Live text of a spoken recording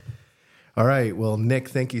All right. Well, Nick,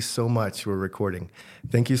 thank you so much. We're recording.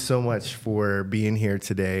 Thank you so much for being here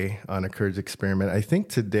today on A Courage Experiment. I think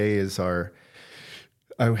today is my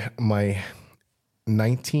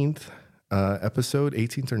 19th episode,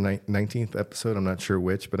 18th or 19th episode. I'm not sure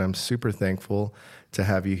which, but I'm super thankful to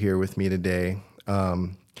have you here with me today.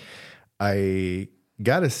 I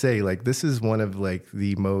gotta say, like, this is one of like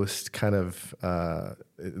the most kind of, I'm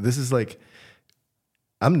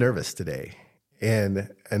nervous today. And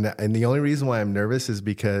the only reason why I'm nervous is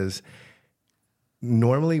because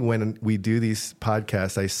normally when we do these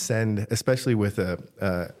podcasts, I send, especially with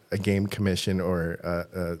a game commission or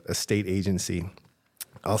a state agency,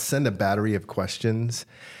 I'll send a battery of questions,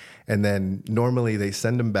 and then normally they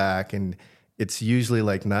send them back, and it's usually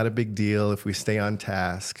like not a big deal if we stay on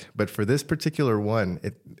task. But for this particular one,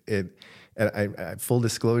 full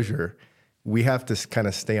disclosure, we have to kind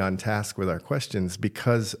of stay on task with our questions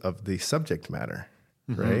because of the subject matter,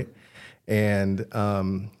 right? And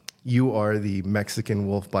you are the Mexican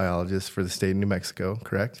wolf biologist for the state of New Mexico,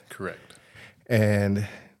 correct? Correct. And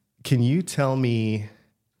can you tell me,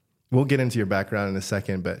 we'll get into your background in a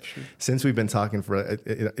second, but since we've been talking for,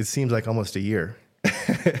 it seems like almost a year,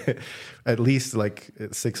 at least like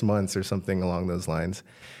 6 months or something along those lines,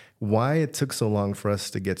 why it took so long for us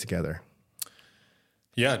to get together?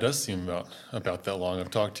 Yeah, it does seem about that long.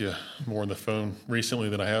 I've talked to you more on the phone recently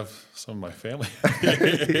than I have some of my family. Yeah,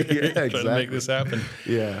 exactly. Trying to make this happen.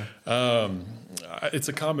 Yeah. It's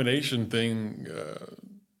a combination thing.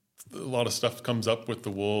 A lot of stuff comes up with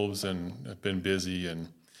the wolves, and I've been busy, and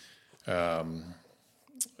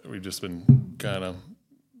we've just been kind of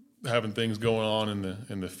having things going on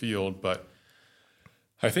in the field. But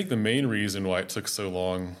I think the main reason why it took so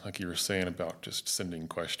long, like you were saying about just sending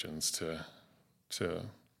questions to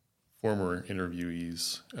former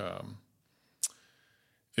interviewees,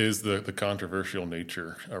 is the controversial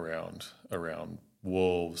nature around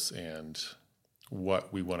wolves and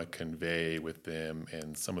what we want to convey with them,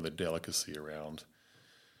 and some of the delicacy around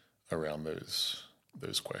those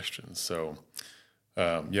questions. So,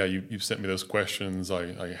 you've sent me those questions.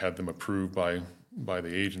 I had them approved by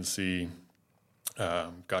the agency.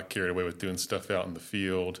 Got carried away with doing stuff out in the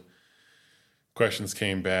field. Questions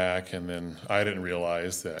came back, and then I didn't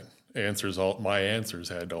realize that my answers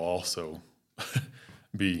had to also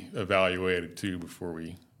be evaluated too before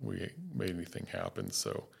we made anything happen.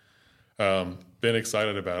 So, been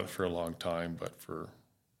excited about it for a long time, but for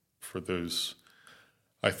those,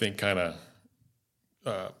 I think, kind of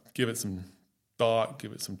give it some thought,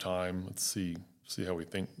 give it some time. Let's see how we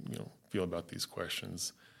feel about these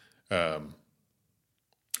questions. I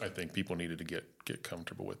think people needed to get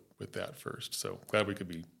comfortable with that first. So glad we could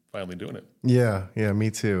be finally doing it. Yeah,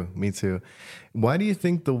 me too. Why do you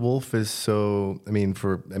think the wolf is so,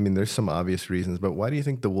 there's some obvious reasons, but why do you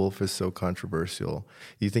think the wolf is so controversial?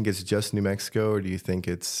 Do you think it's just New Mexico, or do you think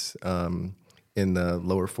it's in the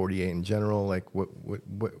lower 48 in general? Like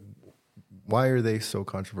why are they so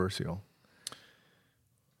controversial?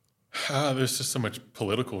 There's just so much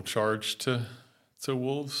political charge to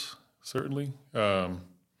wolves, certainly.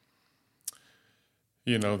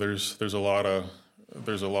 There's a lot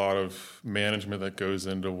of management that goes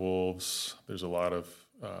into wolves. There's a lot of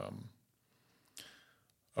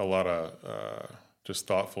just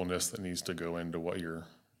thoughtfulness that needs to go into what you're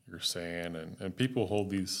saying, and people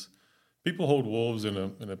hold wolves in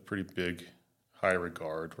a pretty big high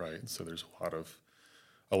regard, right? So there's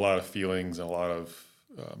a lot of feelings and a lot of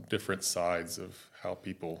different sides of how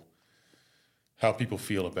people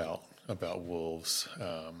feel about wolves.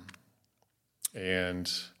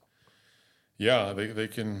 They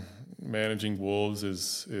can, managing wolves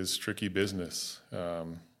is tricky business,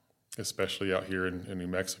 especially out here in New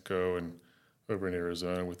Mexico and over in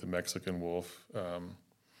Arizona with the Mexican wolf.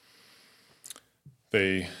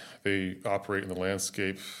 They operate in the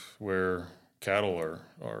landscape where cattle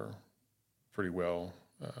are pretty well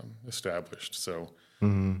established. So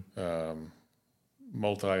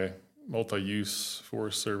multi-use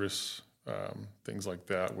Forest Service, things like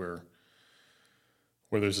that, where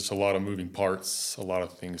there's just a lot of moving parts, a lot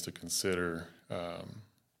of things to consider,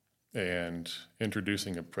 and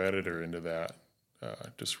introducing a predator into that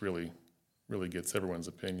just really gets everyone's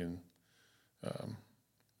opinion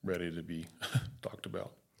ready to be talked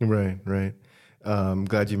about. Right.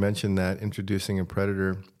 Glad you mentioned that, introducing a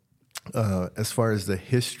predator. As far as the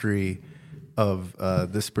history of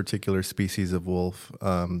this particular species of wolf,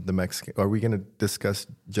 the Mexican, are we going to discuss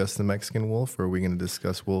just the Mexican wolf, or are we going to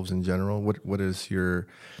discuss wolves in general? What is your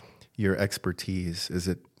expertise? Is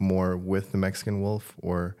it more with the Mexican wolf,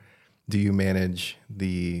 or do you manage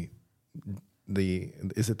is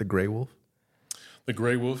it the gray wolf? The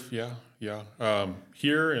gray wolf, yeah.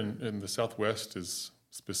 Here in the Southwest is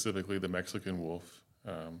specifically the Mexican wolf.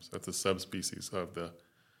 So that's a subspecies of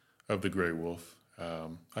the gray wolf.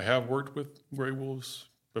 I have worked with gray wolves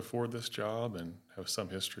before this job and have some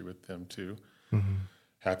history with them too. Mm-hmm.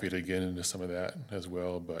 Happy to get into some of that as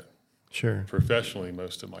well, but Sure. professionally,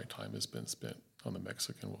 most of my time has been spent on the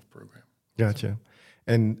Mexican wolf program. Gotcha.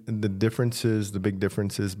 And the differences, the big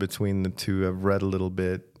differences between the two, I've read a little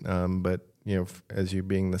bit, but as you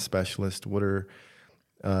being the specialist, what are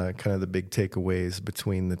kind of the big takeaways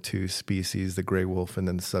between the two species, the gray wolf and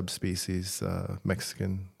then the subspecies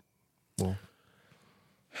Mexican wolf?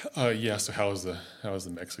 So how is the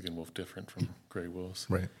Mexican wolf different from gray wolves?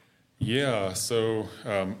 Right. Yeah, so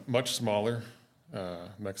much smaller.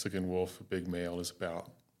 Mexican wolf, a big male is about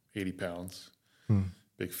 80 pounds.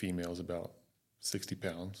 Big female is about 60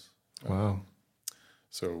 pounds. Wow.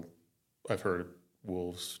 So I've heard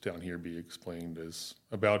wolves down here be explained as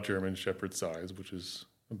about German Shepherd size, which is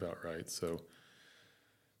about right. So,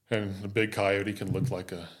 and a big coyote can look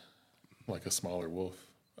like a smaller wolf.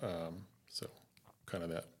 So kind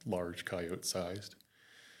of that large coyote sized.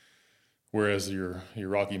 Whereas your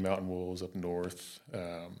Rocky Mountain wolves up north,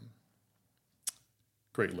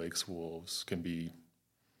 Great Lakes wolves can be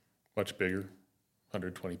much bigger,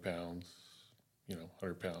 120 pounds,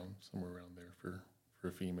 100 pounds, somewhere around there for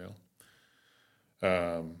a female.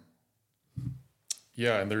 And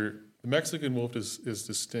the Mexican wolf is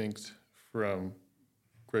distinct from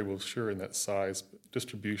gray wolves, sure, in that size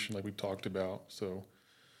distribution like we talked about. So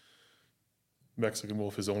Mexican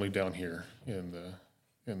wolf is only down here in the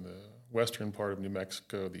western part of New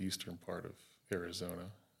Mexico, the eastern part of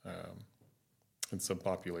Arizona, and some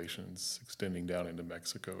populations extending down into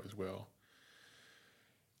Mexico as well.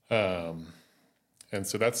 And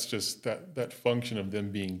so that's just that function of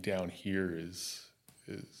them being down here is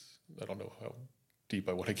I don't know how deep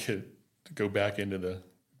I want to go back into the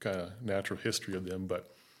kind of natural history of them,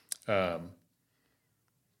 but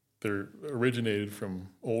they're originated from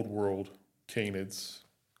Old World canids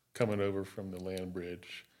coming over from the land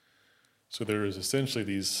bridge. So there is essentially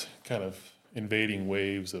these kind of invading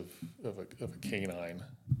waves of a canine,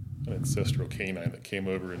 an ancestral canine that came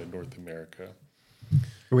over into North America.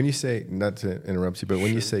 When you say, not to interrupt you, but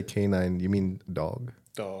when you say canine, you mean dog?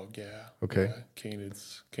 Dog, yeah. Okay. Yeah,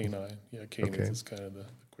 canids, canine. Yeah, canids is kind of the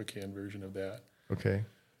quickhand version of that. Okay.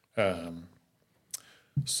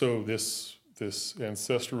 So this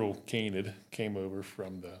ancestral canid came over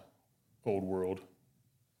from the Old World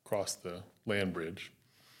across the land bridge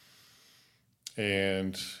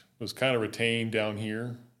and was kind of retained down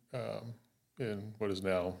here in what is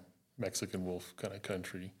now Mexican wolf kind of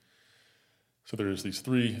country. So there's these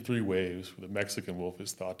three waves where the Mexican wolf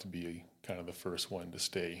is thought to be kind of the first one to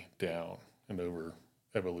stay down. And over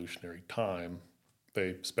evolutionary time,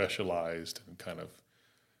 they specialized and kind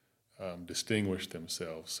of distinguished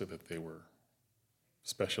themselves so that they were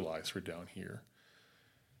specialized for down here.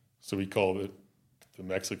 So we call it the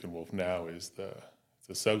Mexican wolf now is the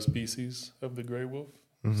subspecies of the gray wolf.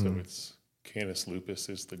 Mm-hmm. So it's Canis lupus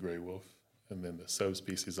is the gray wolf. And then the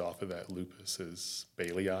subspecies off of that lupus is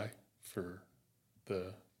Bailey for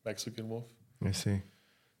the Mexican wolf. I see.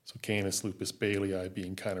 So Canis lupus Bailey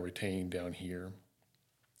being kind of retained down here.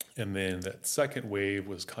 And then that second wave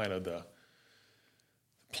was kind of the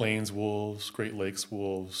plains wolves, Great Lakes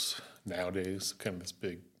wolves nowadays, kind of this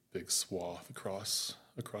big swath across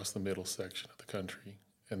the middle section of the country.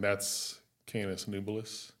 And that's Canis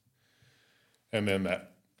nubilis. And then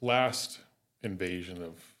that last invasion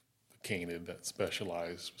of the canid that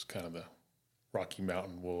specialized was kind of the Rocky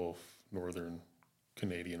Mountain wolf, northern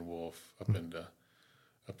Canadian wolf up into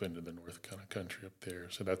the north kind of country up there.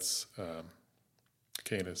 So that's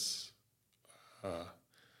Canis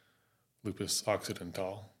lupus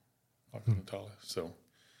occidentalis. So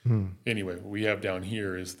anyway, what we have down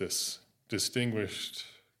here is this distinguished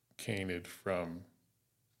canid from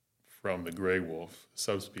the gray wolf,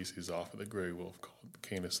 subspecies off of the gray wolf called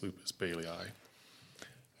Canis lupus baileyii.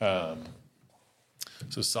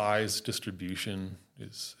 So size distribution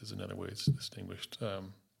is another way it's distinguished.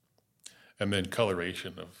 And then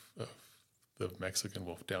coloration of the Mexican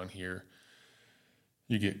wolf down here.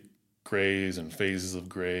 You get grays and phases of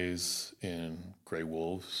grays in gray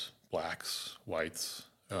wolves, blacks, whites.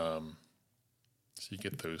 So you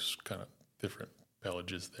get those kind of different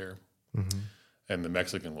pelages there. Mm-hmm. And the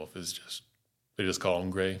Mexican wolf is they just call them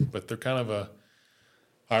gray, but they're kind of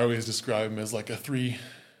I always describe them as like a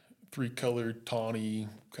three-colored, tawny,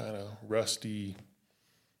 kind of rusty,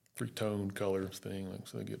 three-tone colors thing.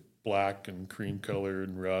 So they get black and cream-colored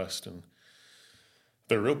and rust, and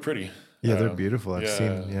they're real pretty. Yeah, they're beautiful. I've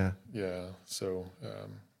seen. Yeah. Yeah. So,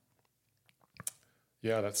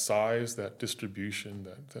 yeah, that size, that distribution,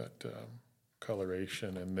 that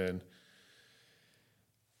coloration, and then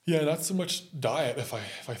not so much diet. If I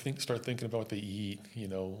start thinking about what they eat,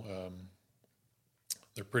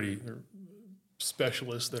 they're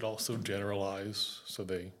specialists that also generalize. So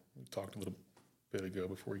we talked a little bit ago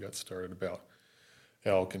before we got started about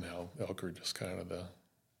elk and how elk are just kind of the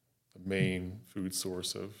main food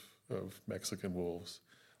source of Mexican wolves.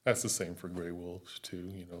 That's the same for gray wolves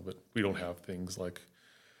too, but we don't have things like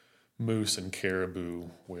moose and caribou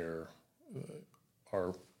where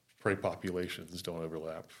our prey populations don't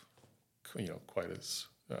overlap, quite as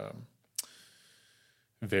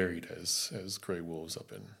varied as gray wolves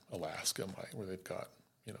up in Alaska might, where they've got,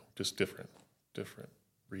 just different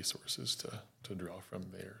resources to draw from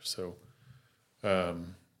there. So,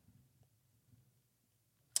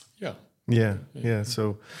 Yeah.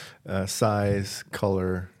 So, size,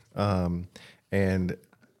 color, and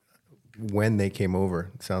when they came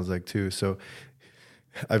over, it sounds like too. So,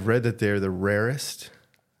 I've read that they're the rarest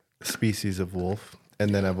species of wolf,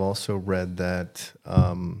 and then I've also read that,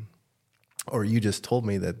 or you just told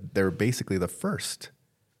me that they're basically the first,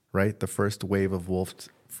 right? The first wave of wolf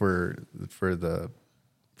for the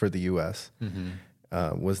U.S.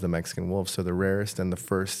 Was the Mexican wolf. So the rarest and the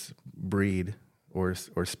first breed or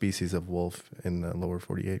species of wolf in the lower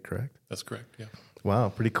 48, correct? That's correct, yeah. Wow,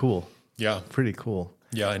 pretty cool. Yeah. Pretty cool.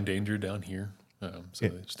 Yeah, endangered down here. So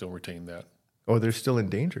they still retain that. Oh, they're still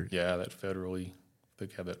endangered? Yeah, they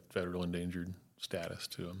have that federal endangered status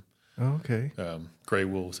to them. Oh, okay. Gray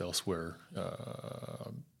wolves elsewhere,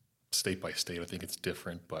 state by state, I think it's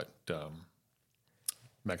different, but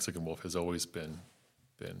Mexican wolf has always been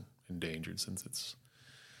endangered since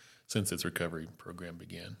its recovery program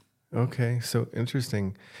began. Okay, so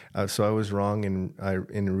interesting. So I was wrong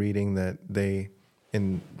in reading that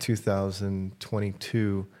in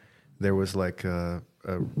 2022 there was like a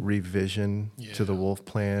revision to the wolf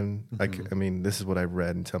plan. I mean, this is what I've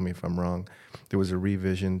read, and tell me if I'm wrong. There was a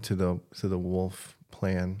revision to the wolf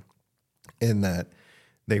plan, in that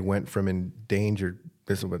they went from endangered.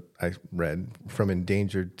 This is what I read: from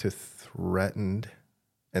endangered to threatened,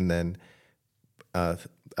 and then a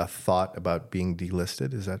thought about being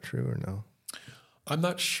delisted. Is that true or no? I'm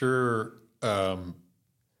not sure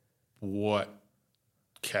what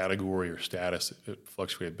category or status it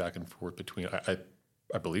fluctuated back and forth between.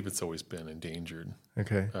 I believe it's always been endangered.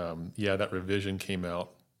 Okay. That revision came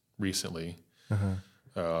out recently.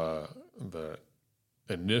 The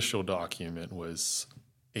initial document was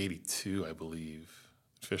 82, I believe.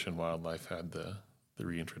 Fish and Wildlife had the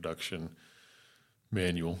reintroduction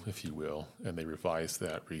manual, if you will, and they revised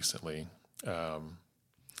that recently. And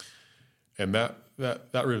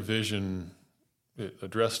that revision, it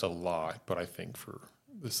addressed a lot, but I think for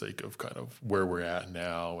the sake of kind of where we're at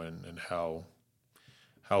now and how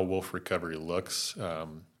wolf recovery looks,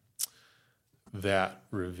 that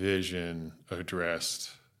revision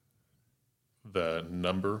addressed the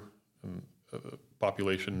number, the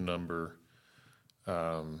population number,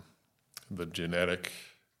 the genetic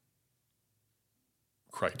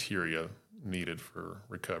criteria needed for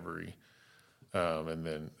recovery,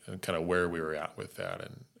 and kind of where we were at with that.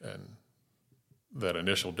 And that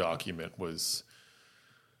initial document was,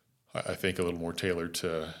 I think, a little more tailored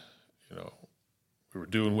to, we were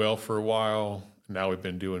doing well for a while. Now we've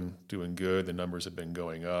been doing good. The numbers have been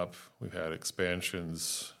going up. We've had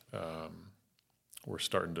expansions. We're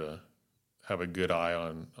starting to have a good eye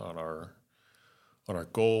on our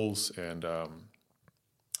goals, and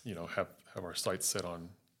have our sights set on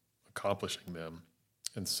accomplishing them.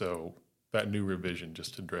 And so that new revision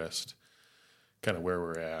just addressed kind of where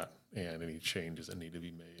we're at and any changes that need to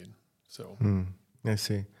be made. So I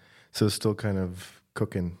see. So it's still kind of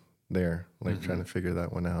cooking there, like trying to figure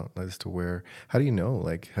that one out as to where. How do you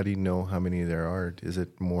know how many there are? Is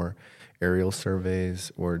it more aerial surveys,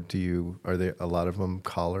 or are there a lot of them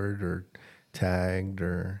collared or tagged,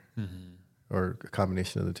 or a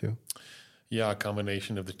combination of the two? Yeah, a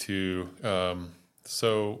combination of the two.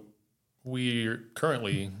 So we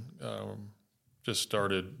currently just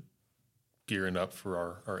started gearing up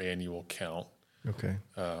for our annual count. Okay.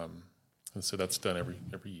 And so that's done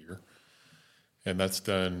every year, and that's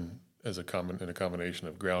done in a combination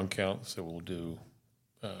of ground count. So we'll do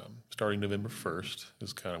starting November 1st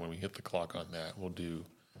is kind of when we hit the clock on that. We'll do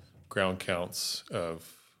ground counts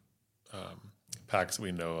of packs that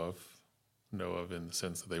we know of in the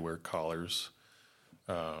sense that they wear collars.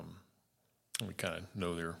 We kind of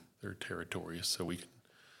know their territories, so we can,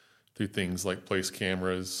 through things like place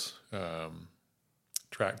cameras,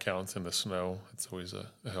 track counts in the snow. It's always a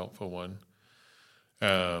helpful one.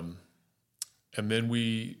 And then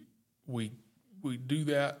we do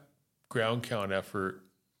that ground count effort,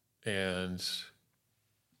 and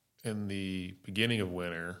in the beginning of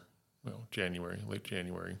winter, well, late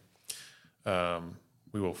January,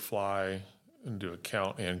 we will fly and do a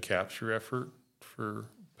count and capture effort for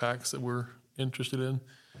packs that we're interested in.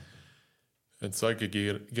 And so I could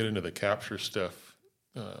get into the capture stuff,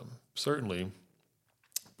 certainly.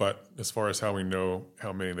 But as far as how we know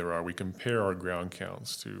how many there are, we compare our ground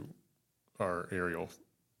counts to our aerial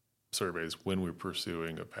surveys when we're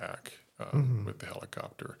pursuing a pack with the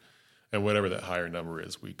helicopter. And whatever that higher number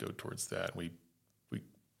is, we go towards that. We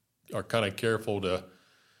are kind of careful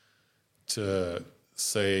to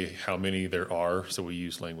say how many there are. So we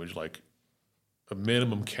use language like a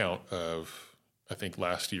minimum count of, I think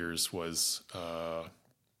last year's was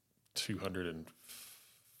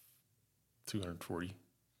 240.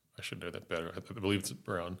 I should know that better. I believe it's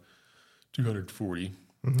around 240.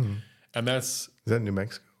 Mm-hmm. And is that New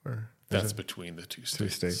Mexico? Or that's between the two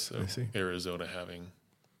states. So I see. Arizona having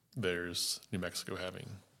theirs, New Mexico having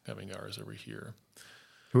ours over here.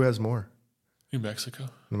 Who has more? New Mexico.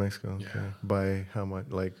 New Mexico, okay. Yeah. By how much?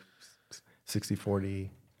 Like 60-40?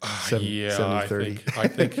 Yeah,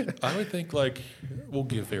 70-30? I would think like we'll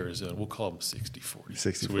give Arizona, we'll call them 60-40.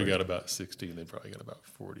 60-40. So we got about 60 and they probably got about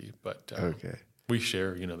 40. But okay. We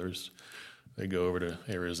share, they go over to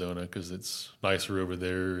Arizona because it's nicer over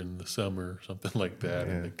there in the summer or something like that.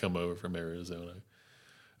 Yeah. And they come over from Arizona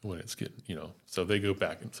when it's getting, so they go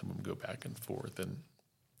back and some of them go back and forth.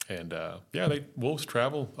 And wolves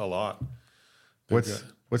travel a lot. What's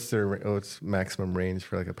maximum range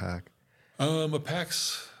for like a pack? A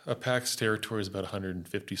pack's territory is about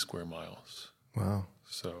 150 square miles. Wow.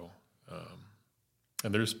 So,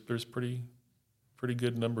 and there's pretty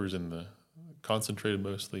good numbers concentrated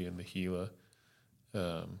mostly in the Gila.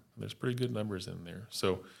 There's pretty good numbers in there.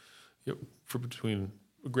 So, for between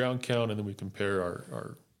a ground count and then we compare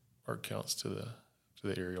our counts to the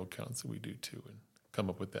aerial counts that we do too, and come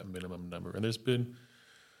up with that minimum number. And there's been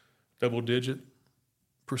double-digit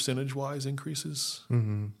percentage-wise increases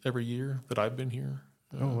every year that I've been here.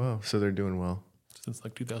 Oh, wow. So they're doing well. Since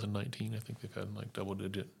like 2019, I think they've had like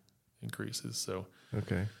double-digit increases. So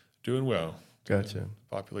okay, doing well. Gotcha.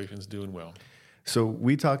 Population's doing well. So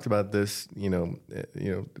we talked about this,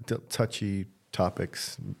 touchy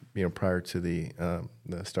topics, prior to the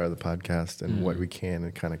start of the podcast, and what we can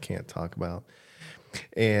and kind of can't talk about.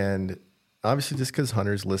 And obviously, just because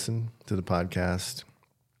hunters listen to the podcast,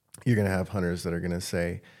 you're going to have hunters that are going to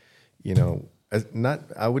say,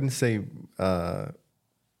 I wouldn't say, I've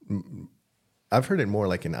heard it more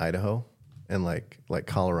like in Idaho and like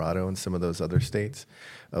Colorado and some of those other states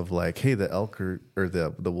of like, hey, the elk or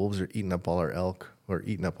the wolves are eating up all our elk or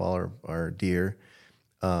eating up all our deer.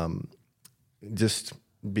 Just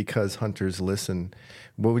because hunters listen,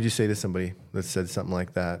 what would you say to somebody that said something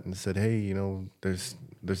like that and said, hey, there's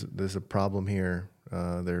a problem here.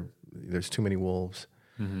 There's too many wolves.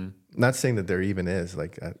 Mm-hmm. Not saying that there even is, I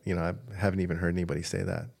haven't even heard anybody say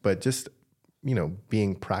that, but just,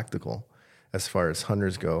 being practical as far as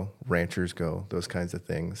hunters go, ranchers go, those kinds of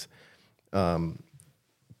things.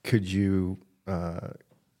 Could you offer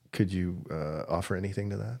anything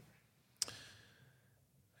to that?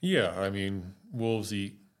 Yeah. I mean, wolves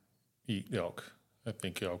eat elk. I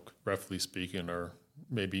think elk, roughly speaking, are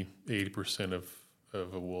maybe 80% of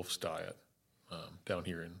a wolf's diet down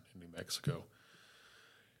here in New Mexico.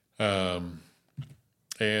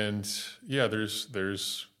 And yeah,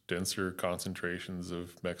 there's denser concentrations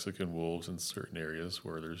of Mexican wolves in certain areas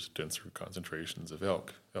where there's denser concentrations of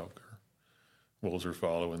elk. Wolves are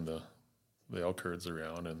following the elk herds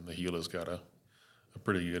around, and the Gila's got a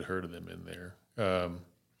pretty good herd of them in there.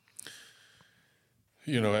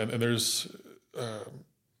 And there's,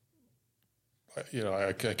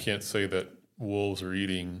 I can't say that wolves are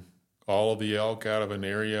eating all of the elk out of an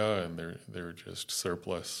area and they're just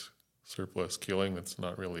surplus killing. That's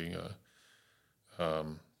not really,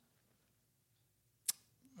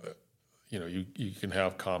 you can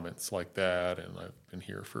have comments like that, and I've been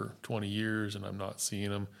here for 20 years and I'm not seeing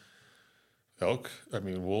them.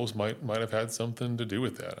 Wolves might have had something to do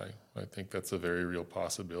with that. I think that's a very real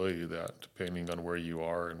possibility that depending on where you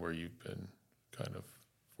are and where you've been kind of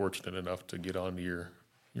fortunate enough to get onto your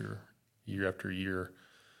year after year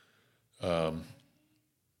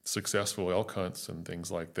successful elk hunts and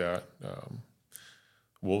things like that,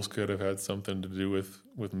 wolves could have had something to do with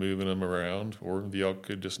moving them around, or the elk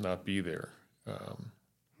could just not be there.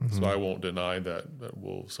 So I won't deny that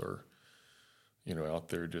wolves are out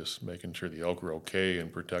there just making sure the elk are okay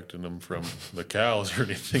and protecting them from the cows or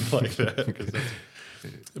anything like that.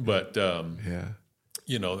 But there's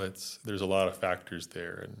a lot of factors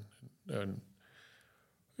there, and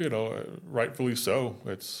rightfully so.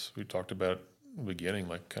 We talked about in the beginning,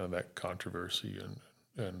 like kind of that controversy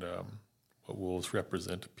and what wolves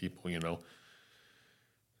represent to people.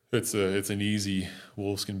 It's an easy,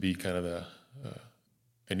 wolves can be kind of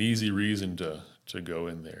an easy reason to go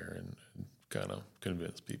in there and kind of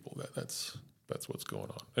convince people that that's what's going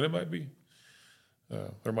on, and it might be,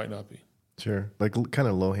 or might not be. Sure, like kind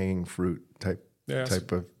of low hanging fruit type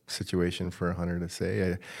of situation for a hunter to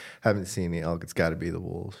say, I haven't seen the elk, it's got to be the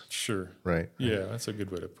wolves. Sure. Right. Yeah, that's a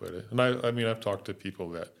good way to put it. And I mean, I've talked to people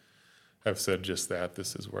that have said just that.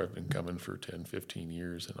 This is where I've been coming for 10, 15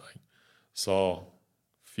 years, and I saw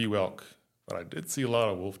few elk, but I did see a lot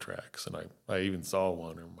of wolf tracks, and I even saw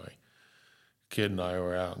one where my kid and I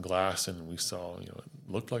were out glassing, and we saw, it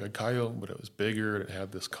looked like a coyote, but it was bigger, and it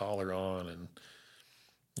had this collar on, and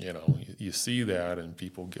you see that, and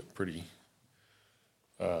people get pretty.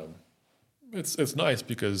 It's nice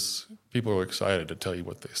because people are excited to tell you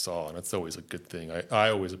what they saw, and it's always a good thing. I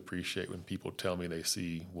always appreciate when people tell me they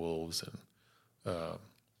see wolves, and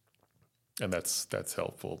that's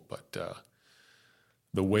helpful. But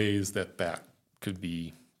the ways that could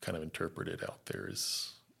be kind of interpreted out there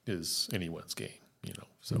is anyone's game,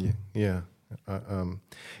 So yeah.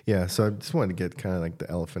 So I just wanted to get kind of like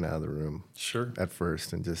the elephant out of the room, sure, at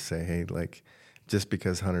first, and just say, hey, like, just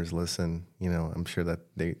because hunters listen, I'm sure that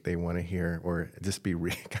they want to hear or just be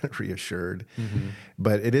kind of reassured. Mm-hmm.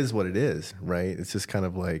 But it is what it is, right? It's just kind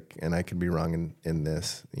of like, and I could be wrong in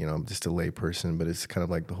this, I'm just a lay person, but it's kind of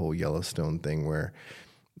like the whole Yellowstone thing where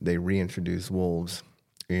they reintroduce wolves,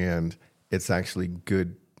 and it's actually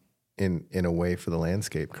good in a way for the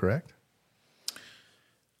landscape, correct?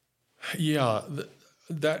 Yeah,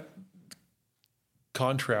 that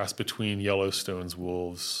contrast between Yellowstone's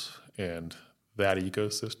wolves and that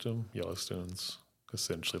ecosystem, Yellowstone's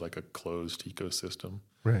essentially like a closed ecosystem,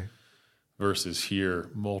 right? Versus here,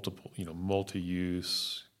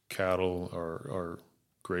 multi-use cattle are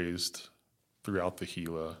grazed throughout the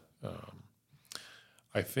Gila.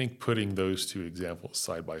 I think putting those two examples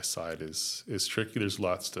side by side is tricky. There's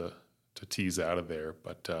lots to tease out of there,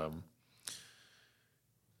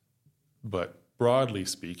 but broadly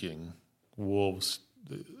speaking, wolves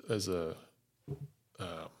as a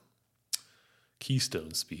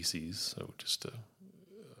keystone species, so just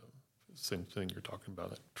same thing you're talking about,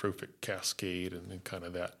 that trophic cascade and kind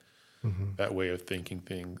of that that way of thinking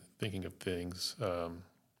of things.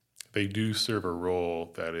 They do serve a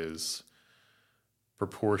role that is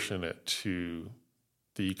proportionate to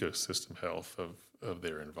the ecosystem health of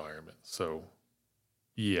their environment. So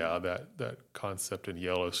yeah, that concept in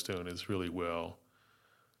Yellowstone is really well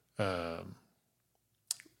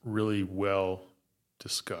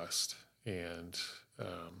discussed, and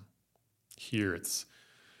here it's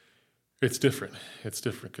different. It's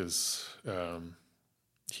different because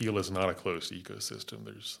Gila is not a closed ecosystem.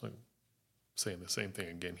 There's, I'm saying the same thing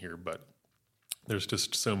again here, but there's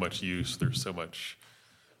just so much use. There's so much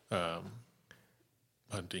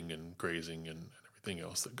hunting and grazing and everything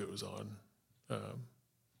else that goes on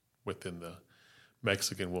within the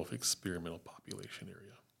Mexican wolf experimental population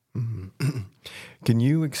area. Mm-hmm. Can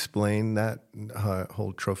you explain that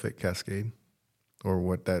whole trophic cascade,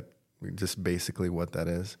 or just basically what that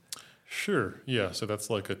is? Sure. Yeah. So that's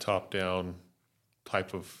like a top-down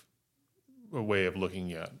type of a way of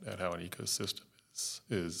looking at how an ecosystem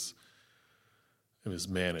is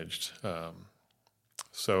managed.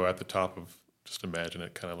 So at the top of, just imagine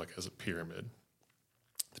it kind of like as a pyramid.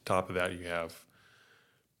 At the top of that, you have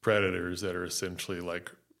predators that are essentially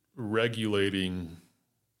like regulating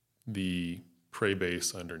the prey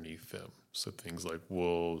base underneath them. So things like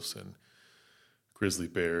wolves and grizzly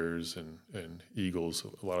bears and eagles.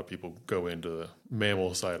 A lot of people go into the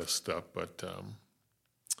mammal side of stuff, but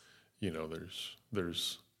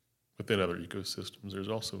there's within other ecosystems, there's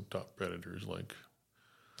also top predators like,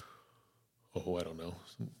 I don't know,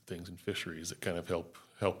 some things in fisheries that kind of help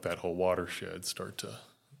that whole watershed start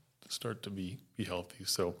to be healthy.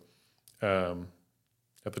 So at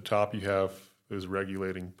the top you have those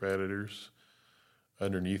regulating predators.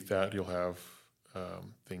 Underneath that you'll have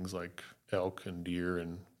things like elk and deer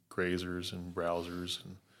and grazers and browsers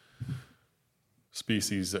and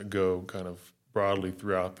species that go kind of broadly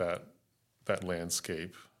throughout that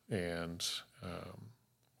landscape and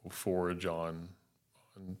will forage on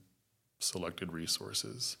selected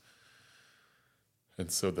resources. And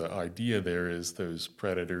so the idea there is those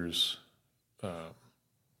predators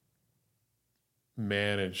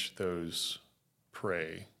manage those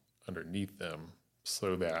prey underneath them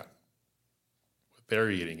so that what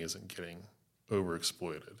they're eating isn't getting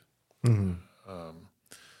overexploited. Mm-hmm.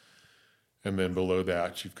 And then below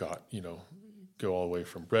that, you've got, go all the way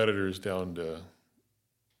from predators down to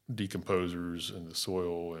decomposers in the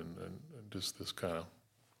soil and just this kind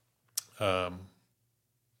of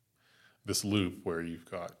this loop where you've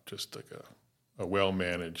got just like a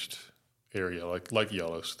well-managed area like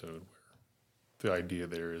Yellowstone, where the idea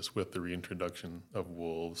there is with the reintroduction of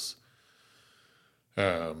wolves,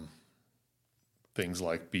 things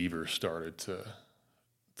like beaver started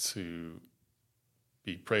to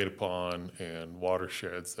be preyed upon, and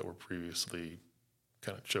watersheds that were previously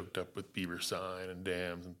kind of choked up with beaver sign and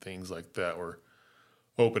dams and things like that were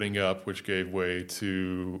opening up, which gave way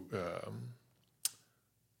to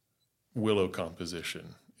willow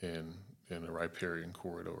composition in a riparian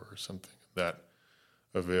corridor or something. That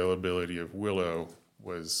availability of willow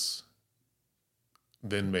was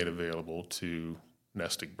then made available to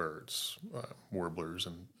nesting birds, warblers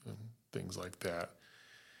and things like that.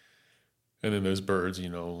 And then those birds,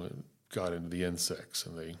 got into the insects,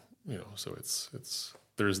 and they, so it's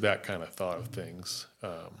there's that kind of thought of things.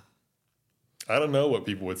 I don't know what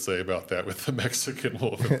people would say about that with the Mexican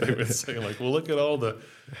wolf. If they would say like, well, look at all the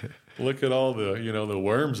the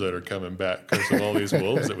worms that are coming back because of all these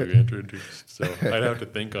wolves that we've introduced. So I'd have to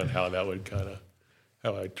think on how that would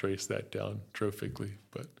how I'd trace that down trophically.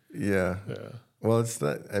 But yeah. Well, it's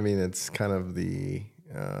not. I mean, it's kind of the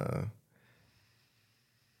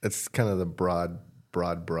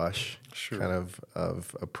broad brush kind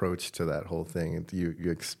of approach to that whole thing.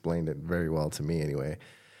 You explained it very well to me anyway,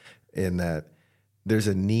 in that there's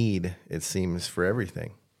a need, it seems, for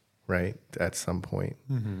everything, right, at some point.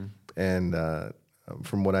 Mm-hmm. And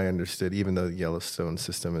from what I understood, even though the Yellowstone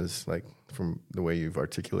system is, like, from the way you've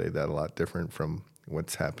articulated that, a lot different from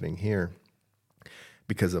what's happening here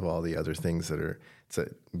because of all the other things that are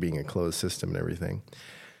being a closed system and everything.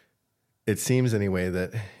 It seems anyway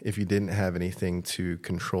that if you didn't have anything to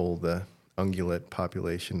control the ungulate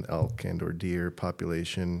population, elk and or deer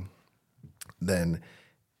population, then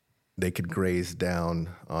they could graze down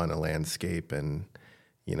on a landscape and,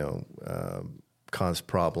 cause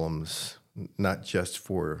problems, not just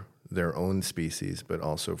for their own species, but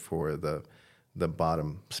also for the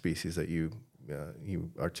bottom species that you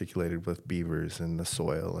articulated with beavers and the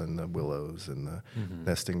soil and the willows and the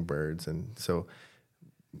nesting birds. And so,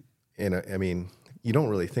 I mean, you don't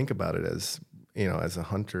really think about it as, as a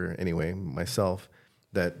hunter anyway, myself,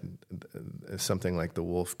 that something like the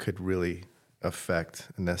wolf could really affect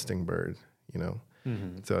a nesting bird,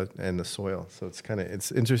 so, and the soil. So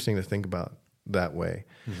it's interesting to think about that way.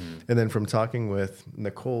 Mm-hmm. And then from talking with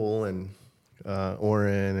Nicole and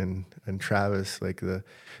Oren and Travis, like the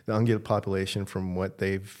ungulate population, from what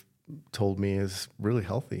they've told me, is really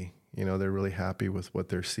healthy. They're really happy with what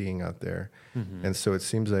they're seeing out there. Mm-hmm. And so it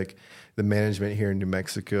seems like the management here in New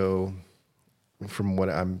Mexico, from what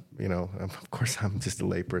I'm, of course I'm just a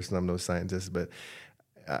layperson, I'm no scientist, but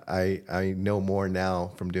I know more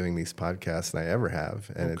now from doing these podcasts than I ever have.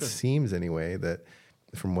 And it seems anyway that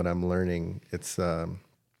from what I'm learning, it's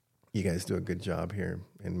you guys do a good job here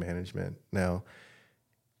in management. Now,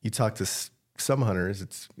 you talk to some hunters,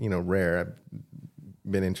 it's, rare. I've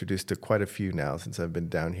been introduced to quite a few now since I've been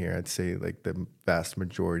down here. I'd say like the vast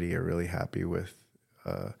majority are really happy with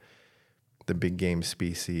the big game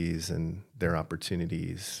species and their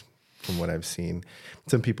opportunities from what I've seen.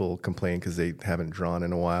 Some people complain because they haven't drawn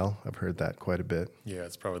in a while. I've heard that quite a bit. Yeah,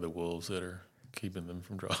 it's probably the wolves that are keeping them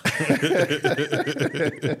from drawing.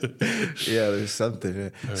 Yeah, there's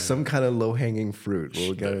something, some kind of low-hanging fruit.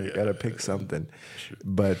 We'll gotta pick something. Sure.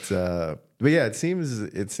 But yeah, it seems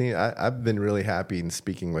I've been really happy in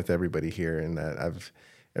speaking with everybody here, and that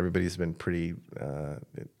everybody's been pretty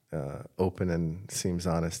open and seems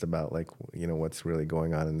honest about, like, what's really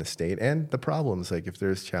going on in the state and the problems. Like, if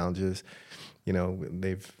there's challenges,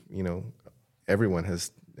 they've everyone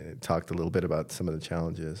has talked a little bit about some of the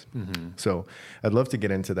challenges. Mm-hmm. So I'd love to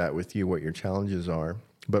get into that with you, what your challenges are.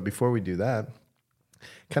 But before we do that,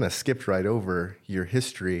 kind of skipped right over your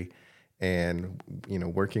history and,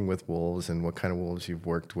 working with wolves and what kind of wolves you've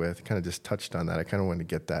worked with. Kind of just touched on that. I kind of wanted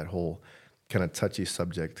to get that whole kind of touchy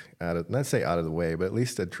subject not say out of the way, but at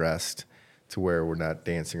least addressed to where we're not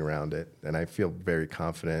dancing around it. And I feel very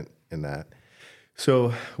confident in that.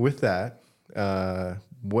 So with that, I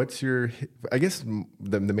guess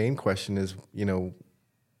the main question is,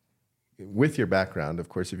 with your background, of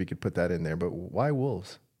course, if you could put that in there, but why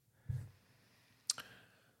wolves?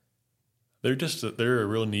 They're a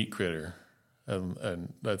real neat critter.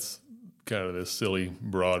 And that's kind of the silly,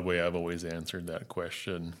 broad way I've always answered that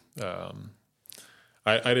question.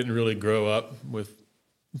 I didn't really grow up with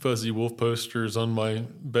fuzzy wolf posters on my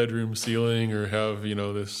bedroom ceiling, or have,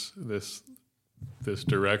 this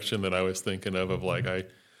direction that I was thinking of like, I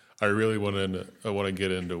really want to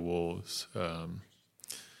get into wolves.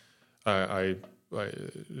 I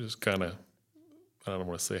just kind of, I don't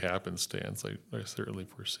want to say happenstance. I certainly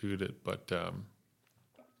pursued it, but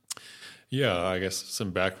yeah, I guess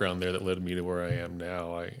some background there that led me to where I am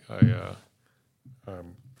now.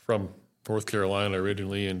 I'm from North Carolina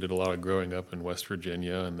originally and did a lot of growing up in West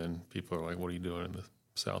Virginia, and then people are like, "What are you doing in the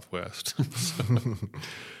Southwest?"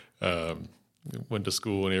 So, went to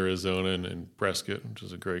school in Arizona and in Prescott, which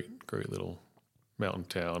is a great little mountain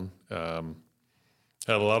town. Had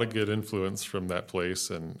a lot of good influence from that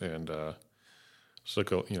place, and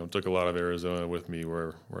took a lot of Arizona with me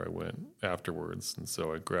where I went afterwards. And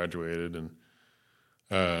so I graduated, and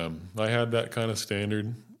I had that kind of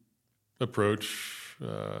standard approach,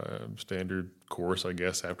 standard course, I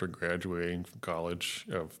guess, after graduating from college,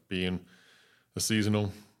 of being a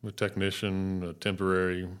seasonal, a technician, a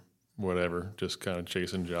temporary, whatever, just kind of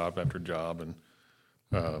chasing job after job, and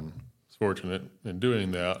was fortunate in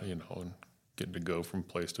doing that, and getting to go from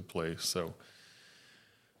place to place. So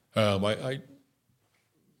I was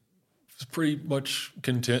pretty much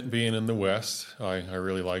content being in the West. I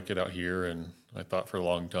really like it out here, and I thought for a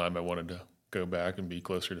long time I wanted to go back and be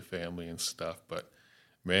closer to family and stuff. But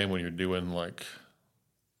man, when you're doing like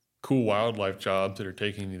cool wildlife jobs that are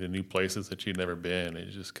taking you to new places that you've never been,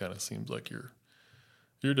 it just kind of seems like you're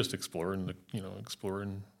just exploring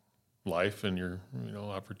exploring life and your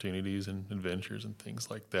opportunities and adventures and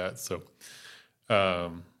things like that. So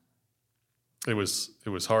it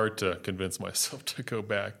was hard to convince myself to go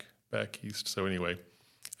back east. So anyway,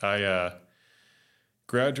 I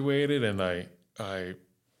graduated, and I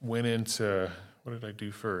went into, what did I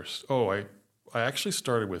do first? Oh, I actually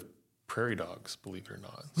started with prairie dogs, believe it or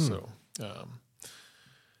not. So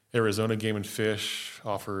Arizona Game and Fish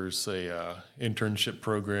offers a internship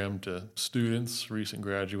program to students, recent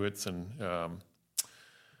graduates, and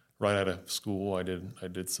right out of school, I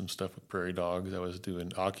did some stuff with prairie dogs. I was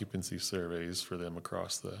doing occupancy surveys for them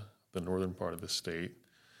across the northern part of the state.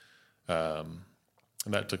 And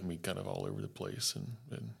that took me kind of all over the place in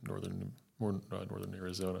northern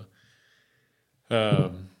Arizona.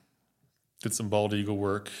 Did some bald eagle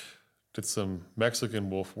work, did some Mexican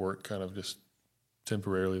wolf work, kind of just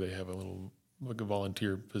temporarily. They have a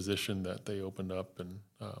volunteer position that they opened up, and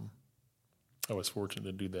I was fortunate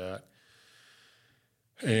to do that.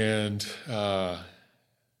 And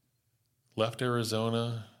left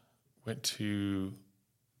Arizona, went to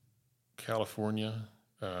California,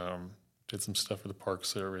 did some stuff for the Park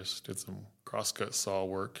Service, did some crosscut saw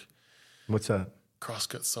work. What's that?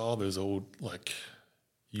 Crosscut saw, those old, like,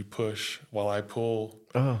 you push while I pull,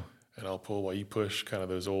 and I'll pull while you push, kind of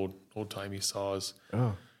those old-timey saws.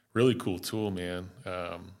 Oh. Really cool tool, man.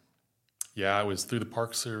 I was through the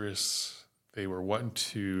Park Service. They were wanting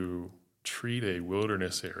to treat a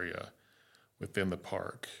wilderness area within the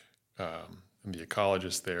park. And the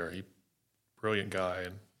ecologist there, brilliant guy,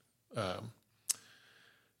 and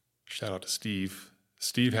shout out to Steve.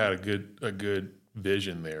 Steve had a good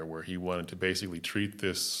vision there, where he wanted to basically treat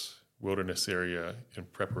this wilderness area in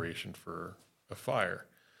preparation for a fire,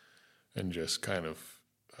 and just kind of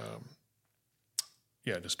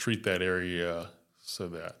just treat that area so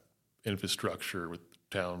that infrastructure with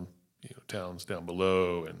towns down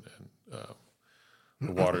below and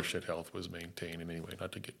the watershed health was maintained. And anyway,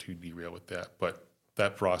 not to get too derailed with that, but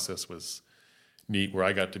that process was neat, where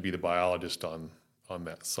I got to be the biologist on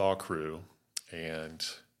that saw crew and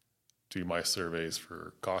do my surveys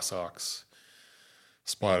for goshawks,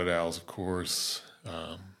 spotted owls, of course,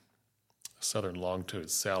 southern long-toed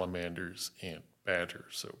salamanders, and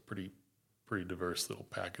badgers. So pretty diverse little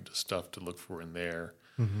package of stuff to look for in there.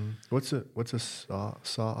 Mm-hmm. What's a saw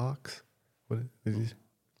ox? What is he?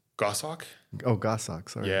 Goshawk? Oh, goshawk.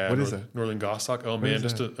 Sorry. Yeah. What is that? Northern goshawk. Oh, man,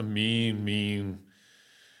 just a mean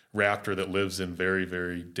raptor that lives in very,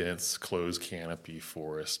 very dense closed canopy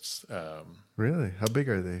forests. Really? How big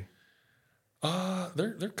are they?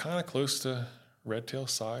 They're kind of close to red tail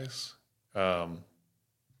size. But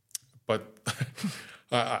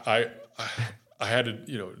I had to,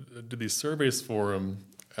 do these surveys for them,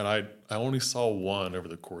 and I only saw one over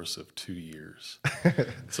the course of 2 years.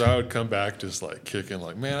 So I would come back just like kicking,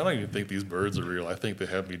 like, man, I don't even think these birds are real. I think they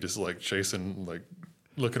have me just like chasing, like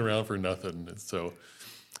looking around for nothing. And so,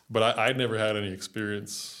 but I'd never had any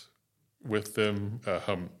experience with them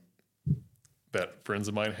that friends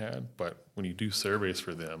of mine had. But when you do surveys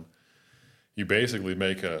for them, you basically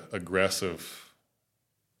make a aggressive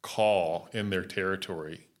call in their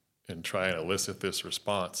territory and try and elicit this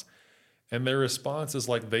response. And their response is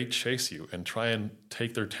like they chase you and try and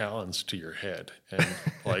take their talons to your head and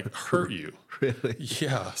like hurt you. Really?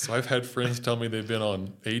 Yeah. So I've had friends tell me they've been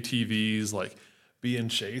on ATVs, like being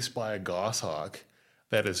chased by a goshawk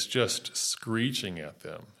that is just screeching at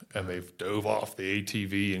them. And they've dove off the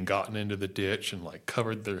ATV and gotten into the ditch and like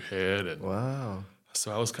covered their head. And Wow.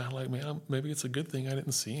 so I was kind of like, man, maybe it's a good thing I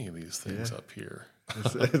didn't see any of these things up here.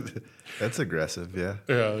 That's aggressive. Yeah.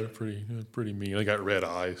 Yeah, they're pretty mean. They got red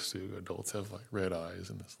eyes too. Adults have like red eyes,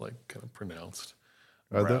 and it's like kind of pronounced.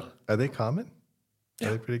 Are they common? Yeah.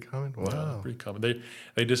 Are they pretty common? Wow. Yeah, pretty common.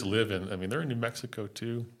 They just live in. I mean, they're in New Mexico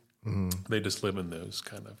too. Mm-hmm. They just live in those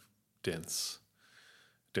kind of dense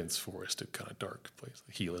forested, kind of dark place.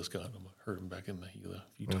 The Gila's got them. I heard them back in the Gila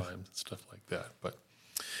a few times and stuff like that. But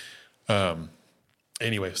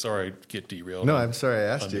anyway, sorry to get derailed. No, I'm sorry I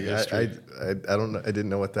asked you. I don't know. I didn't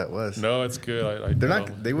know what that was. No, it's good.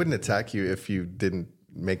 They wouldn't attack you if you didn't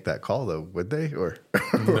make that call, though, would they? Or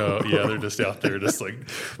no, yeah, they're just out there, just like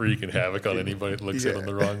wreaking havoc on anybody that looks at them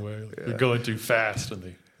the wrong way. Like they're going too fast and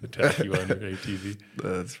they attack you on your ATV.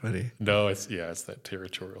 That's funny. No, it's that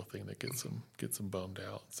territorial thing that gets them bummed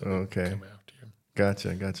out. So they come after you.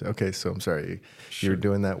 Gotcha. Okay, so I'm sorry you were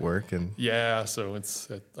doing that work and yeah. So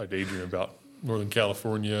I daydream about Northern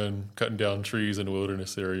California and cutting down trees in the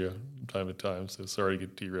wilderness area from time to time. So sorry to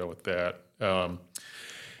get derailed with that.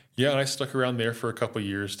 Yeah, and I stuck around there for a couple of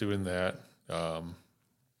years doing that. I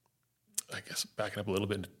guess backing up a little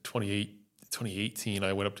bit into 2018,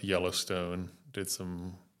 I went up to Yellowstone, did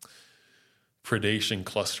some predation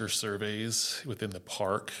cluster surveys within the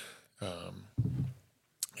park.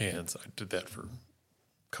 And so I did that for a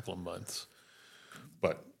couple of months.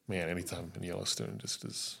 But man, anytime in Yellowstone just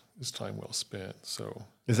is time well spent. So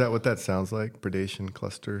is that what that sounds like? Predation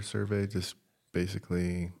cluster survey, just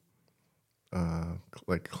basically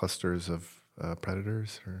like clusters of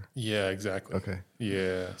predators, or yeah, exactly. Okay.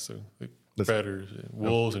 Yeah, so predators,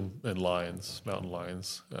 wolves and lions, mountain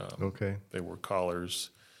lions. Okay. They wore collars.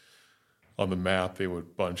 On the map, they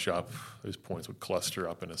would bunch up. Those points would cluster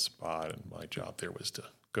up in a spot, and my job there was to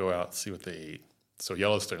go out and see what they ate. So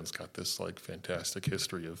Yellowstone's got this like fantastic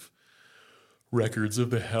history of records of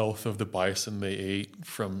the health of the bison they ate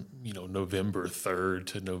from November 3rd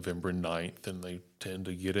to November 9th, and they tend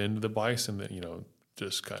to get into the bison that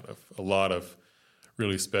just kind of a lot of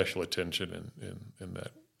really special attention in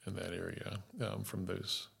that area from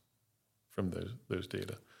those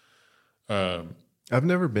data. I've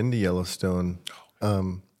never been to Yellowstone.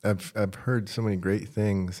 I've heard so many great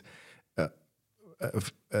things.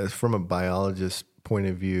 From a biologist point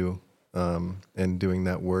of view, and doing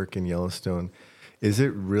that work in Yellowstone, is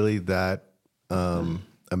it really that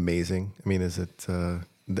amazing? I mean, is it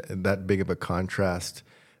that big of a contrast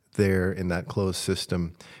there in that closed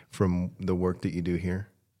system from the work that you do here?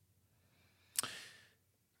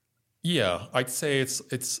 Yeah, I'd say it's.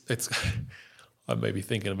 I may be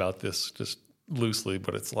thinking about this just loosely,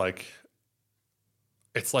 but it's like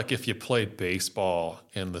if you played baseball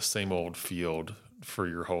in the same old field for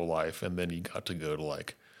your whole life, and then you got to go to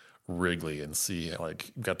like Wrigley and see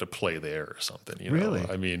got to play there or something. Really?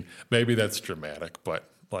 I mean, maybe that's dramatic, but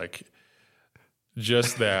like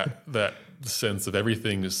just that sense of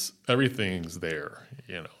everything's there.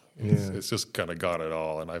 It's just kind of got it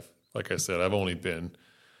all. And like I said, I've only been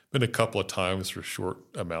a couple of times for short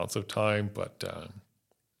amounts of time, but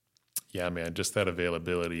yeah, man, just that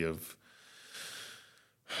availability of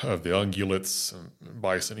the ungulates and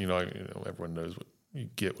bison. Everyone knows what you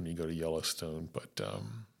get when you go to Yellowstone, but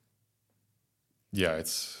yeah,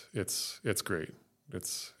 it's great.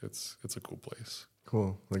 It's a cool place.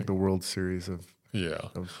 Cool, like the World Series of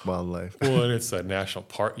wildlife. Well, and it's a national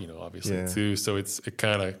park, obviously too. So it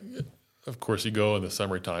kind of course, you go in the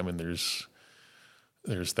summertime and there's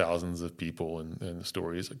thousands of people and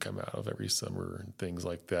stories that come out of every summer and things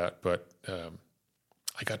like that. But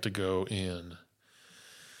I got to go in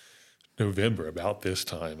November about this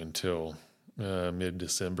time until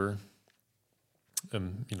mid-December,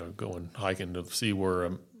 and going hiking to see where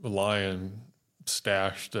a lion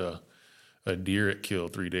stashed a deer it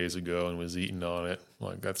killed 3 days ago and was eating on it.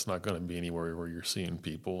 Like, that's not going to be anywhere where you're seeing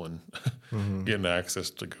people, and getting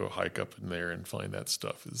access to go hike up in there and find that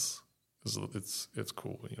stuff is it's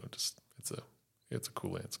cool. It's a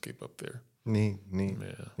cool landscape up there. Neat.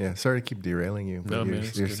 Yeah. Sorry to keep derailing you, but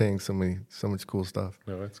you're saying so much cool stuff.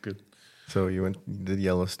 No, that's good. So you did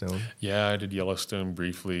Yellowstone? Yeah, I did Yellowstone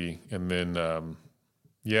briefly, and then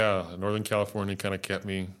Northern California kind of kept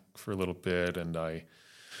me for a little bit, and I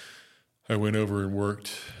went over and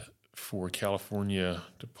worked for California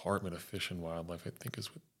Department of Fish and Wildlife, I think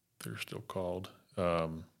is what they're still called.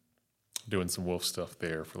 doing some wolf stuff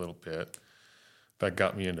there for a little bit. That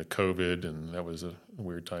got me into COVID, and that was a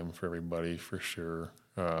weird time for everybody for sure.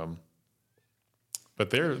 But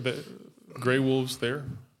the gray wolves there,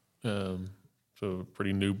 so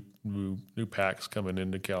pretty new packs coming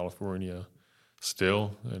into California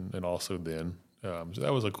still, and also then. So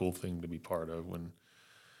that was a cool thing to be part of when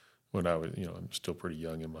I was, I'm still pretty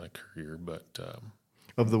young in my career. But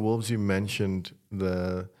of the wolves you mentioned,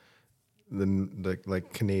 the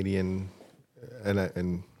like Canadian,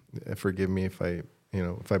 and forgive me if I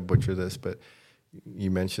butcher this, but you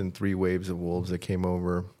mentioned 3 waves of wolves that came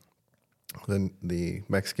over. Then the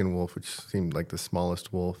Mexican wolf, which seemed like the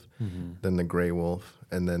smallest wolf, then the gray wolf,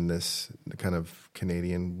 and then this kind of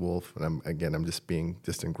Canadian wolf. And I'm just being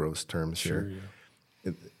in gross terms here.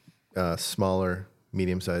 Yeah. Smaller,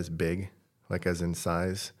 medium-sized, big, like as in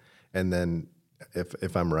size. And then,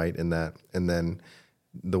 if I'm right in that, and then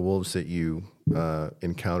the wolves that you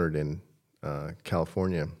encountered in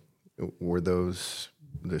California, were those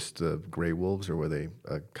just the gray wolves, or were they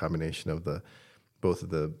a combination of both of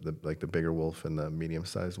the like the bigger wolf and the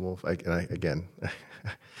medium-sized wolf? Again,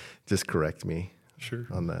 just correct me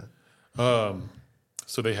on that.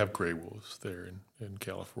 So they have gray wolves there in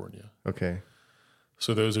California. Okay.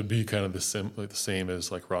 So those would be kind of the same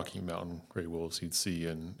as like Rocky Mountain gray wolves you'd see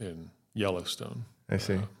in Yellowstone. I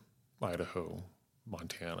see. Idaho,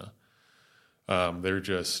 Montana. They're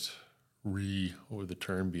just what would the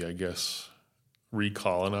term be? I guess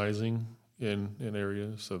recolonizing in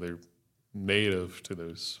areas. So they're native to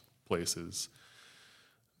those places,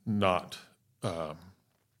 not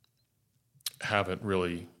haven't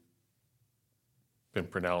really been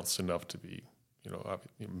pronounced enough to be,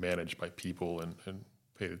 managed by people and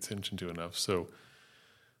paid attention to enough. So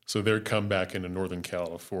their comeback into Northern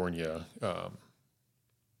California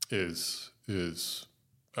is it's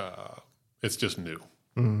just new.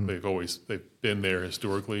 Mm-hmm. They've been there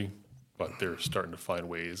historically, but they're starting to find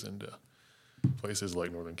ways into places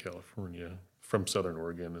like Northern California. From Southern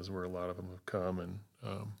Oregon is where a lot of them have come, and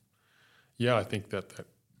I think that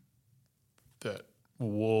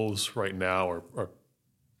wolves right now are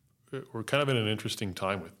we're kind of in an interesting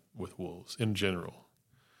time with wolves in general.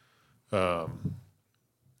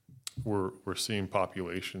 We're seeing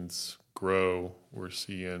populations grow.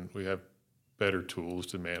 We have better tools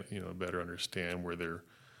to better understand where they're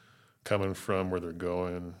coming from, where they're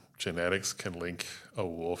going. Genetics can link a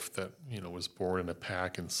wolf that was born in a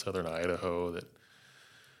pack in southern Idaho that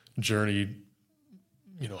journeyed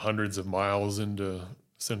hundreds of miles into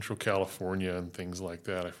central California and things like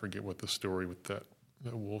that. I forget what the story with that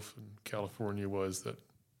wolf in California was that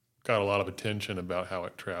got a lot of attention about how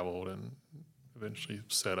it traveled and eventually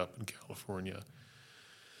set up in California.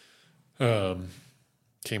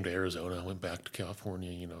 Came to Arizona, went back to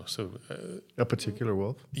California, so... a particular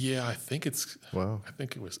wolf? Yeah, I think it's... Wow. I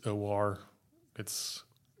think it was OR. Its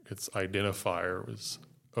identifier was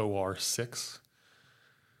OR6.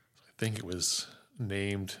 I think it was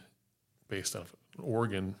named based on an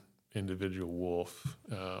Oregon individual wolf.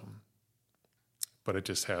 But it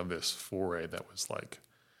just had this foray that was like,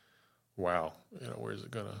 wow, where's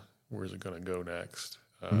it gonna go next?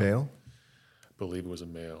 Male? I believe it was a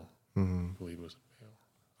male. Mm-hmm.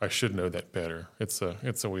 I should know that better. It's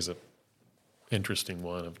always a interesting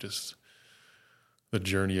one of just the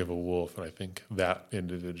journey of a wolf, and I think that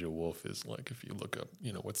individual wolf is like, if you look up,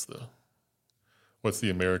 what's the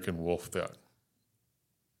American wolf that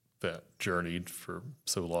journeyed for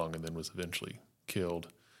so long and then was eventually killed.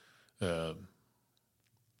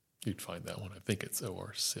 You'd find that one. I think it's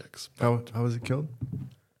OR6. How was it killed?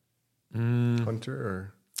 Hunter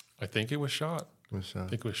or? I think it was shot. I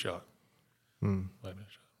think it was shot. Hmm.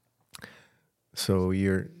 So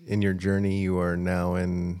you're in your journey. You're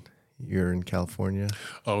in California.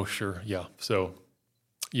 Oh, sure. Yeah. So,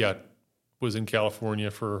 was in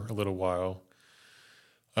California for a little while,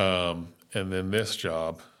 and then this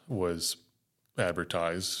job was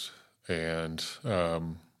advertised, and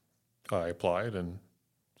I applied and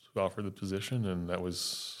offered the position, and that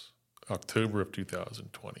was October of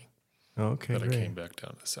 2020. Okay, that great. I came back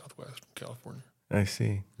down to Southwest California. I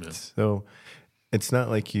see. Yeah. So it's not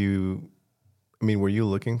like were you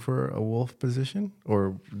looking for a wolf position,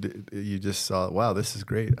 or you just saw, wow, this is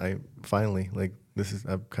great. I've kind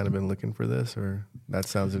of been looking for this, or that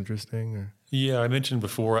sounds interesting, or? Yeah, I mentioned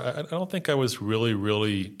before, I don't think I was really,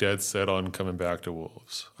 really dead set on coming back to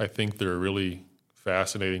wolves. I think they're a really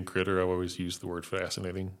fascinating critter. I always use the word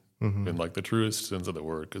fascinating in like the truest sense of the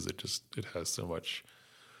word, because it has so much,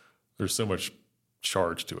 there's so much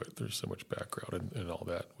charge to it. There's so much background and all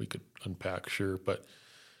that we could unpack, sure. But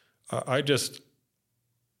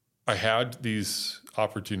I had these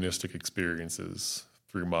opportunistic experiences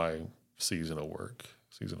through my seasonal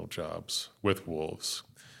jobs with wolves.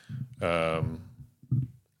 And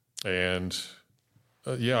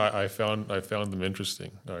I found them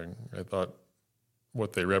interesting. I thought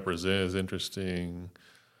what they represent is interesting.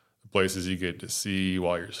 The places you get to see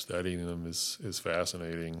while you're studying them is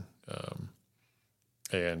fascinating.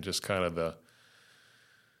 And just kind of the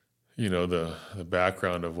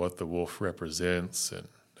background of what the wolf represents and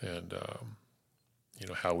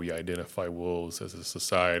how we identify wolves as a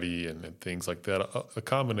society and things like that. A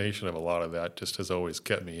combination of a lot of that just has always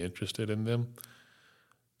kept me interested in them.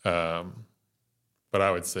 But I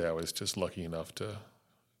would say I was just lucky enough to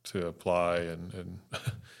apply and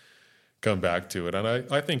come back to it. And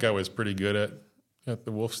I think I was pretty good at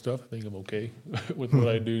the wolf stuff. I think I'm okay with what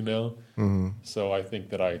I do now. Mm-hmm. So I think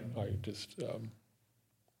that I just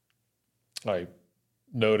I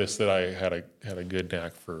noticed that I had a good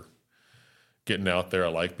knack for getting out there. I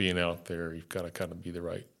like being out there. You've got to kind of be the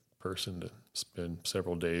right person to spend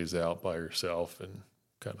several days out by yourself and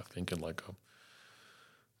kind of thinking like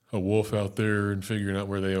a wolf out there and figuring out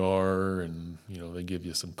where they are, and they give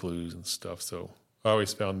you some clues and stuff. So I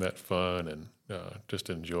always found that fun and just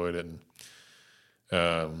enjoyed it. And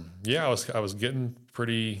I was getting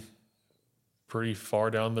pretty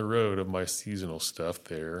far down the road of my seasonal stuff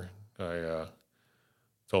there. I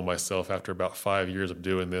told myself after about 5 years of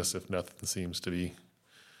doing this, if nothing seems to be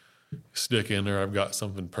sticking or I've got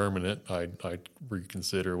something permanent, I'd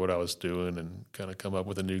reconsider what I was doing and kind of come up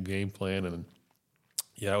with a new game plan. And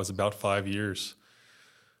it was about 5 years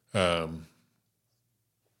come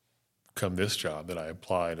this job that I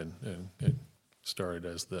applied and it started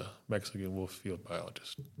as the Mexican wolf field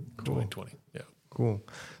biologist in 2020. Yeah. Cool.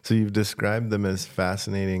 So you've described them as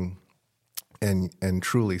fascinating and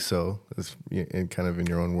truly so, in kind of in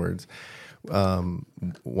your own words.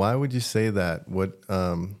 Why would you say that?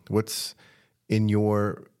 What's in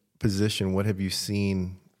your position? What have you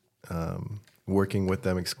seen working with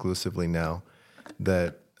them exclusively now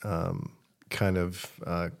that kind of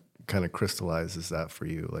crystallizes that for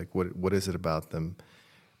you? Like, what is it about them?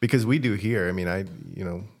 Because we do here. I mean,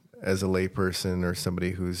 as a layperson or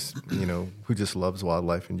somebody who's who just loves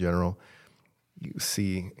wildlife in general, you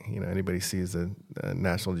see, anybody sees the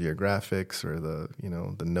National Geographics or the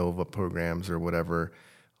NOVA programs or whatever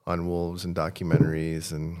on wolves and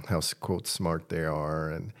documentaries and how, quote, smart they are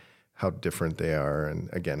and how different they are and,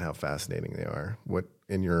 again, how fascinating they are. What,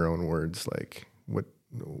 in your own words, like, what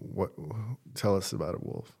tell us about a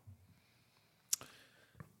wolf?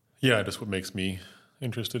 Yeah, just what makes me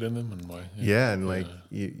interested in them and why.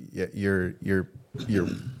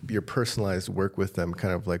 Your personalized work with them,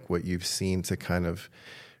 kind of like what you've seen to kind of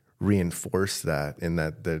reinforce that in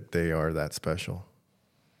that they are that special.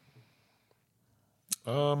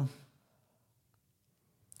 I'm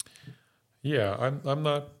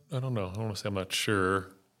not. I don't know. I don't want to say I'm not sure.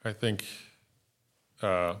 I think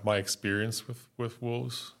my experience with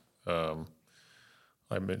wolves.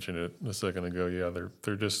 I mentioned it a second ago. Yeah,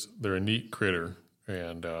 they're a neat critter.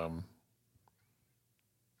 And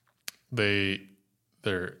they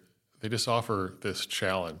just offer this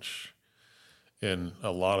challenge in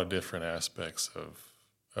a lot of different aspects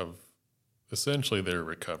of essentially their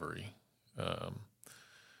recovery.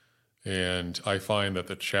 And I find that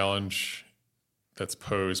the challenge that's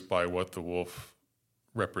posed by what the wolf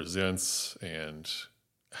represents and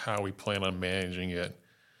how we plan on managing it,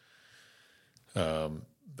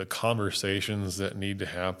 the conversations that need to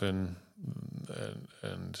happen,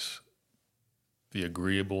 and the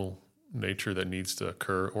agreeable nature that needs to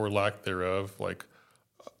occur or lack thereof, like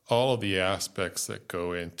all of the aspects that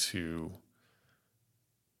go into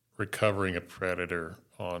recovering a predator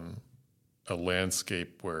on a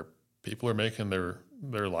landscape where people are making their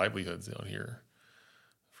livelihoods down here,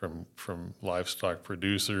 from livestock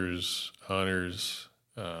producers, hunters,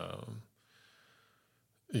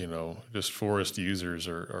 just forest users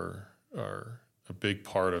are a big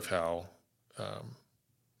part of how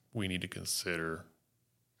we need to consider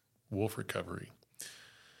wolf recovery.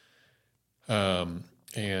 And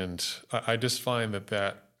I just find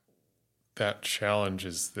that challenge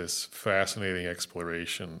is this fascinating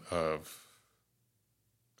exploration of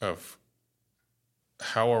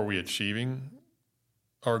how are we achieving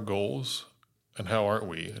our goals and how aren't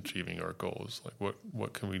we achieving our goals? Like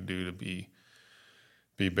what can we do to be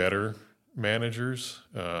better managers?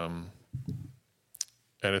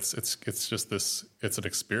 And it's just this, it's an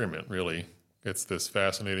experiment, really. It's this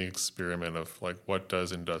fascinating experiment of like what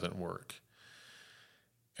does and doesn't work.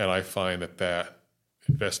 And I find that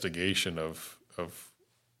investigation of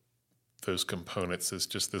those components is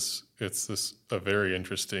just this. It's this a very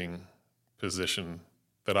interesting position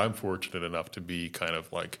that I'm fortunate enough to be kind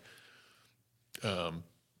of like.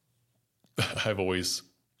 I've always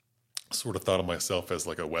sort of thought of myself as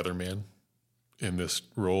like a weatherman in this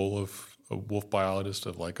role of a wolf biologist.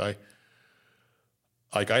 Of like I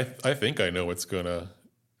think I know what's going to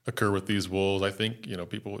occur with these wolves. I think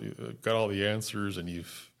people got all the answers, and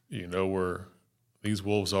you know where these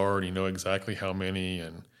wolves are, and you know exactly how many,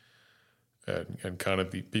 and kind of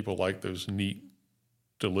the people like those neat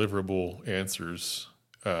deliverable answers.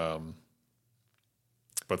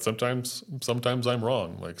 But sometimes I'm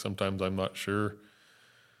wrong. Like sometimes I'm not sure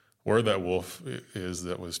where that wolf is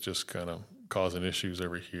that was just kind of causing issues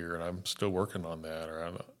over here, and I'm still working on that.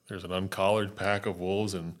 Or there's an uncollared pack of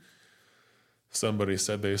wolves, and somebody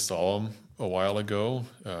said they saw them a while ago,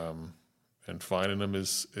 and finding them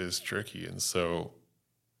is tricky. And so,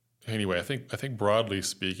 anyway, I think broadly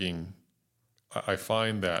speaking, I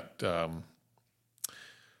find that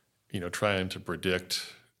trying to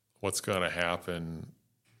predict what's going to happen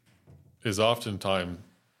is oftentimes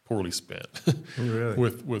poorly spent. Really?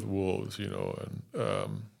 with wolves, and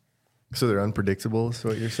So they're unpredictable is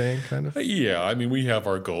what you're saying, kind of? yeah. I mean, we have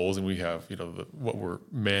our goals, and we have what we're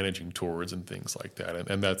managing towards and things like that,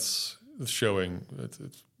 and that's showing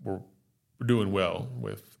we're doing well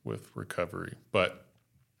with recovery. But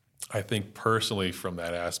I think personally, from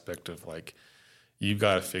that aspect of like, you've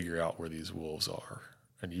got to figure out where these wolves are,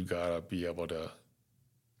 and you've got to be able to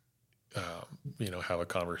have a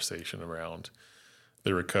conversation around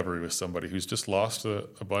the recovery with somebody who's just lost a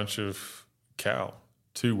bunch of cow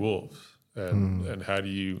to wolves, and how do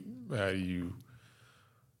you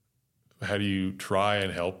try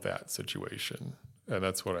and help that situation? And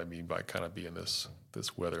that's what I mean by kind of being this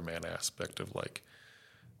weatherman aspect of like,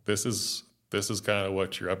 this is kind of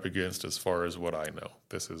what you're up against as far as what I know.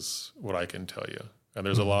 This is what I can tell you, and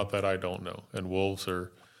there's a lot that I don't know. And wolves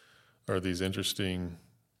are these interesting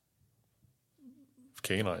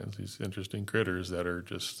canines, these interesting critters that are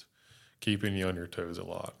just keeping you on your toes a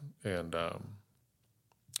lot. And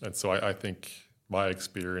so I think my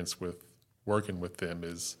experience with working with them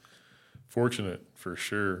is fortunate for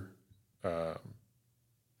sure. But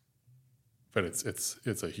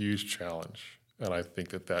it's a huge challenge. And I think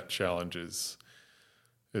that challenge is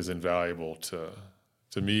invaluable to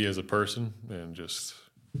me as a person, and just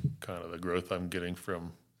kind of the growth I'm getting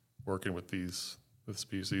from working with the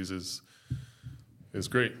species is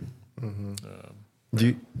great. Mm-hmm.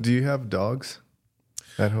 Do you have dogs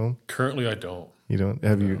at home? Currently, I don't. You don't?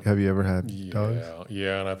 Have you ever had dogs?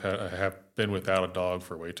 Yeah, and I have been without a dog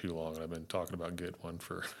for way too long, and I've been talking about getting one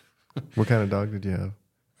for. What kind of dog did you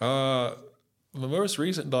have? The most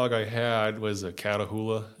recent dog I had was a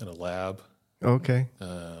Catahoula and a Lab. Okay.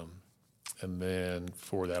 And then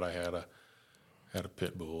before that, I had a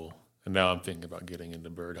pit bull, and now I'm thinking about getting into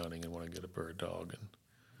bird hunting and want to get a bird dog.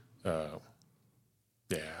 And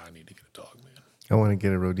I need to get a dog, man. I want to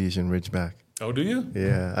get a Rhodesian Ridgeback. Oh, do you?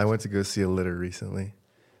 Yeah, I went to go see a litter recently.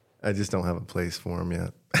 I just don't have a place for them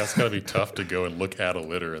yet. That's got to be tough to go and look at a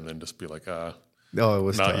litter and then just be like, Oh, it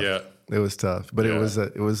was not tough. yet. It was tough, but it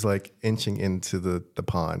was like inching into the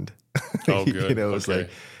pond. Oh, good. It was like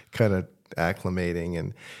kind of acclimating,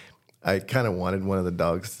 and I kind of wanted one of the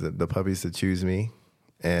dogs, the puppies, to choose me.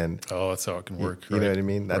 And that's how it can work. You know what I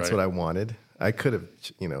mean? That's what I wanted. I could have,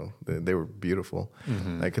 they were beautiful.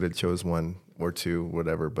 Mm-hmm. I could have chose one or two,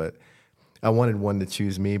 whatever, but I wanted one to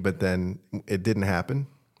choose me, but then it didn't happen.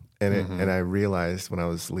 And and I realized when I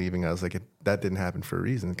was leaving, I was like, that didn't happen for a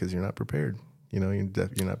reason, because you're not prepared. You're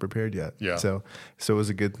not prepared yet. Yeah. So it was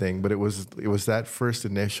a good thing, but it was that first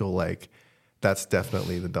initial, like, that's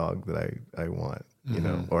definitely the dog that I want,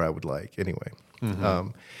 or I would like anyway. Mm-hmm.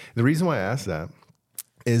 The reason why I asked that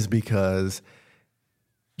is because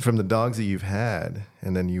from the dogs that you've had,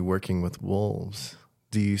 and then you working with wolves,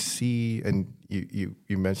 do you see, and you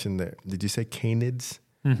mentioned that, did you say canids?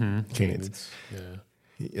 Mm-hmm. Canids. Yeah.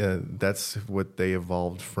 That's what they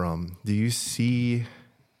evolved from. Do you see,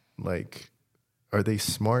 like, are they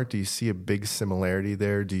smart? Do you see a big similarity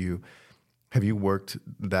there? Have you worked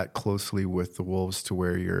that closely with the wolves to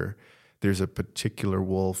where there's a particular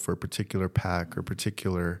wolf or particular pack or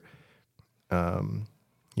particular,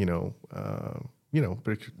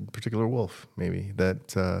 particular wolf maybe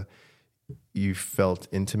that you felt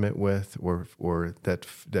intimate with, or that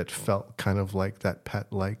felt kind of like that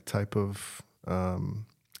pet-like type of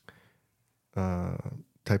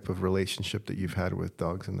relationship that you've had with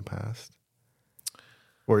dogs in the past?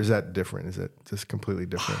 Or is that different? Is it just completely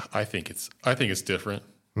different? I think it's different.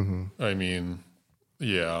 Mm-hmm. I mean,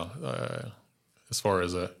 as far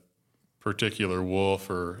as particular wolf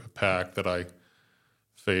or a pack that I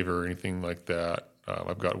favor or anything like that.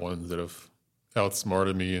 I've got ones that have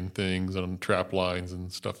outsmarted me in things on trap lines and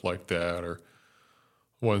stuff like that, or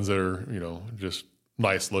ones that are, just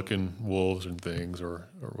nice looking wolves and things or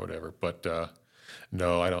whatever. But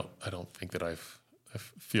no, I don't think that I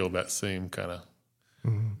feel that same kind of.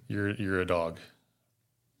 Mm-hmm. You're a dog.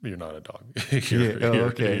 You're not a dog.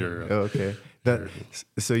 Okay. Okay.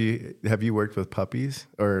 So have you worked with puppies,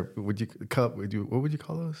 or what would you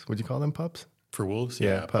call those? Would you call them pups? For wolves?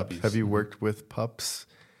 Yeah, pups. Have you worked with pups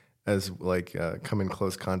as come in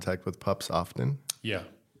close contact with pups often? Yeah.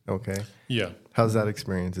 Okay. Yeah. How's that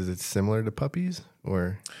experience? Is it similar to puppies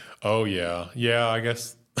or? Oh yeah. Yeah, I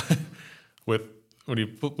guess when you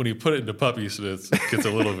put it into puppies, it gets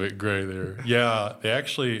a little bit gray there. Yeah, they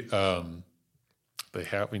actually they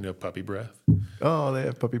have puppy breath. Oh, they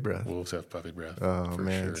have puppy breath. Wolves have puppy breath. Oh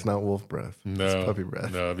man, sure. It's not wolf breath. No, it's puppy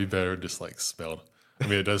breath. No, it'd be better just smelled. I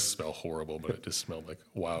mean, it does smell horrible, but it just smelled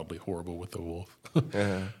wildly horrible with the wolf.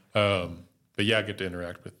 Uh-huh. But yeah, I get to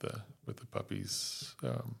interact with the puppies.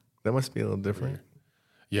 That must be a little different.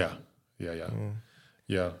 Yeah. So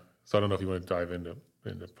I don't know if you want to dive into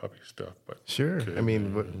puppy stuff, but sure. I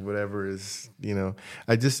mean, whatever is,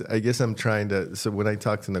 I guess I'm trying to. So when I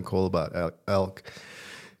talk to Nicole about elk,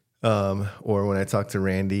 or when I talk to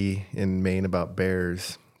Randy in Maine about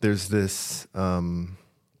bears, there's this.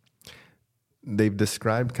 They've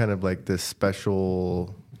described kind of like this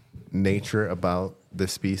special nature about the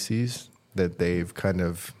species that they've kind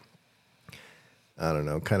of, I don't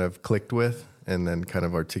know, kind of clicked with, and then kind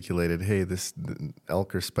of articulated, hey, the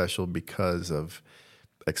elk are special because of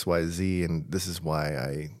XYZ, and this is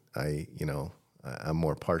why I'm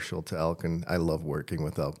more partial to elk, and I love working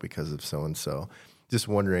with elk because of so and so. Just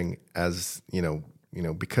wondering, as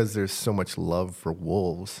because there's so much love for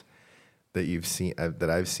wolves that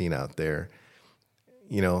I've seen out there.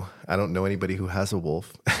 I don't know anybody who has a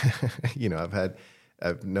wolf.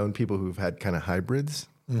 I've known people who've had kind of hybrids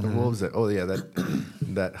of wolves that,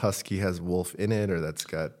 that husky has wolf in it, or that's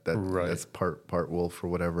got that right. That's part wolf or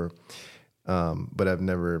whatever. But I've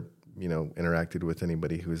never, interacted with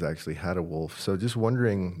anybody who's actually had a wolf. So just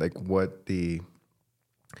wondering what the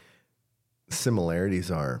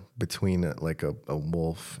similarities are between a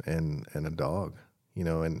wolf and a dog,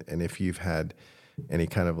 and if you've had any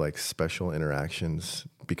kind of special interactions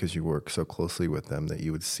because you work so closely with them that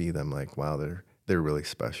you would see them wow, they're really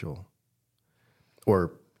special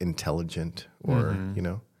or intelligent or,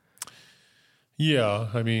 Yeah.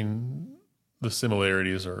 I mean, the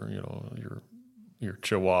similarities are, your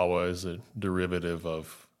Chihuahua is a derivative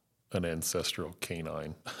of an ancestral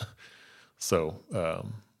canine. So,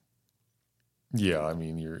 yeah, I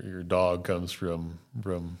mean, your dog comes from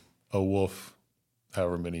a wolf,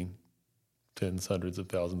 however many tens, hundreds of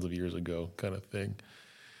thousands of years ago, kind of thing.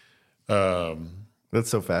 That's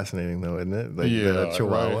so fascinating, though, isn't it? The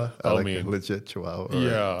Chihuahua, right. a legit Chihuahua.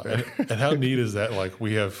 Yeah, right. and how neat is that?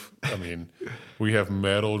 we have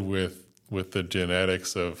meddled with the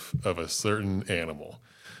genetics of a certain animal,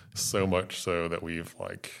 so much so that we've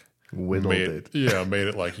whittled it. Yeah, made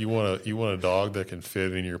it you want a dog that can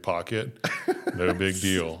fit in your pocket. No big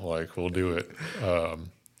deal. We'll do it.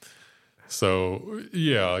 So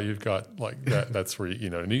yeah, you've got that. That's where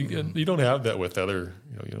and you don't have that with other.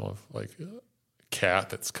 You don't have a cat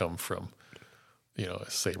that's come from a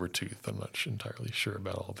saber tooth. I'm not entirely sure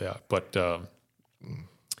about all that, but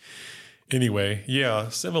anyway, yeah,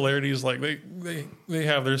 similarities they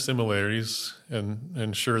have their similarities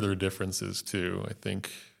and sure their differences too. I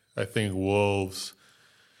think wolves.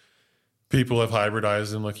 People have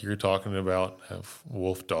hybridized them, like you're talking about. Have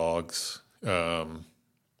wolf dogs.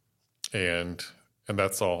 And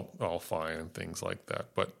that's all fine and things like that.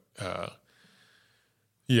 But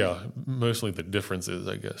yeah, mostly the differences,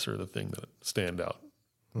 I guess, are the thing that stand out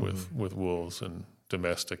with wolves and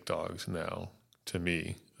domestic dogs now to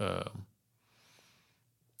me.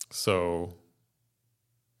 So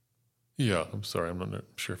yeah, I'm sorry, I'm not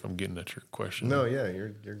sure if I'm getting at your question. No, yeah,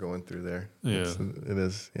 you're going through there. Yeah, it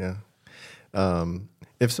is. Yeah.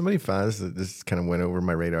 If somebody finds that, this kind of went over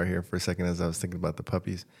my radar here for a second as I was thinking about the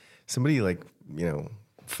puppies. Somebody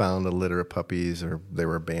found a litter of puppies, or they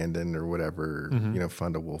were abandoned or whatever,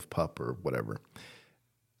 found a wolf pup or whatever.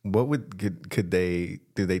 What do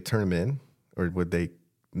they turn them in, or would they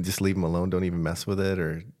just leave them alone? Don't even mess with it?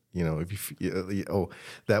 Or, if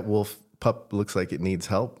that wolf pup looks like it needs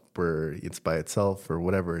help, or it's by itself or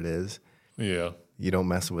whatever it is. Yeah. You don't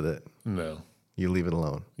mess with it. No. You leave it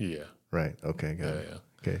alone. Yeah. Right. Okay. Got it. Yeah.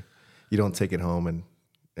 Okay. You don't take it home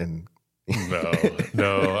and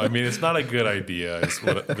No. I mean, it's not a good idea is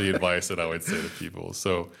what the advice that I would say to people.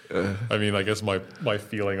 So, I mean, I guess my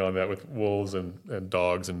feeling on that with wolves and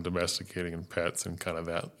dogs and domesticating and pets and kind of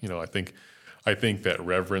that, I think that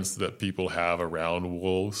reverence that people have around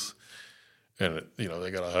wolves, and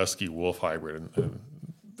they got a husky wolf hybrid, and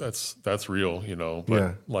that's real,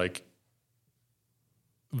 but like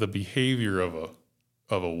the behavior of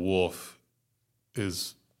a wolf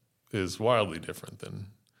is wildly different than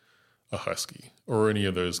a husky or any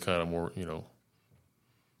of those kind of more,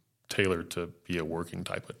 tailored to be a working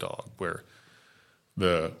type of dog, where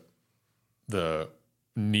the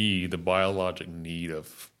biologic need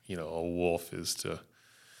of, a wolf is to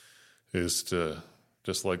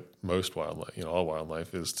just like most wildlife, all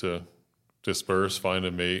wildlife, is to disperse, find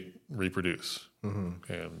a mate, reproduce.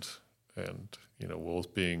 Mm-hmm. And wolves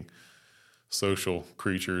being social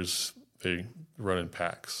creatures, they run in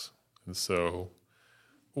packs. And so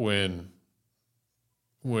if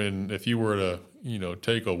you were to,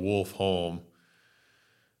 take a wolf home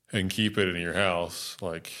and keep it in your house,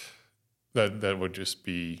 like that would just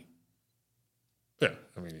be,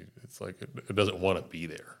 I mean, it's like it doesn't want to be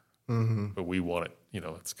there, but we want it,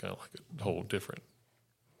 it's kind of like a whole different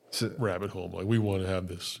rabbit hole. Like we want to have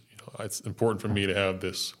this, it's important for me to have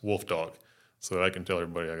this wolf dog so that I can tell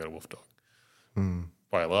everybody I got a wolf dog. Mm.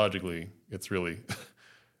 Biologically, it's really,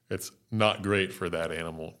 it's not great for that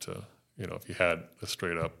animal to, if you had a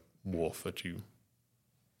straight up wolf that you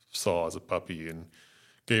saw as a puppy and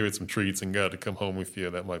gave it some treats and got it to come home with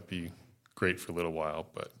you, that might be great for a little while,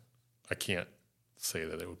 but I can't say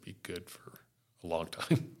that it would be good for a long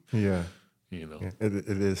time. Yeah. It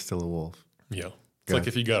is still a wolf. Yeah. It's like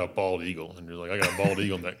if you got a bald eagle and you're like, I got a bald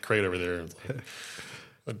eagle in that crate over there. And it's like,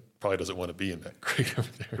 it probably doesn't want to be in that crate over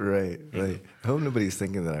there. Right. Like, I hope nobody's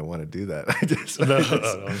thinking that I want to do that.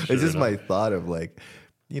 It's just my thought of like,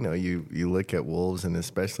 you look at wolves, and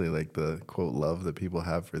especially like the quote love that people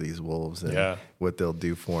have for these wolves and what they'll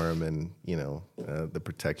do for them, and the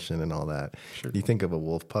protection and all that. Sure. You think of a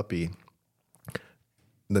wolf puppy,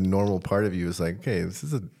 the normal part of you is like, okay, this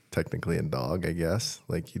is technically a dog, I guess.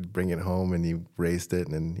 Like you'd bring it home and you raised it,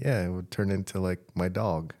 and it would turn into like my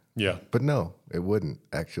dog. Yeah, but no, it wouldn't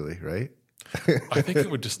actually, right? I think it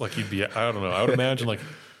would just like you'd be. I don't know. I would imagine like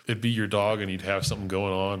it'd be your dog, and you'd have something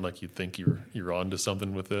going on, like you'd think you're onto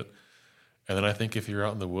something with it. And then I think if you're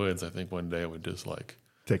out in the woods, I think one day it would just like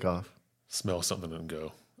take off, smell something and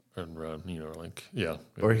go and run.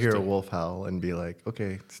 Or hear a wolf howl and be like,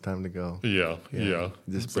 okay, it's time to go. Yeah.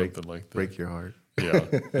 Just break your heart.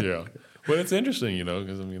 Yeah. Well, it's interesting,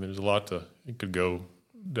 because I mean, there's a lot it could go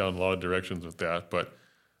down a lot of directions with that. But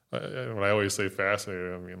when I always say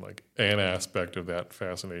fascinating, I mean, like an aspect of that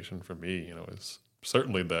fascination for me, is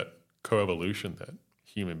certainly that coevolution that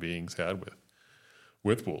human beings had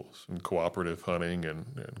with wolves and cooperative hunting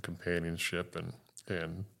and companionship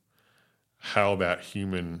and how that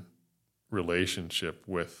human relationship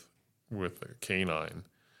with a canine,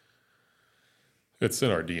 it's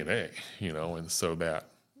in our DNA, and so that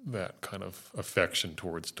kind of affection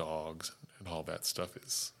towards dogs and all that stuff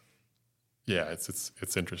is,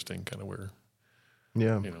 it's interesting kind of where,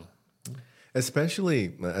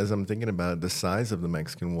 Especially as I'm thinking about the size of the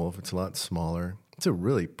Mexican wolf, it's a lot smaller. It's a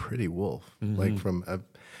really pretty wolf. Mm-hmm. Like I've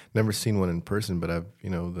never seen one in person, but I've,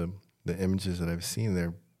 the images that I've seen,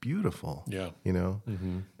 they're beautiful. Yeah.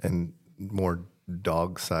 Mm-hmm. And more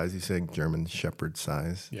dog size. You say German Shepherd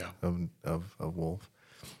size. Yeah. Of a wolf.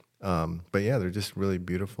 But they're just really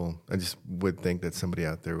beautiful. I just would think that somebody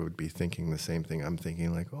out there would be thinking the same thing I'm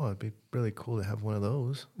thinking, like, oh, it'd be really cool to have one of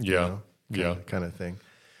those. Yeah. Kind of thing.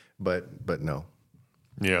 But no.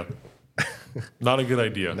 Yeah. Not a good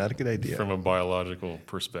idea. Not a good idea. From a biological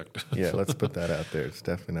perspective. Yeah, let's put that out there. It's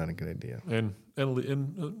definitely not a good idea. And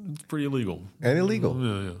it's pretty illegal. And illegal.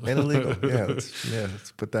 And illegal.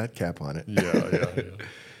 Let's put that cap on it.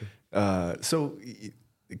 Yeah. So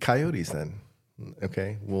coyotes then.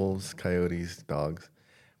 Okay. Wolves, coyotes, dogs.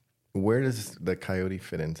 Where does the coyote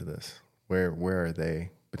fit into this? Where are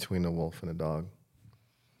they between a wolf and a dog?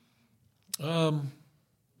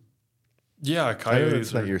 Coyotes.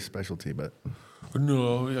 It's not your specialty, but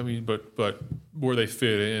no, I mean, but where they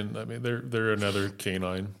fit in, I mean, they're another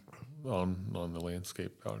canine on the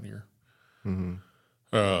landscape out here.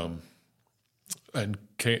 Mm-hmm. And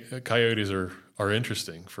coyotes are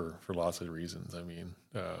interesting for lots of reasons. I mean,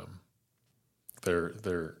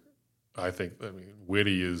 they're I think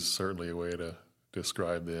witty is certainly a way to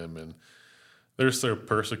describe them, and they're so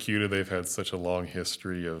persecuted. They've had such a long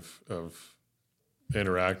history of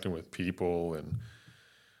interacting with people and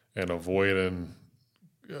avoiding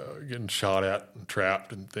getting shot at and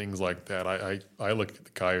trapped and things like that. I look at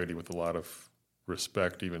the coyote with a lot of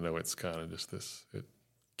respect, even though it's kind of just this, it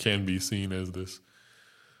can be seen as this,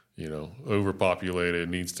 overpopulated,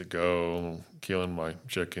 needs to go, killing my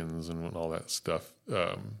chickens and all that stuff.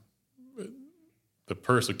 The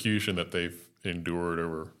persecution that they've endured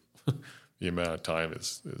over the amount of time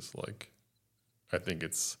is like, I think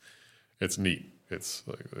it's neat. It's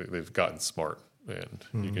like they've gotten smart, and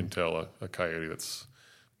you can tell a coyote that's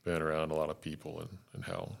been around a lot of people and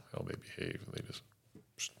how they behave, and they just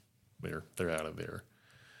they're out of there.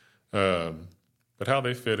 But how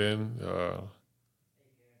they fit in,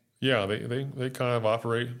 they kind of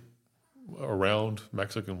operate around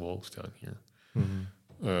Mexican wolves down here.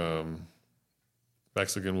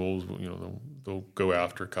 Mexican wolves, they'll go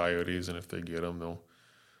after coyotes, and if they get them,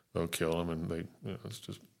 they'll kill them, and it's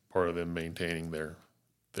just part of them maintaining their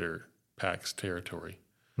pack's territory.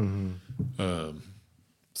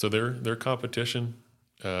 So they're competition,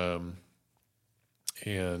 and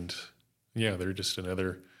they're just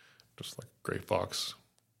like gray fox,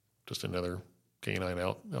 just another canine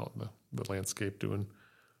out in the landscape doing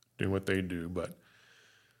what they do. But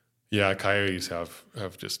coyotes have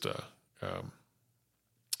just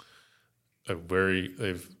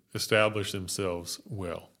they've established themselves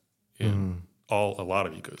well in a lot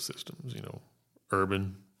of ecosystems.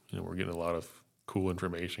 Urban. We're getting a lot of cool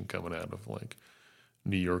information coming out of like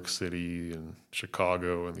New York City and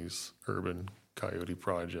Chicago and these urban coyote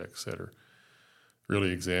projects that are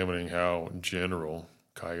really examining how general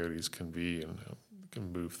coyotes can be and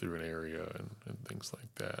can move through an area and things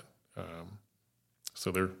like that.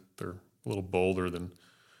 So they're a little bolder than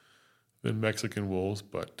Mexican wolves,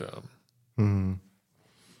 but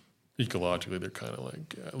ecologically they're kind of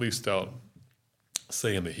like, at least out,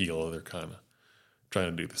 say in the Gila, they're kind of trying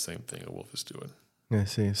to do the same thing a wolf is doing. I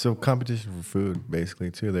see. So competition for food, basically,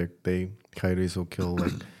 too. Coyotes will kill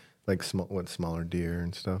like smaller deer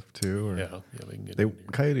and stuff too. Or they can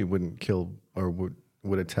get. Coyote wouldn't kill or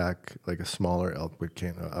would attack like a smaller elk, but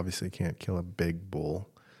can't kill a big bull,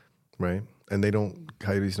 right? And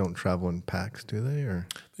coyotes don't travel in packs, do they? Or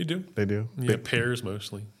they do. They do. Yeah, pairs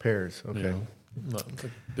mostly. Pairs, okay. Not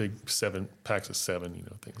like big packs of seven,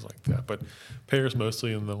 things like that. But pairs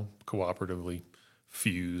mostly, and they'll cooperatively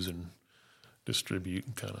fuse and distribute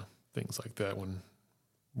and kind of things like that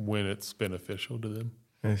when it's beneficial to them.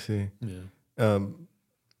 I see. Yeah.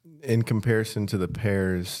 In comparison to the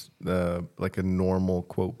pairs, like a normal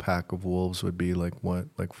quote pack of wolves would be like what,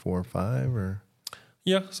 like 4 or 5 or?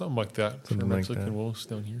 Yeah, something like that. Something for like Mexican that. wolves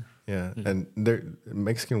down here. Yeah, and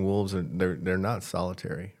Mexican wolves they're not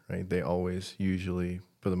solitary, right? They always usually,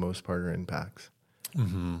 for the most part, are in packs.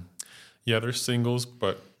 Mm-hmm. Yeah, they're singles,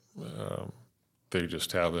 but they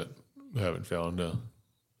just haven't found a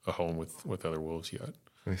home with other wolves yet.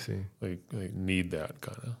 I see. They need that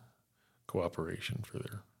kind of cooperation for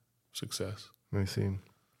their success. I see.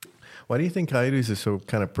 Why do you think coyotes are so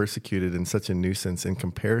kind of persecuted and such a nuisance in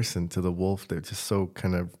comparison to the wolf? They're just so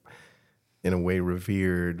kind of, in a way,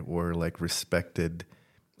 revered or like respected.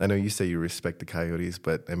 I know you say you respect the coyotes,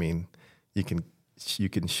 but I mean, you can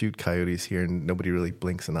shoot coyotes here and nobody really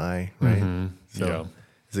blinks an eye, right? Mm-hmm. So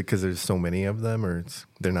is it because there's so many of them, or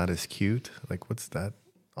they're not as cute? Like, what's that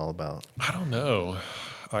all about? I don't know.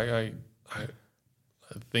 I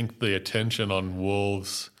think the attention on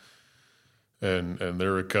wolves and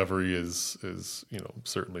their recovery is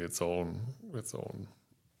certainly its own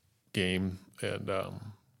game. And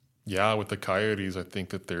with the coyotes, I think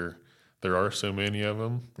that there are so many of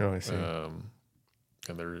them. Oh, I see. And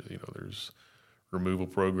there's removal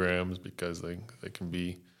programs because they can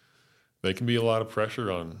be a lot of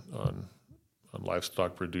pressure on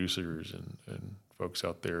livestock producers and folks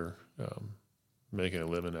out there making a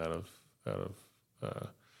living out of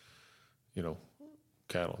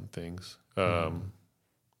cattle and things. I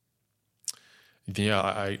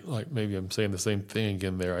like, maybe I'm saying the same thing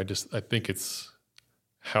again there. I think it's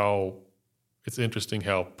interesting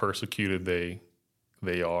how persecuted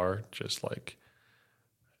they are. Just like,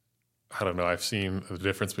 I don't know, I've seen the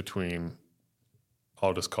difference between,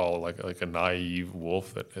 I'll just call it like a naive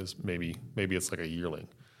wolf that is maybe it's like a yearling.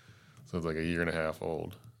 So it's like a year and a half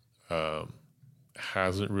old.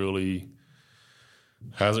 Hasn't really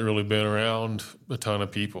been around a ton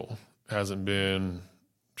of people. Hasn't been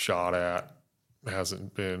shot at.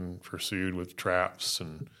 Hasn't been pursued with traps,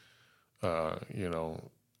 and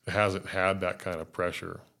hasn't had that kind of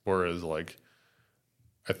pressure. Whereas, like,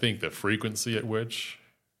 I think the frequency at which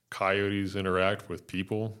coyotes interact with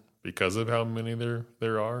people, because of how many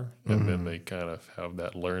there are, and then they kind of have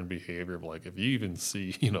that learned behavior of, like, if you even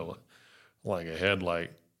see, like a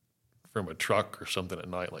headlight from a truck or something at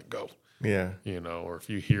night, like go. Yeah. Or if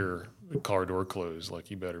you hear a car door close,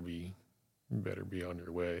 like you better be on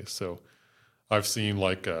your way. So I've seen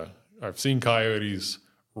coyotes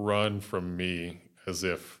run from me as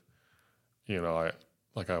if, I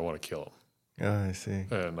want to kill them. Oh, I see.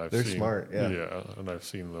 And They're smart. Yeah. Yeah. And I've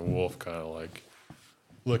seen the wolf kind of like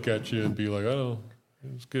look at you and be like, oh,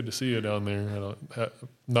 it's good to see you down there.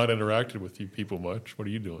 Not interacted with you people much. What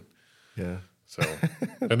are you doing? Yeah. So,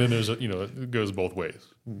 and then there's it goes both ways.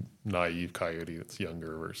 Naive coyote that's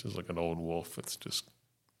younger versus like an old wolf that's just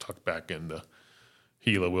tucked back in the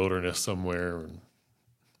Gila wilderness somewhere and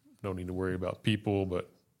don't need to worry about people, but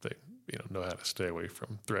they know how to stay away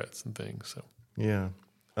from threats and things. So yeah.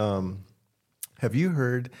 Have you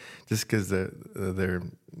heard, just because it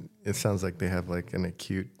sounds like they have like an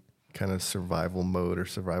acute kind of survival mode or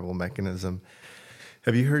survival mechanism.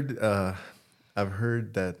 Have you heard? I've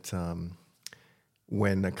heard that.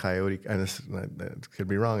 When a coyote, and this could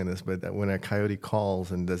be wrong in this, but that when a coyote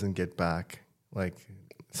calls and doesn't get back like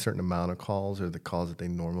a certain amount of calls or the calls that they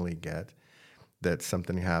normally get, that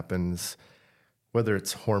something happens, whether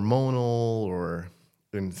it's hormonal or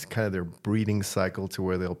it's kind of their breeding cycle to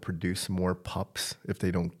where they'll produce more pups if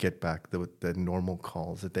they don't get back the normal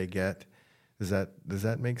calls that they get. Does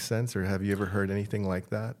that make sense, or have you ever heard anything like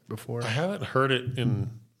that before? I haven't heard it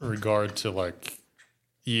in regard to like.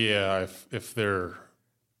 Yeah, if they're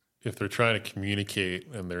trying to communicate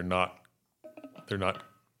and they're not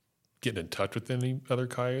getting in touch with any other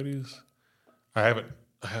coyotes, I'm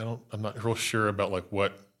not real sure about like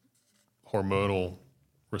what hormonal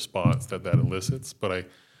response that elicits, but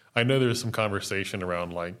I know there's some conversation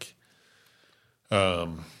around like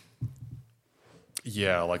like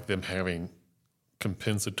them having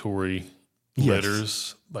compensatory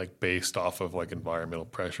litters, like based off of like environmental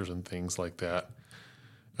pressures and things like that.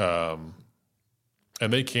 And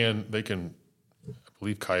they can, I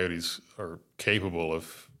believe coyotes are capable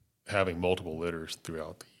of having multiple litters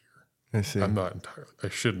throughout the year. I see. I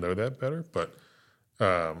should know that better, but,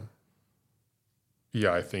 I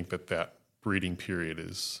think that breeding period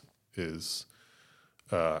is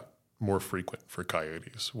more frequent for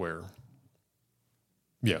coyotes where,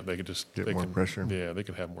 they could just get more pressure. Yeah, they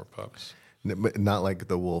can have more pups. But not like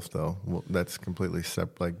the wolf, though. Well, that's completely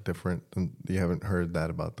different. And you haven't heard that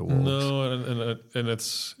about the wolves. No, and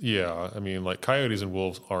it's I mean, like coyotes and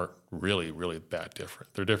wolves aren't really, really that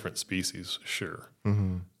different. They're different species, sure.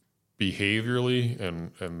 Mm-hmm. Behaviorally,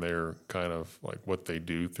 and they're kind of like what they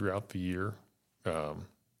do throughout the year.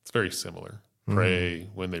 It's very similar. Prey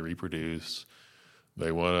when they reproduce,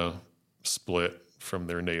 they want to split from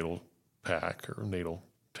their natal pack or natal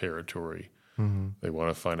territory. Mm-hmm. They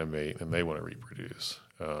want to find a mate and they want to reproduce.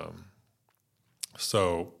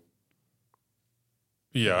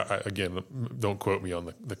 Again, don't quote me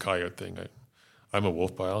on the coyote thing. I'm a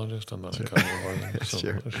wolf biologist. I'm not a coyote biologist.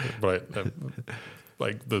 Sure. But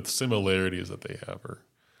like the similarities that they have are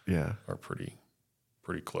pretty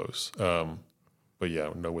close. But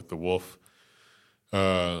no, with the wolf,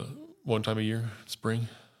 one time a year, spring.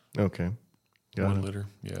 Okay. One litter.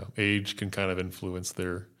 Yeah. Age can kind of influence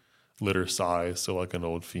their litter size. So like an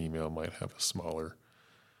old female might have a smaller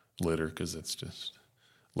litter because it's just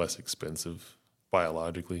less expensive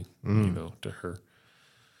biologically, to her,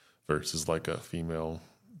 versus like a female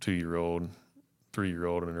 2-year-old,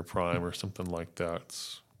 3-year-old in her prime or something like that.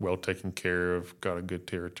 It's well taken care of, got a good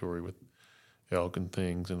territory with elk and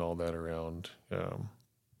things and all that around.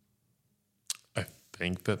 I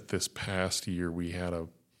think that this past year we had a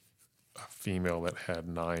female that had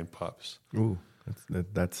 9 pups. Ooh,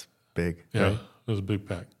 that's big. Yeah, right? It was a big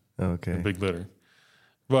pack. Okay. A big litter.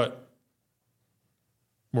 But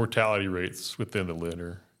mortality rates within the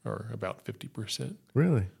litter are about 50%.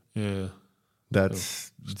 Really? Yeah.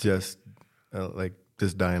 That's just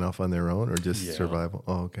just dying off on their own or just survival?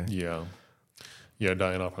 Oh, okay. Yeah. Yeah,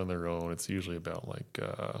 dying off on their own. It's usually about like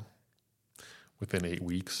within 8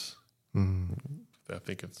 weeks. Mm-hmm. I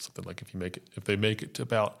think it's something like if they make it to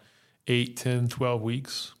about 8, 10, 12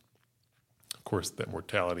 weeks, of course that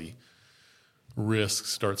mortality risk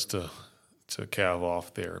starts to calve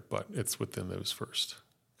off there, but it's within those first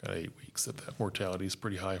kind of 8 weeks that mortality is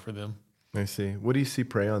pretty high for them. I see. What do you see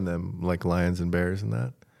prey on them, like lions and bears and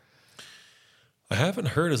that? I haven't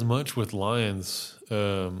heard as much with lions,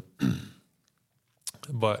 but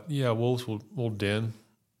wolves will den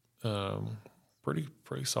pretty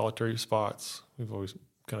solitary spots. We've always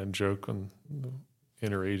kind of joke on the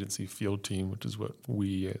interagency field team, which is what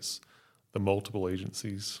we as the multiple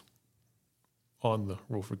agencies on the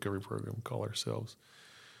Wolf Recovery Program call ourselves.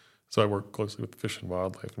 So I work closely with Fish and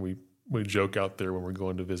Wildlife, and we joke out there when we're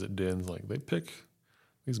going to visit dens, like they pick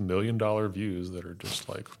these $1 million views that are just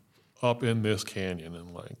like up in this canyon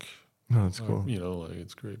and like, oh, that's cool. you know, like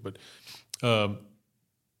it's great. But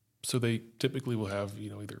so they typically will have, you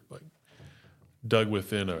know, either like dug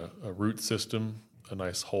within a root system, a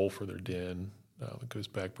nice hole for their den that goes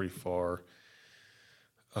back pretty far.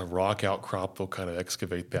 A rock outcrop, they'll kind of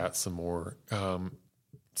excavate that some more.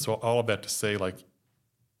 So all of that to say, like,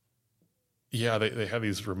 yeah, they have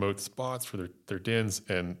these remote spots for their dens,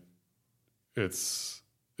 and it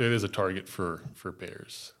is a target for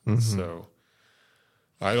bears. Mm-hmm. So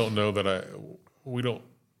I don't know that we don't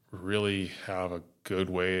really have a good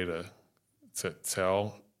way to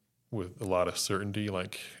tell with a lot of certainty,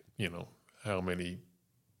 like, you know, how many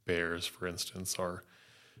bears, for instance, are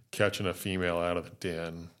catching a female out of the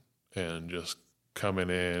den and just coming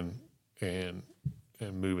in and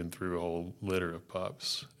moving through a whole litter of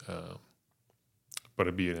pups. But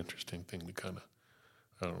it'd be an interesting thing to kind of,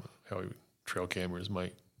 I don't know how trail cameras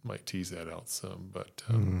might tease that out some, but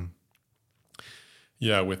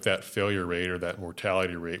yeah, with that failure rate or that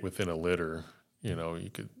mortality rate within a litter, you know, you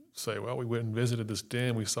could say, well, we went and visited this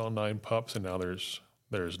den, we saw 9 pups, and now there's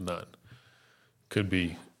none. Could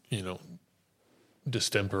be, you know,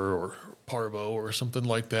 distemper or parvo or something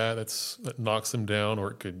like that that knocks them down,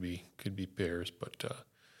 or it could be bears. But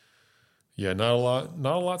yeah, not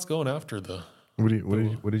a lot's going after the.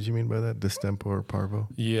 What did you mean by that? Distemper or parvo?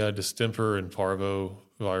 Yeah, distemper and parvo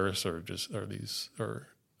virus are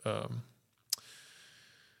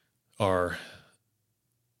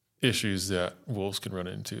issues that wolves can run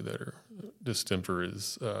into. That are distemper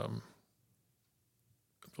is, I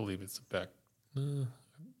believe it's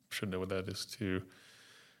should know what that is too.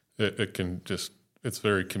 It can it's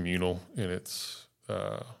very communal in its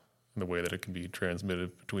in the way that it can be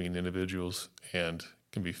transmitted between individuals and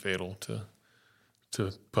can be fatal to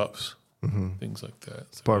pups, things like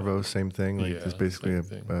that. So, Parvo, same thing. Like yeah, it's basically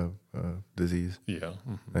a disease. Yeah,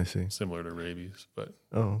 mm-hmm. I see. Similar to rabies, but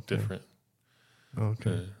different.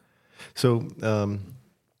 Okay. Uh, So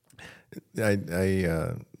I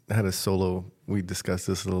had a solo. We discussed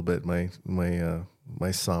this a little bit. My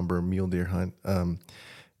somber mule deer hunt.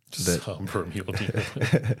 Somber mule deer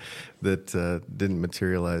that didn't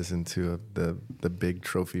materialize into the big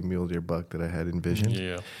trophy mule deer buck that I had envisioned.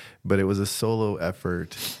 Yeah. But it was a solo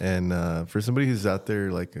effort, and for somebody who's out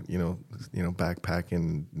there, like you know,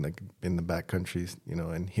 backpacking, like in the back countries, you know,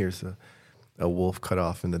 and here's a wolf cut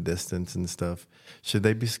off in the distance and stuff. Should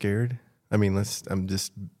they be scared? I mean, I'm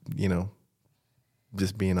just, you know,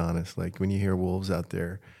 just being honest. Like when you hear wolves out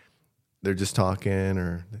there, they're just talking,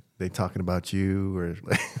 or they talking about you, or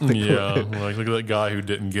yeah, like look at that guy who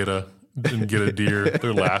didn't get a deer.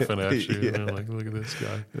 They're laughing at you. Yeah. They're like, look at this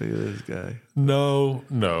guy. Look at this guy. No.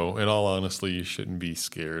 In all honesty, you shouldn't be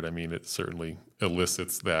scared. I mean, it certainly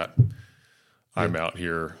elicits that. I'm out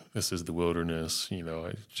here. This is the wilderness. You know,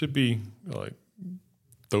 it should be like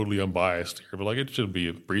totally unbiased here, but like it should be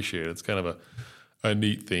appreciated. It's kind of a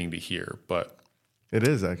neat thing to hear, but it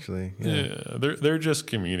is actually. Yeah, they're just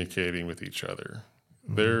communicating with each other.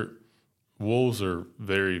 Mm-hmm. Wolves are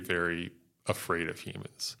very, very afraid of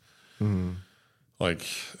humans. Mm-hmm. Like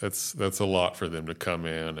that's a lot for them to come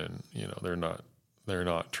in, and you know they're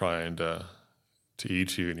not trying to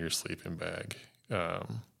eat you in your sleeping bag.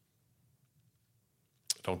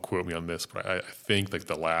 Don't quote me on this, but I think like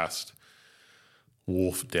the last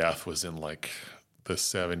wolf death was in like the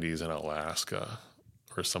 70s in Alaska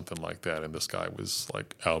or something like that, and this guy was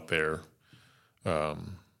like out there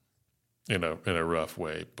in a rough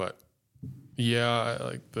way. But yeah,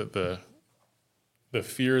 like the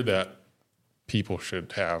fear that people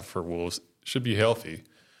should have for wolves should be healthy.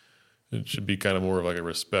 It should be kind of more of like a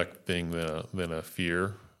respect thing than a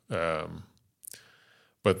fear. But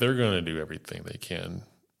they're going to do everything they can.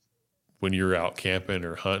 When you're out camping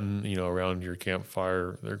or hunting, you know, around your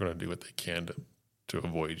campfire, they're going to do what they can to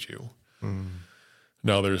avoid you. Mm.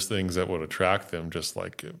 Now, there's things that would attract them, just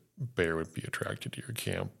like a bear would be attracted to your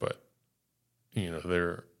camp. But, you know,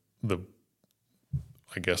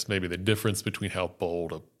 I guess maybe the difference between how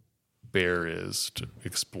bold a bear is to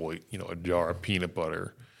exploit, you know, a jar of peanut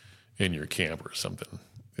butter in your camp or something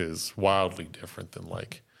is wildly different than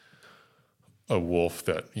like a wolf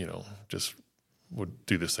that, you know, just would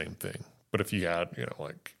do the same thing. But if you had, you know,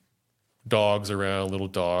 like dogs around, little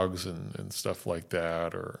dogs and stuff like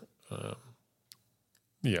that, or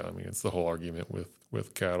yeah, I mean, it's the whole argument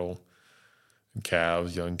with cattle and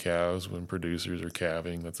calves, young calves, when producers are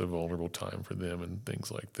calving, that's a vulnerable time for them and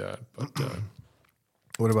things like that. But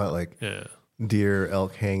what about like deer,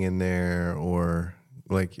 elk hanging there, or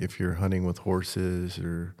like if you're hunting with horses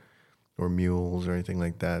or mules or anything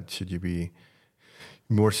like that, should you be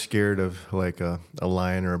more scared of like a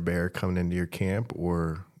lion or a bear coming into your camp,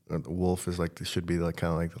 or a wolf is like, should be like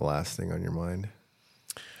kind of like the last thing on your mind?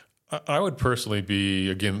 I would personally be,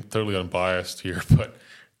 again, totally unbiased here, but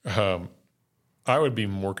I would be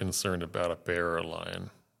more concerned about a bear or a lion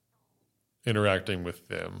interacting with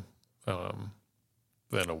them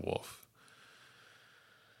than a wolf.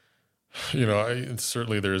 You know,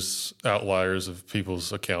 certainly there's outliers of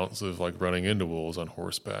people's accounts of like running into wolves on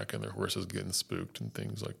horseback and their horses getting spooked and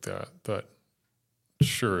things like that. But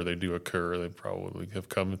sure, they do occur. They probably have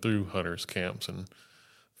come through hunters' camps and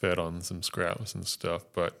fed on some scraps and stuff.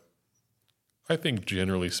 But I think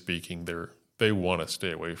generally speaking, they want to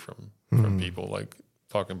stay away from people. Like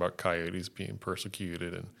talking about coyotes being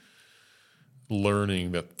persecuted and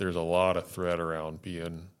learning that there's a lot of threat around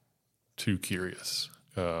being too curious.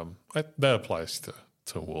 That applies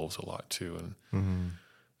to wolves a lot too,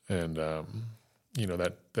 and you know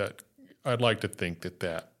that I'd like to think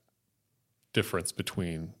that difference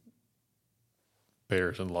between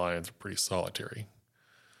bears and lions are pretty solitary.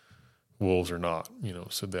 Wolves are not, you know,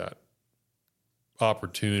 so that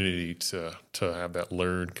opportunity to have that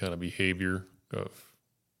learned kind of behavior of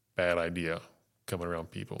bad idea coming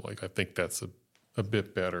around people, like I think that's a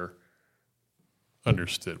bit better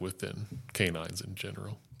understood within canines in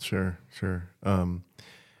general. Sure.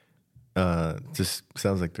 Just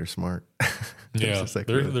sounds like they're smart. Yeah, like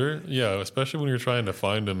they're especially when you're trying to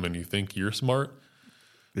find them and you think you're smart.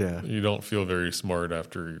 Yeah, you don't feel very smart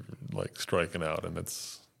after like striking out, and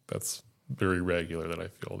that's very regular that I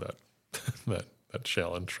feel that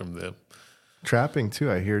challenge from them. Trapping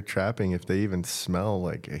too. I hear trapping, if they even smell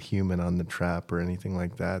like a human on the trap or anything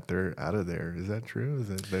like that, they're out of there. Is that true?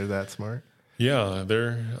 Is it they're that smart? Yeah,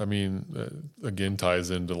 again,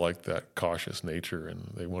 ties into like that cautious nature,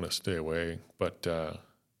 and they want to stay away. But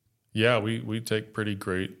yeah, we take pretty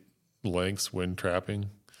great lengths when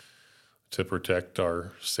trapping to protect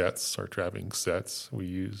our trapping sets we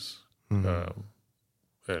use, and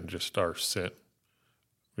just our scent.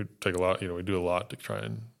 We take a lot, we do a lot to try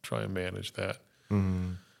and manage that,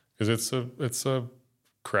 because it's a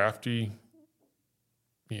crafty,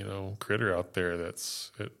 critter out there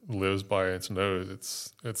it lives by its nose.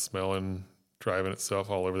 It's smelling, driving itself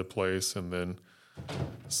all over the place, and then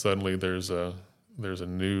suddenly there's a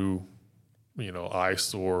new,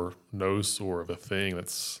 eyesore, nose sore of a thing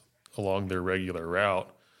that's along their regular route.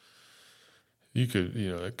 You could,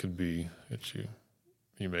 it could be that you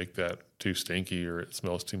make that too stinky, or it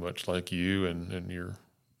smells too much like you, and you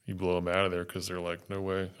blow them out of there because they're like, no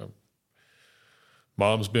way.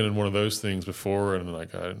 Mom's been in one of those things before, and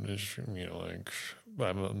like I'm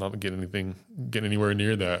not getting anywhere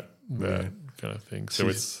near that kind of thing. So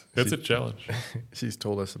it's a challenge. She's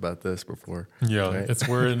told us about this before. Yeah,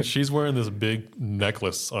 right? She's wearing this big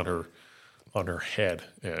necklace on her head,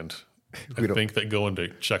 and I think that going to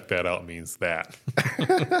check that out means that.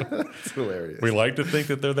 It's hilarious. We like to think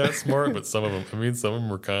that they're that smart, but some of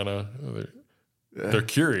them are kind of they're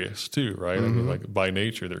curious too, right? I mean, like by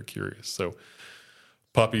nature they're curious. So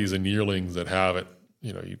puppies and yearlings that have it,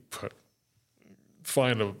 you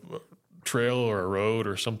find a trail or a road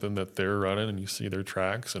or something that they're running, and you see their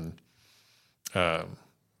tracks, and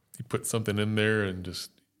you put something in there, and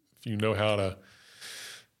just if you know how to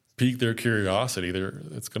pique their curiosity,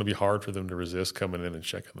 it's going to be hard for them to resist coming in and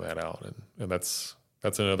checking that out, and that's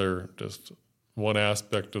another just one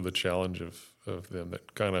aspect of the challenge of them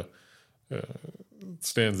that kind of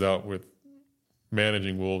stands out with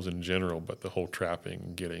managing wolves in general, but the whole trapping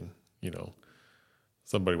and getting,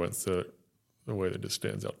 somebody once said the way that just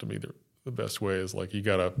stands out to me, the best way is like you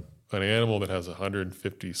got an animal that has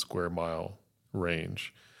 150 square mile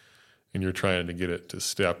range, and you're trying to get it to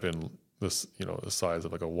step in this, the size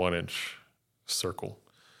of like a 1-inch circle.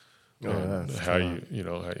 How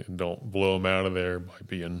you don't blow them out of there by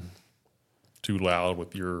being too loud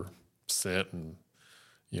with your scent and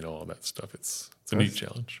all that stuff. It's a neat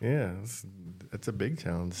challenge. Yeah, it's a big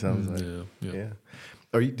challenge. Sounds like. Yeah.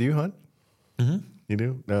 Do you hunt? Mm-hmm. You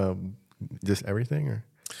do? Just everything, or?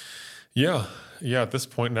 Yeah. At this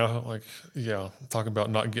point now, talking about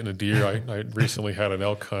not getting a deer. I recently had an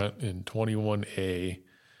elk hunt in 21A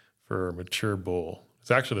for a mature bull.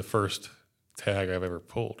 It's actually the first tag I've ever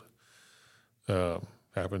pulled.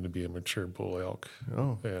 Happened to be a mature bull elk.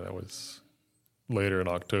 Oh, and I was later in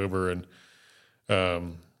October, and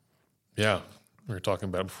we were talking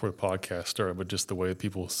about it before the podcast started, but just the way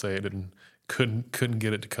people say it and couldn't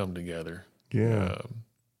get it to come together. Yeah.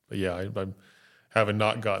 But yeah, I'm having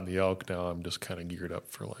not gotten the elk now. I'm just kind of geared up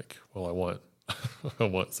for I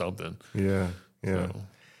want something. Yeah. So.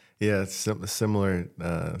 Yeah. It's a similar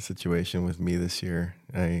situation with me this year.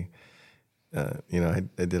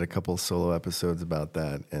 I did a couple solo episodes about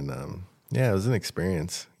that, and it was an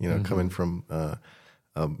experience. Coming from a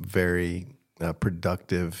very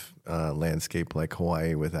productive landscape like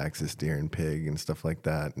Hawaii with axis deer and pig and stuff like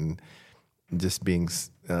that, and just being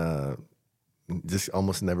just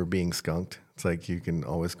almost never being skunked. It's like you can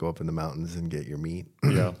always go up in the mountains and get your meat.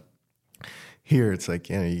 Yeah. Here, it's like,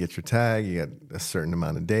 you get your tag, you got a certain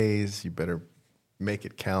amount of days, you better make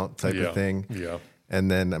it count type of thing. Yeah. And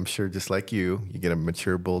then I'm sure just like you get a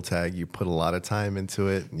mature bull tag, you put a lot of time into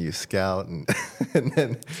it and you scout and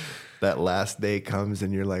then that last day comes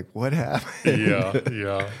and you're like, what happened?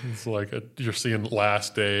 Yeah. It's like you're seeing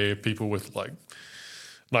last day people with like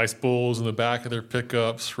nice bulls in the back of their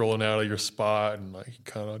pickups rolling out of your spot, and like you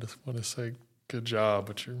kind of just want to say good job,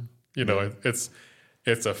 but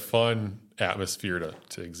it's a fun atmosphere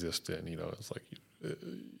to exist in. It's like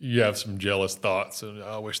you have some jealous thoughts and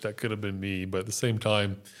I wish that could have been me, but at the same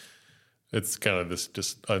time it's kind of this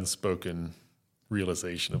just unspoken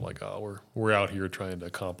realization of like, we're out here trying to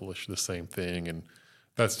accomplish the same thing, and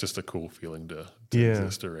that's just a cool feeling to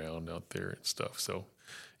exist around out there and stuff. So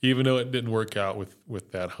even though it didn't work out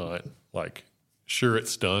with that hunt, like sure it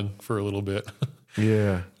stung for a little bit.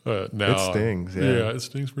 Yeah. But now it stings. Yeah, it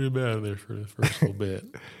stings pretty bad there for the first little bit.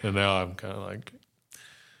 And now I'm kind of like,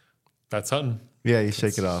 that's hunting. Yeah, you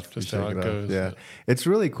shake it off. Just how it goes. Yeah. It's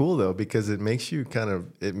really cool though, because it makes you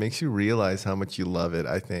realize how much you love it,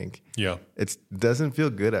 I think. Yeah. It doesn't feel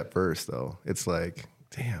good at first though. It's like,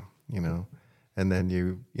 damn, and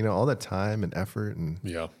then all the time and effort and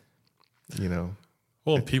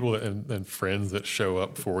well, people and friends that show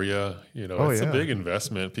up for you, it's a big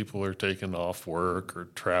investment. People are taking off work or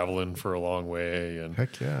traveling for a long way, and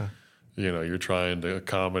heck yeah, you're trying to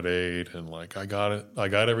accommodate, and like I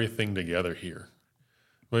got everything together here.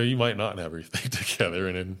 Well, you might not have everything together,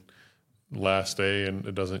 and then last day and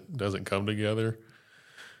it doesn't come together.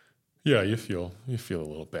 Yeah, you feel a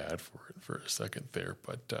little bad for it for a second there,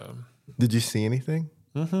 but did you see anything?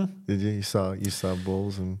 Mm-hmm. Did you saw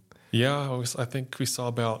bulls and? Yeah, I think we saw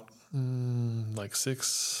about like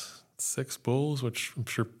six bulls, which I'm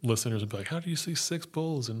sure listeners would be like, "How do you see 6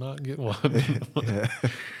 bulls and not get one?" Yeah.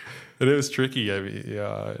 It is tricky. I mean,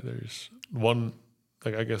 there's one,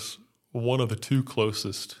 like I guess one of the 2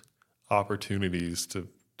 closest opportunities to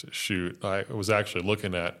shoot. I was actually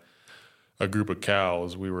looking at a group of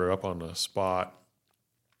cows. We were up on a spot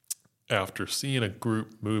after seeing a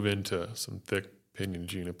group move into some thick pinyon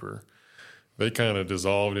juniper. They kind of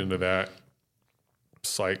dissolved into that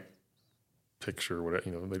sight picture,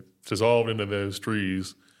 whatever, they dissolved into those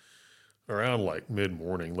trees around like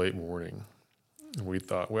mid-morning, late morning. And we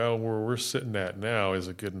thought, well, where we're sitting at now is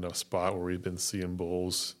a good enough spot where we've been seeing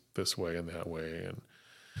bulls this way and that way. And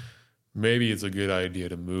maybe it's a good idea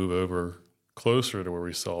to move over closer to where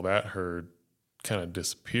we saw that herd kind of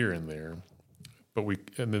disappear in there.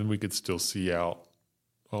 And then we could still see out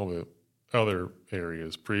all the other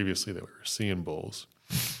areas previously that we were seeing bulls.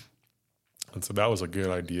 And so that was a good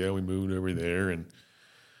idea. We moved over there and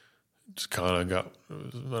just kind of got,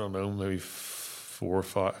 I don't know, maybe 4 or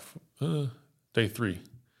 5, day 3.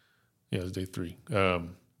 Yeah, it was day 3.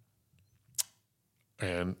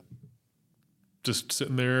 And just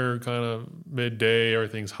sitting there kind of midday,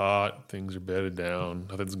 everything's hot, things are bedded down,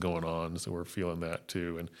 nothing's going on, so we're feeling that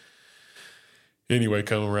too. And anyway,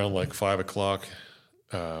 coming around like 5 o'clock,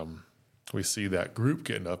 we see that group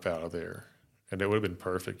getting up out of there. And it would have been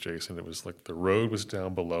perfect, Jason. It was like the road was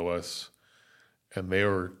down below us, and they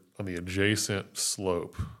were on the adjacent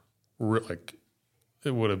slope. Like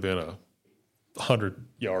it would have been a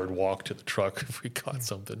 100-yard walk to the truck if we caught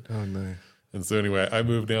something. Oh, nice. And so anyway, I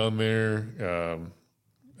moved down there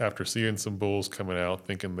after seeing some bulls coming out,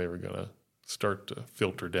 thinking they were going to start to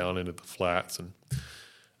filter down into the flats. And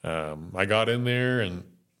I got in there and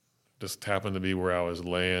just happened to be where I was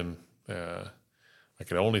laying. I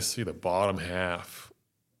could only see the bottom half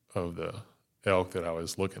of the elk that I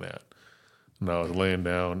was looking at. And I was laying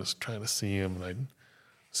down just trying to see him, and I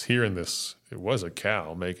was hearing this. It was a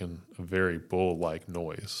cow making a very bull-like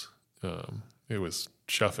noise. It was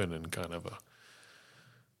chuffing in kind of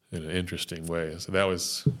in an interesting way. So that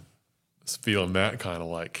was feeling that kind of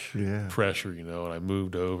like pressure, and I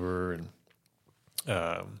moved over and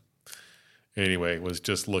anyway, was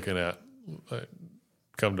just looking at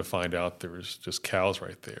come to find out there was just cows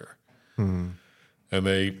right there. Mm-hmm. And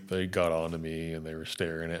they got onto me and they were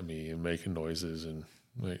staring at me and making noises and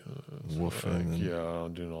woofing.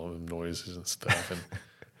 Doing all them noises and stuff. And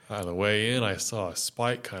on the way in, I saw a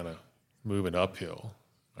spike kind of moving uphill.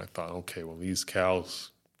 I thought, okay, well, these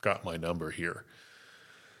cows got my number here.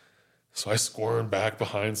 So I squirmed back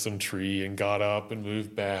behind some tree and got up and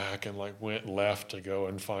moved back and like went left to go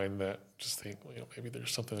and find that. Just think, maybe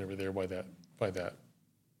there's something over there by that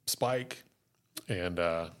spike, and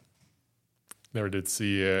never did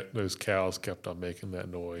see it. Those cows kept on making that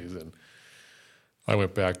noise, and I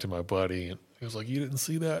went back to my buddy, and he was like, "You didn't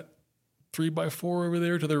see that 3x4 over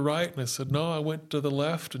there to the right?" And I said, "No, I went to the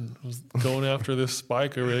left and was going after this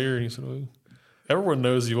spike over there." And he said, "Well, everyone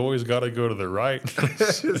knows you've always got to go to the right."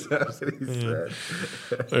 Is that what he said?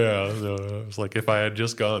 Yeah, so it's like if I had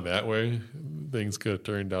just gone that way, things could have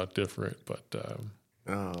turned out different. But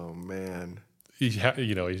oh man, you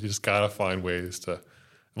just got to find ways to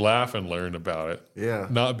laugh and learn about it. Yeah.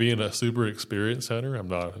 Not being a super experienced hunter, I'm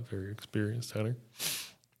not a very experienced hunter.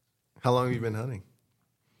 How long have you been hunting?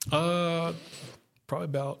 Probably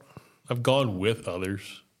I've gone with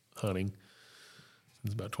others hunting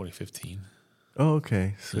since about 2015. Oh,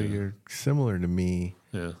 okay. So you're similar to me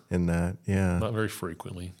in that. Yeah. Not very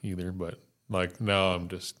frequently either, but like now I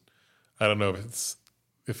don't know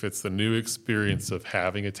if it's the new experience of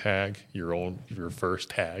having a tag, your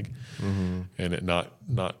first tag, and it not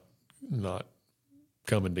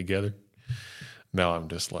coming together. Now I'm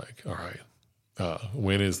just like, all right,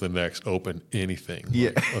 when is the next open anything?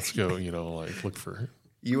 Yeah. Like, let's go, look for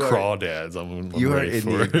You crawdads. You are in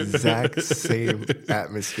the exact same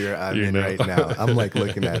atmosphere I'm in right now. I'm like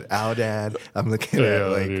looking at Aoudad. I'm looking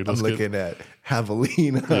at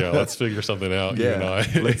javelina. Yeah, let's figure something out. Yeah, you and I.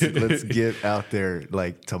 let's get out there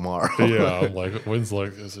like tomorrow. Yeah, I'm like,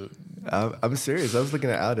 is it? I'm serious. I was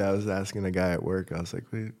looking at Aoudad. I was asking a guy at work. I was like,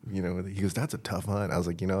 he goes, "That's a tough hunt." I was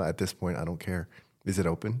like, at this point, I don't care. Is it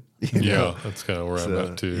open? Yeah, that's kind of where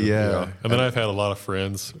I'm at too. Yeah. And then I've had a lot of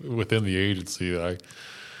friends within the agency that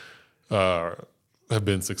I have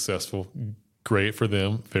been successful. Great for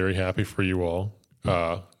them. Very happy for you all.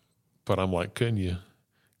 But I'm like, couldn't you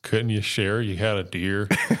share? You had a deer,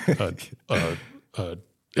 a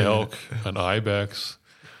elk, an ibex.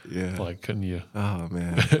 Yeah. Like, couldn't you? Oh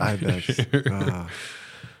man, ibex.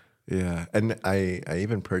 Yeah. And I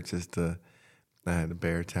even purchased I had a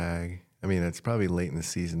bear tag. I mean, it's probably late in the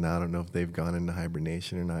season now. I don't know if they've gone into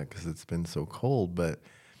hibernation or not because it's been so cold, but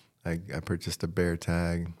I purchased a bear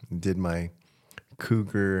tag, did my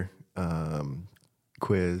cougar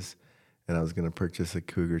quiz, and I was going to purchase a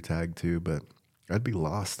cougar tag too, but I'd be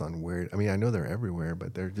lost on where. I mean, I know they're everywhere,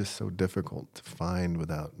 but they're just so difficult to find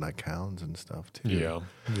without like hounds and stuff too. Yeah,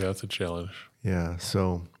 that's a challenge. Yeah,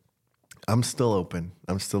 so I'm still open.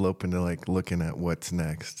 I'm still open to like looking at what's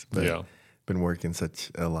next. But been working such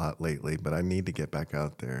a lot lately, but I need to get back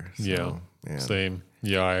out there. So, yeah, same.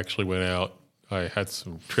 Yeah, I actually went out. I had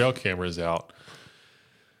some trail cameras out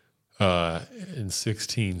in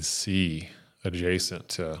 16C adjacent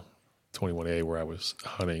to 21A where I was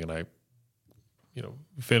hunting, and I,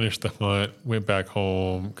 finished the hunt, went back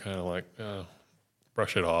home, kind of like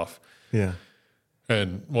brush it off. Yeah.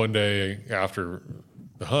 And one day after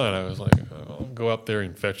the hunt, I was like, I'll go up there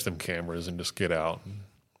and fetch them cameras and just get out.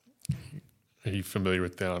 Are you familiar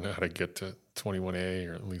with down how to get to 21A,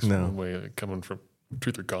 or at least one way coming from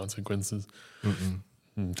Truth or Consequences?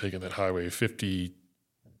 And taking that highway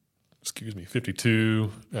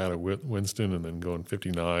 52 out of Winston, and then going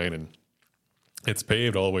 59, and it's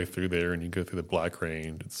paved all the way through there, and you go through the Black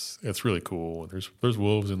Range. It's really cool. There's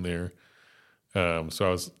wolves in there. So I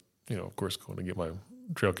was, of course, going to get my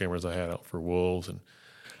trail cameras I had out for wolves, and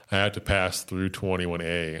I had to pass through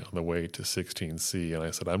 21A on the way to 16C, and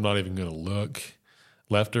I said, I'm not even going to look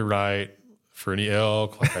left or right for any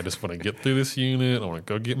elk. Like, I just want to get through this unit. I want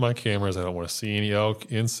to go get my cameras. I don't want to see any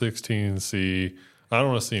elk in 16C. I don't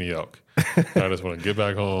want to see any elk. I just want to get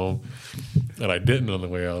back home. And I didn't on the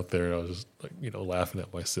way out there. I was just like, laughing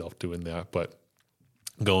at myself doing that. But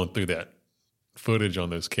going through that footage on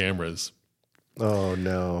those cameras. Oh,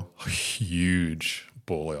 no. Huge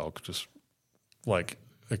bull elk, just like,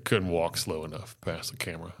 I couldn't walk slow enough past the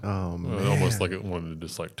camera. Oh, man. Almost like it wanted to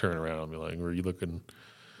just like turn around and be like, were you looking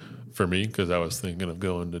for me? Because I was thinking of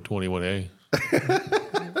going to 21A.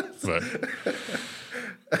 But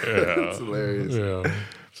that's hilarious. Yeah.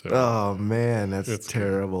 So, oh, man, that's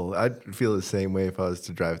terrible. I'd feel the same way if I was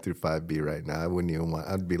to drive through 5B right now. I wouldn't even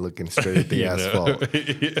I'd be looking straight at the asphalt. I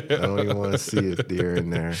don't even want to see a deer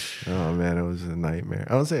in there. Oh, man, it was a nightmare.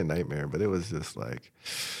 I don't say a nightmare, but it was just like,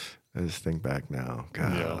 I just think back now.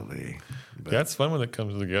 Golly. Yeah, it's fun when it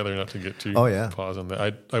comes together, not to get too pause on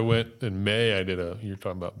that. I went in May, you're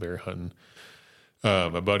talking about bear hunting.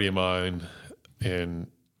 A buddy of mine, and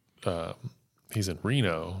he's in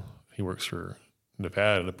Reno. He works for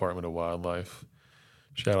Nevada Department of Wildlife.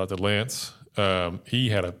 Shout out to Lance. He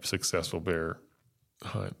had a successful bear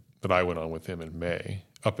hunt that I went on with him in May.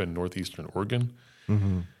 up in northeastern Oregon.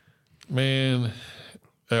 Mm-hmm. Man,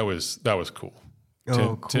 that was cool.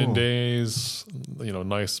 10 days,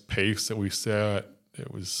 nice pace that we set.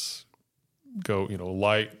 It was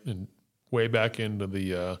light and way back into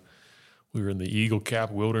the, we were in the Eagle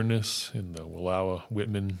Cap Wilderness in the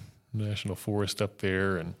Wallowa-Whitman National Forest up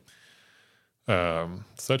there. And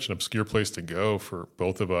such an obscure place to go for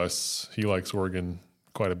both of us. He likes Oregon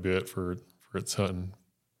quite a bit for its hunting.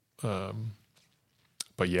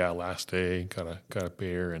 But yeah, last day got a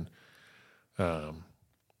bear and,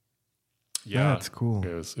 yeah, that's cool.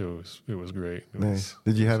 It was great. Nice.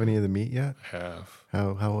 Did you have any of the meat yet? I have.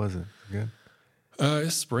 How was it? Good.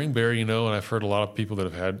 It's spring bear, and I've heard a lot of people that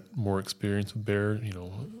have had more experience with bear,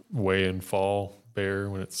 weigh in fall bear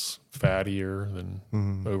when it's fattier than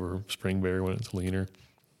over spring bear when it's leaner.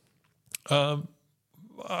 I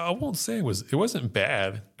won't say it wasn't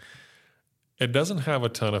bad. It doesn't have a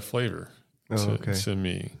ton of flavor to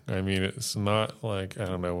me. I mean, it's not like, I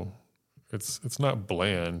don't know, it's not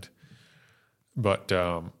bland. But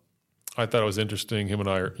I thought it was interesting. Him and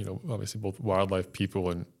I are, obviously both wildlife people,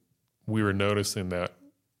 and we were noticing that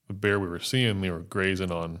the bear we were seeing, they were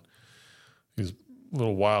grazing on these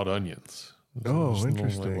little wild onions. Interesting.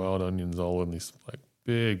 Little, like, wild onions all in these like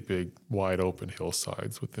big, wide open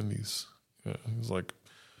hillsides within these. It was like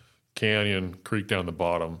canyon, creek down the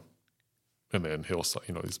bottom, and then hillside.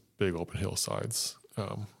 These big open hillsides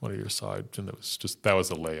on either side, and that was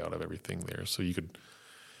the layout of everything there. So you could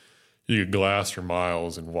glass for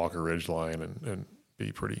miles and walk a ridge line and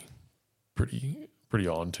be pretty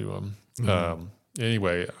on to them. Mm-hmm.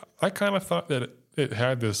 Anyway, I kind of thought that it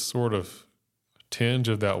had this sort of tinge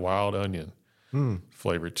of that wild onion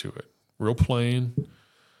flavor to it. Real plain,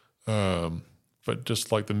 but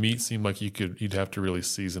just like the meat seemed like you'd have to really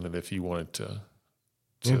season it if you wanted to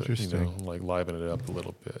Interesting. like liven it up a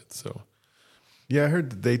little bit. So yeah, I heard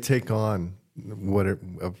that they take on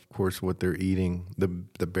what they're eating.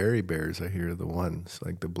 The berry bears, I hear, are the ones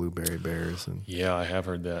like the blueberry bears, and yeah, I have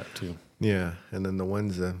heard that too. Yeah, and then the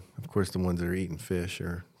ones that are eating fish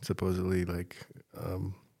are supposedly like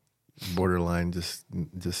borderline,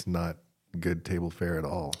 just not good table fare at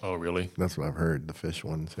all. Oh, really? That's what I've heard. The fish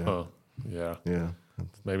ones. Yeah. Huh. Yeah. Yeah.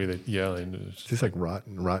 Maybe they just like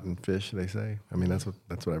rotten fish. They say. I mean, that's what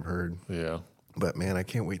I've heard. Yeah. But man, I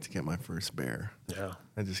can't wait to get my first bear. Yeah.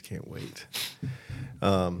 I just can't wait.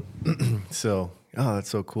 So, that's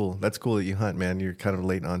so cool. That's cool that you hunt, man. You're kind of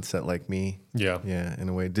late onset like me. Yeah. Yeah, in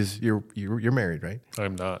a way. You're married, right?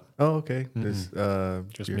 I'm not. Oh, okay. Just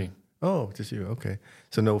me. Oh, just you. Okay.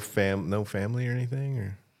 So no family or anything,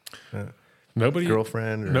 or nobody,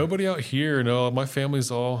 girlfriend, or? Nobody out here. No, my family's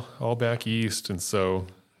all back east, and so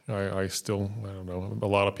I still, I don't know. A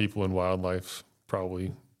lot of people in wildlife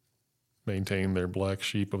probably maintain their black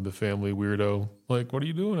sheep of the family weirdo, like, what are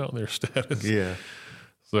you doing out there status. Yeah.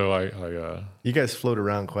 So I you guys float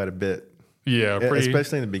around quite a bit. Yeah,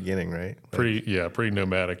 especially in the beginning, right? Pretty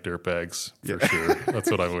nomadic dirtbags for sure. That's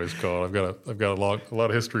what I've always called. I've got a lot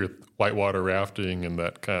of history with whitewater rafting, and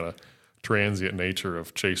that kind of transient nature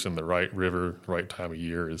of chasing the right river, right time of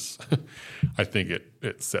year is. I think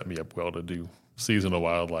it set me up well to do seasonal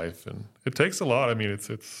wildlife, and it takes a lot. I mean, it's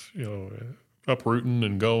uprooting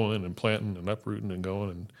and going and planting and uprooting and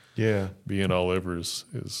going and being all over is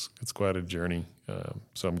it's quite a journey.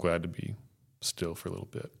 So I'm glad to be still for a little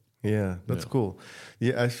bit. Yeah, that's cool.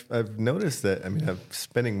 Yeah, I've noticed that. I mean, I'm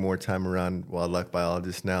spending more time around wildlife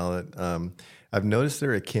biologists now that I've noticed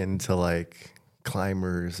they're akin to like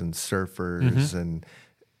climbers and surfers and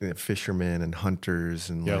fishermen and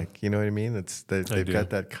hunters and like, you know what I mean? They've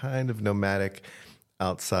got that kind of nomadic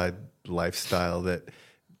outside lifestyle that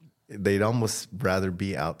they'd almost rather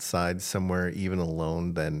be outside somewhere even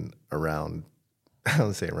alone than around. I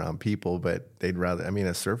don't say around people, but they'd rather. I mean,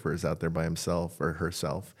 a surfer is out there by himself or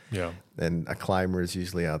herself. Yeah. And a climber is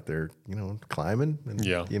usually out there, climbing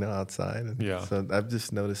and, outside. And so I've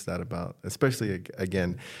just noticed that about, especially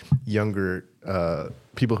again, younger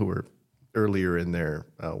people who were earlier in their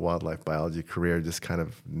wildlife biology career, just kind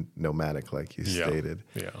of nomadic, like you stated.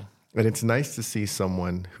 Yeah. And it's nice to see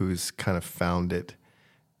someone who's kind of found it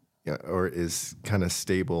or is kind of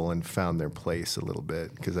stable and found their place a little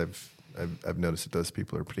bit, because I've noticed that those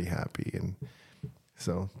people are pretty happy, and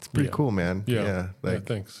so it's pretty cool, man. Yeah,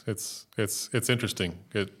 thanks. It's interesting.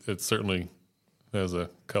 It certainly has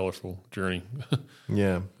a colorful journey.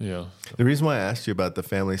 Yeah. The reason why I asked you about the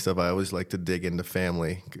family stuff, I always like to dig into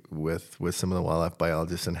family with some of the wildlife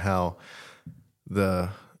biologists and how the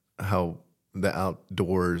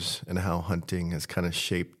outdoors and how hunting has kind of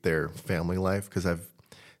shaped their family life, because I've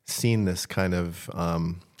seen this kind of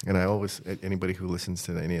And I always, anybody who listens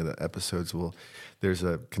to any of the episodes there's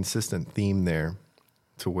a consistent theme there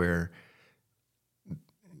to where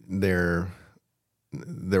their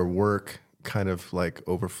work kind of like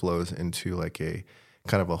overflows into like a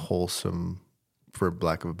kind of a wholesome, for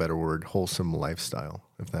lack of a better word, wholesome lifestyle,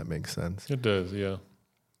 if that makes sense. It does, yeah.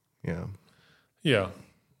 Yeah. Yeah.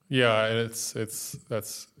 Yeah, and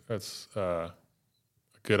that's a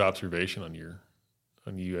good observation on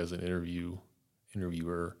you as an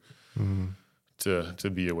interviewer to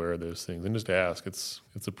be aware of those things and just ask. It's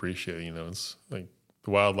appreciated, you know. It's like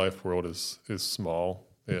the wildlife world is small,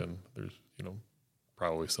 and there's, you know,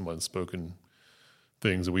 probably some unspoken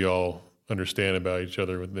things that we all understand about each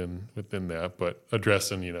other within that, but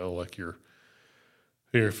addressing, you know, like your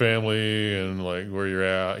family and like where you're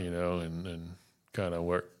at, you know, and kind of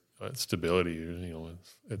where stability, you know,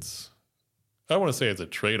 it's I don't want to say it's a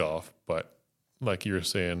trade-off, but like you were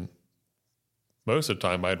saying, most of the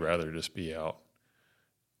time I'd rather just be out,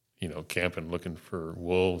 you know, camping, looking for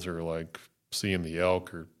wolves, or like seeing the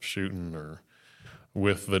elk, or shooting, or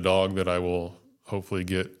with the dog that I will hopefully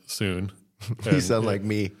get soon. You sound like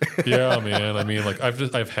me. Yeah, man. I mean, like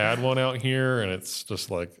I've had one out here, and it's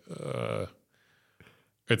just like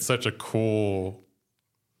it's such a cool.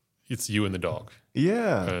 It's you and the dog.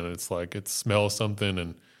 Yeah, and it's like it smells something,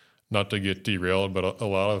 and not to get derailed, but a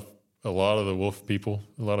lot of the wolf people,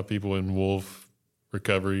 a lot of people in wolf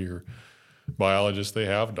recovery or biologists, they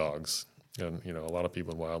have dogs, and you know, a lot of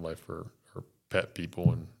people in wildlife are pet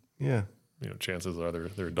people, and yeah, you know, chances are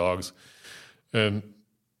they're dogs, and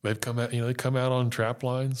they come out on trap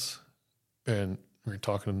lines, and we were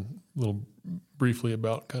talking a little briefly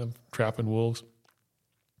about kind of trapping wolves.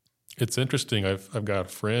 It's interesting. I've got a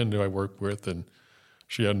friend who I work with, and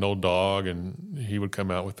she had an old dog, and he would come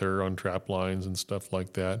out with her on trap lines and stuff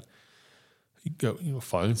like that. He'd go, you know,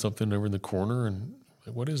 find something over in the corner, and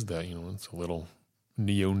like, what is that? You know, it's a little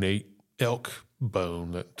neonate elk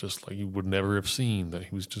bone that just like you would never have seen, that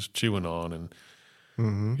he was just chewing on, and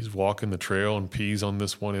he's walking the trail and pees on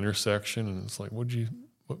this one intersection, and it's like, what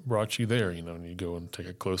brought you there? You know, and you go and take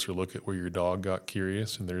a closer look at where your dog got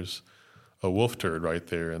curious, and there's a wolf turd right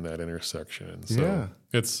there in that intersection. And so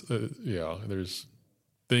it's there's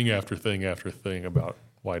thing after thing after thing about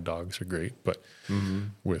why dogs are great, but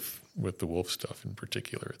with the wolf stuff in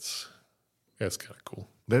particular, that's kind of cool.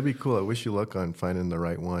 That'd be cool. I wish you luck on finding the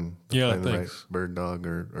right one. Yeah, find the thanks. right bird dog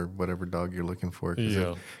or whatever dog you're looking for.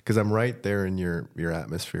 Yeah, because I'm right there in your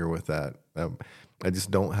atmosphere with that. I just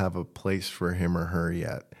don't have a place for him or her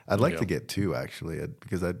yet. I'd like to get two, actually,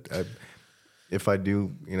 because I if I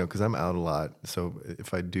do, you know, because I'm out a lot, so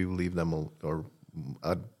if I do leave them, or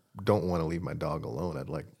I don't want to leave my dog alone, I'd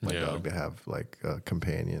like my dog to have like a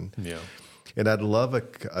companion. Yeah. And I'd love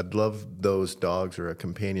those dogs or a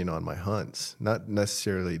companion on my hunts, not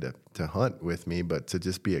necessarily to hunt with me, but to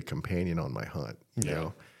just be a companion on my hunt. You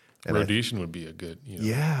know, and Rhodesian would be a good. You know,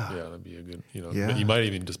 that'd be a good. You know, you might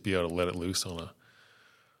even just be able to let it loose on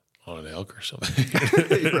an elk or something.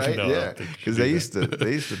 Right? No, because they used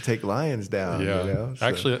to take lions down. Yeah, you know?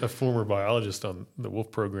 Actually, a former biologist on the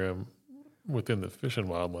wolf program within the Fish and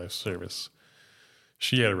Wildlife Service,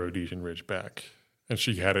 she had a Rhodesian Ridgeback. And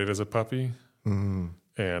she had it as a puppy, and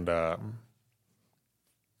I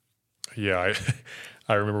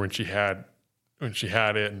remember when she had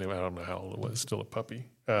it, and I don't know how old it was, still a puppy.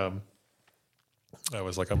 I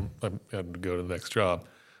was like, I'm having to go to the next job.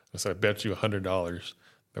 I said, I bet you $100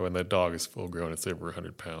 that when that dog is full grown, it's over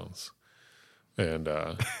 100 pounds. And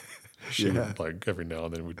she would, like, every now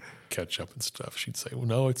and then would catch up and stuff. She'd say, well,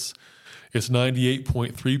 no, it's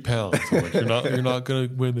 98.3 pounds. I'm like, you're not going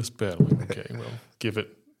to win this bet. I'm like, okay, well, give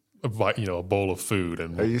it a bowl of food.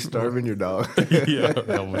 And are you starving your dog? Yeah.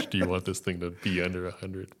 How much do you want this thing to be under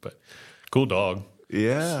 100? But cool dog.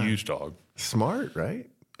 Yeah. Huge dog. Smart, right?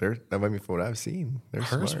 I mean, from what I've seen, they're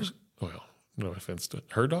Hers smart. Well, no offense to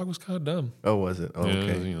her dog was kind of dumb. Oh, was it? Oh,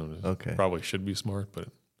 okay. You know, okay. Probably should be smart, but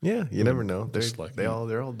yeah, you never know.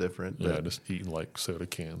 They're all different. Yeah, just eating like soda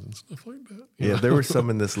cans and stuff like that. Yeah, there were some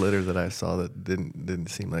in this litter that I saw that didn't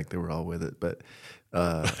seem like they were all with it, but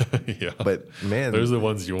but man, those are the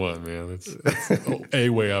ones you want, man. It's a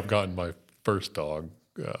way I've gotten my first dog.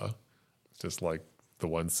 Just like the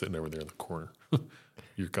one sitting over there in the corner.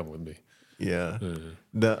 You're coming with me. Yeah.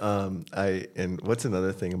 And what's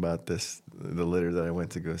another thing about the litter that I went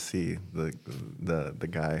to go see, the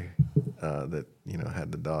guy that, you know,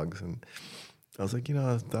 had the dogs, and I was like, you know,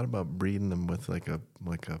 I thought about breeding them with like a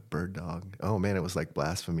bird dog. Oh man, it was like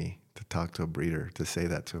blasphemy to talk to a breeder, to say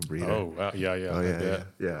that to a breeder. Oh wow, yeah. Oh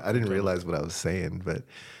yeah. I didn't realize what I was saying, but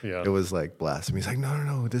it was like blasphemy. He's like,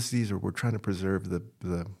 no, we're trying to preserve the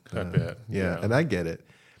I bet. Yeah, and I get it.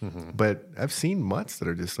 But I've seen mutts that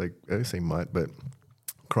are just like, I say mutt, but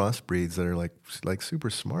crossbreeds that are like super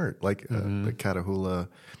smart, like the Catahoula.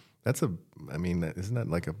 Isn't that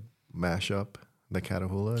like a mashup? The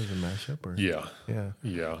Catahoula is a mashup, or Yeah.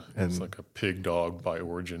 And it's like a pig dog by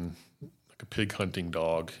origin, like a pig hunting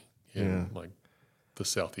dog in like the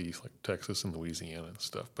southeast, like Texas and Louisiana and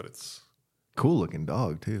stuff. But it's cool looking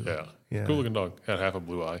dog too. Yeah. Cool looking dog. Had half a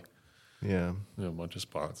blue eye. Yeah. A bunch of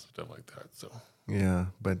spots, stuff like that. So yeah,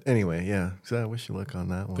 but anyway, yeah. So I wish you luck on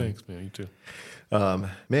that one. thanks, man. You too.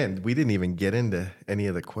 Man, we didn't even get into any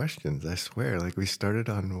of the questions. I swear, like we started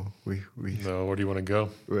on we. No, where do you want to go?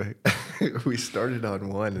 Right. We started on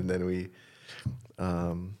one, and then we.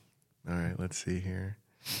 All right, let's see here.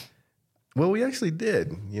 Well, we actually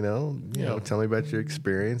did. You know, tell me about your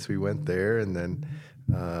experience. We went there, and then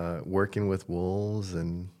working with wolves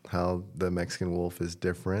and how the Mexican wolf is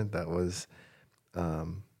different. That was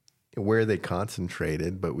where they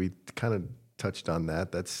concentrated, but we kind of touched on that.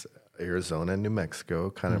 That's Arizona and New Mexico,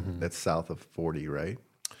 kind of that's south of 40, right?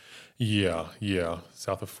 Yeah,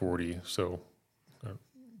 south of 40. So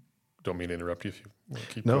don't mean to interrupt you if you want to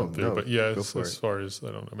keep going through. But yeah, as far as,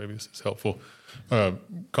 I don't know, maybe this is helpful.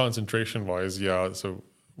 Concentration-wise, so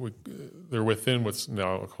they're within what's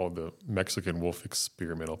now called the Mexican wolf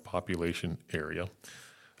experimental population area.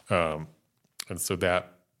 And so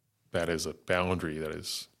that is a boundary that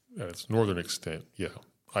is at its northern extent,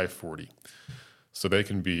 I-40. So they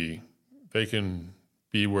can be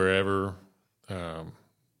wherever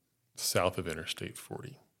south of Interstate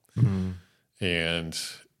 40. And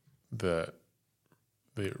the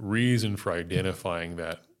reason for identifying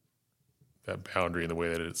that boundary in the way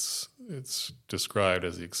that it's described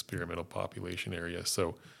as the experimental population area.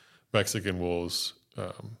 So Mexican wolves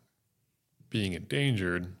being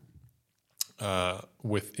endangered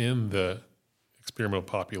within the experimental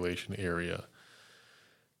population area,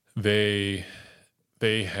 they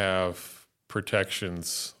have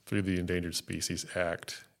protections through the Endangered Species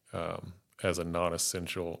Act as a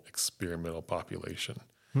non-essential experimental population.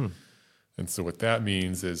 And so what that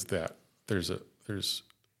means is that there's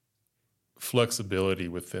flexibility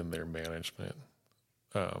within their management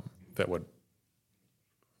that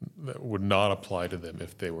would not apply to them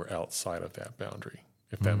if they were outside of that boundary,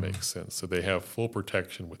 if that makes sense. So they have full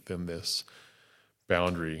protection within this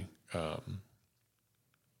boundary.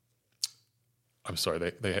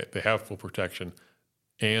 They have full protection,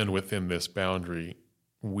 and within this boundary,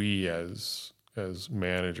 we as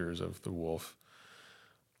managers of the wolf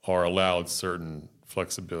are allowed certain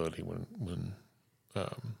flexibility when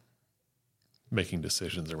making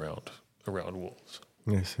decisions around wolves.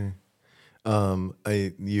 I see.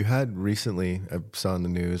 You had recently, I saw in the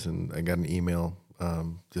news, and I got an email,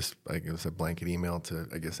 just I guess a blanket email to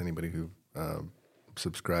I guess anybody who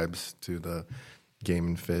subscribes to the Game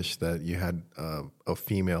and Fish, that you had a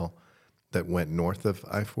female that went north of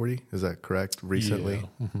I-40. Is that correct? Recently,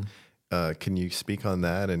 can you speak on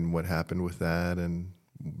that and what happened with that, and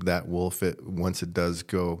that wolf? Once it does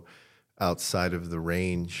go outside of the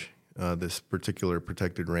range, this particular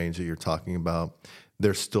protected range that you're talking about,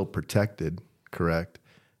 they're still protected, correct,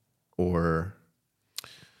 or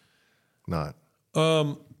not?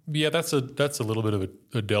 Yeah, that's a little bit of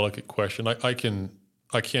a delicate question. I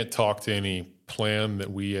can't talk to any plan that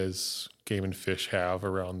we as Game and Fish have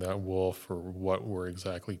around that wolf or what we're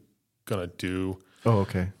exactly going to do. Oh,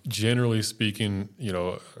 okay. Generally speaking,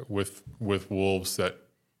 with wolves that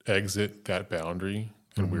exit that boundary,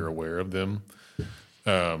 and we're aware of them,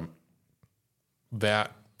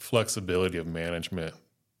 that flexibility of management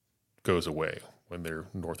goes away when they're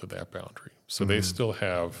north of that boundary. So they still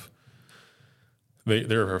have,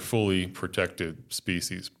 they're a fully protected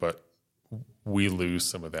species, but we lose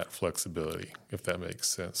some of that flexibility, if that makes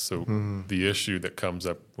sense. So the issue that comes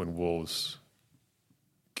up when wolves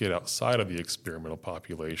get outside of the experimental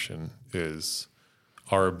population is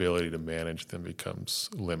our ability to manage them becomes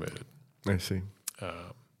limited. I see.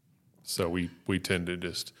 So we tend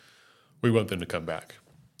to we want them to come back.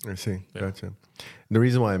 I see. Yeah. Gotcha. The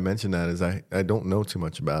reason why I mentioned that is I don't know too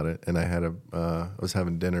much about it, and I was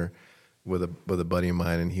having dinner with a buddy of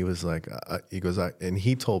mine, and he was like, and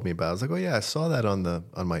he told me about it. I was like, oh yeah, I saw that on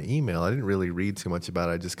my email. I didn't really read too much about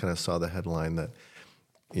it. I just kind of saw the headline that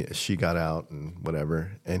she got out and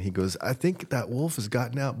whatever. And he goes, I think that wolf has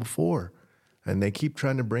gotten out before, and they keep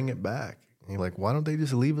trying to bring it back. And you're like, why don't they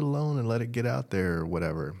just leave it alone and let it get out there or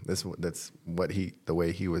whatever? That's the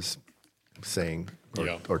way he was saying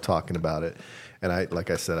or talking about it. And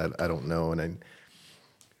like I said, I don't know. And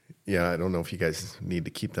I don't know if you guys need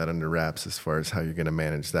to keep that under wraps as far as how you're going to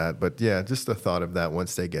manage that. But yeah, just the thought of that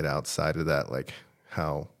once they get outside of that, like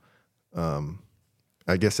how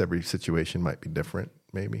I guess every situation might be different.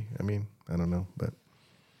 Maybe. I mean, I don't know, but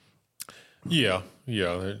yeah,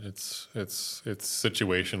 it's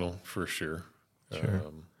situational for sure. Sure.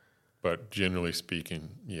 But generally speaking,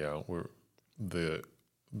 yeah, the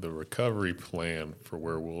recovery plan for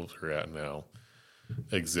where wolves are at now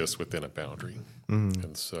exists within a boundary,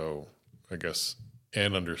 and so I guess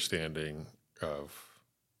an understanding of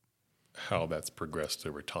how that's progressed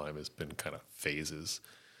over time has been kind of phases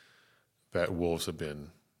that wolves have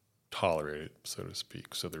been tolerated, so to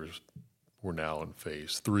speak. So we're now in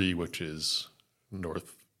phase 3, which is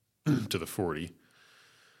north to the 40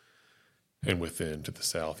 and within to the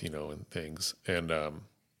south, and things. And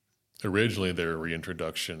originally their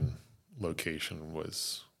reintroduction location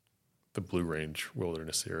was the Blue Range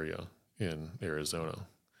Wilderness area in Arizona.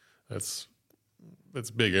 That's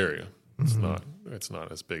a big area. It's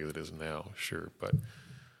not as big as it is now, sure, but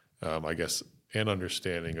I guess an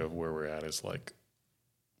understanding of where we're at is like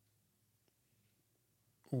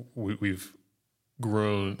we've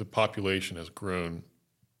grown, the population has grown,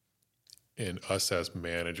 and us as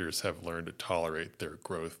managers have learned to tolerate their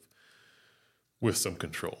growth with some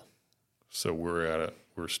control. So we're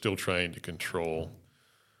still trying to control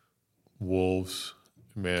wolves,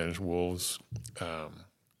 manage wolves,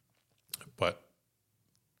 but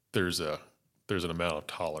there's an amount of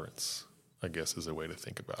tolerance, I guess, is a way to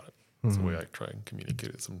think about it. It's the way I try and communicate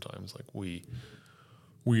it sometimes. Like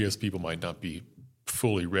we as people might not be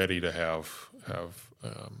fully ready to have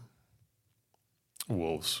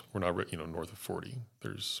wolves. We're not, north of 40.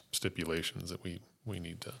 There's stipulations that we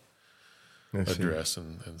need to address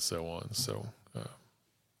and so on. So,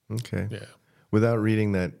 okay. Yeah. Without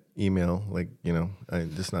reading that email, like, I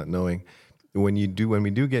just not knowing, when we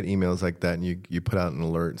do get emails like that and you put out an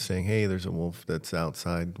alert saying, hey, there's a wolf that's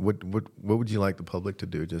outside, what would you like the public to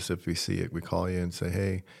do? Just if we see it, we call you and say,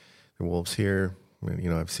 hey, the wolf's here.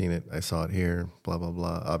 I've seen it. I saw it here, blah, blah,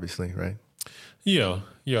 blah, obviously, right? Yeah,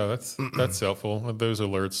 that's helpful. Those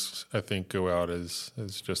alerts, I think, go out as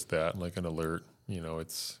just that, like an alert.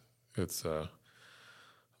 It's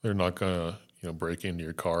they're not gonna break into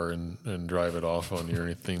your car and drive it off on you or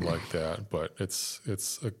anything like that. But I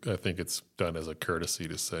think it's done as a courtesy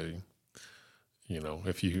to say,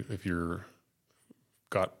 if you're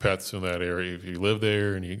got pets in that area, if you live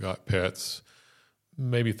there and you got pets,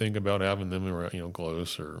 maybe think about having them around,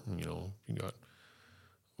 close, or you got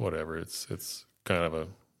whatever. It's kind of a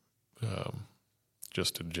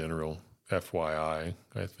just a general FYI,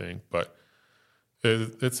 I think, but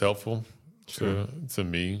it's helpful to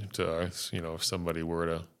me, to us. If somebody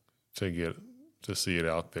were to see it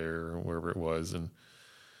out there or wherever it was and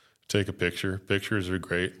take a picture. Pictures are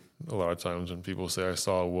great. A lot of times when people say, I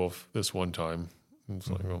saw a wolf this one time, it's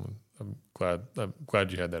like, well, I'm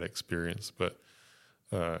glad you had that experience. But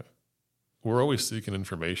we're always seeking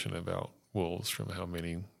information about wolves, from how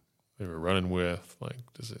many they were running with, like,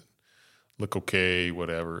 does it look okay,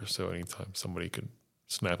 whatever. So anytime somebody could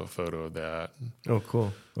snap a photo of that. Oh,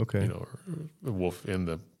 cool. Okay. Or a wolf in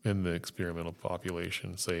the experimental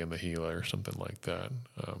population, say in the Gila or something like that.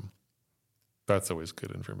 That's always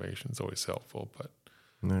good information. It's always helpful. But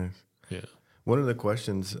nice. Yeah. One of the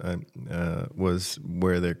questions was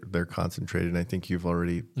where they're concentrated. And I think you've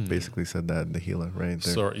already basically said that in the Gila, right?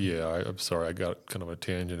 Sorry, I'm sorry. I got kind of a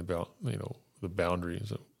tangent about the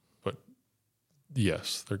boundaries, but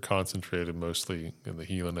yes, they're concentrated mostly in the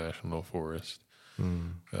Gila National Forest.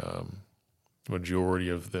 Majority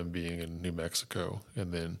of them being in New Mexico,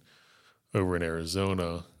 and then over in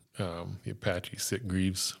Arizona, the Apache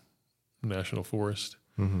Sitgreaves National Forest.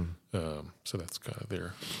 So that's kind of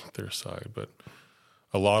their side, but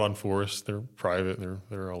a lot on forest. They're private.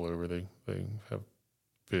 They're all over. They have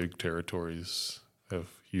big territories, have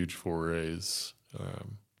huge forays.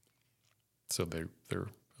 So they're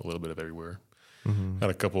a little bit of everywhere.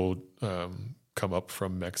 Had a couple come up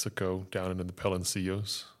from Mexico down into the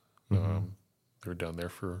Palancillos. They were down there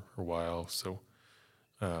for a while. So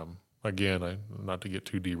again, not to get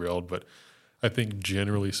too derailed, but I think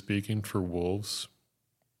generally speaking, for wolves,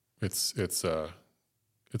 it's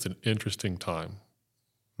an interesting time.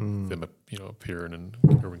 Them appearing in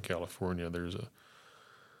urban California. There's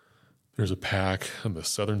a pack in the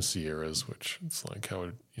southern Sierras, which it's like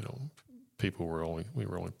how we were only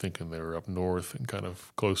thinking they were up north and kind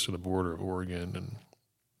of close to the border of Oregon, and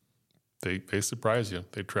they surprise you.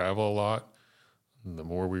 They travel a lot, and the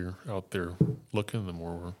more we're out there looking, the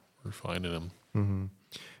more we're finding them.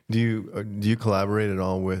 Do you collaborate at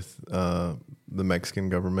all with the Mexican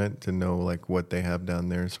government to know like what they have down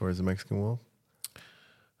there as far as the Mexican wolf?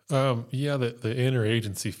 Yeah, the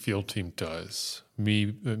interagency field team does.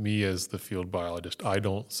 Me as the field biologist, I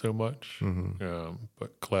don't so much.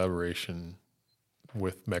 But collaboration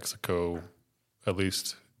with Mexico, at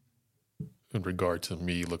least in regard to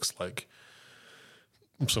me, looks like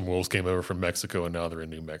some wolves came over from Mexico and now they're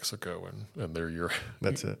in New Mexico, and they're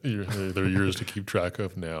That's it. They're yours to keep track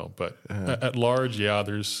of now. But at large, yeah,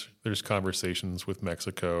 there's conversations with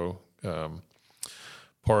Mexico.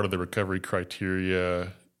 Part of the recovery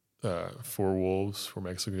criteria for wolves, for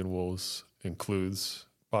Mexican wolves, includes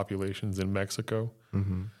populations in Mexico.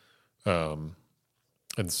 And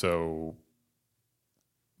so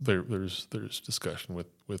there's discussion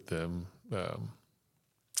with them.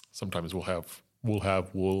 Sometimes we'll have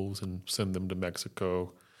wolves and send them to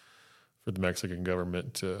Mexico for the Mexican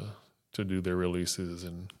government to do their releases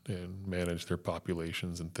and manage their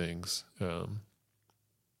populations and things.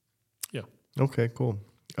 Yeah. Okay, cool.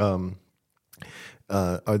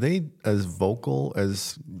 Are they as vocal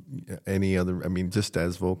as any other? I mean, just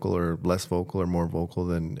as vocal or less vocal or more vocal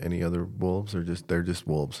than any other wolves, or they're just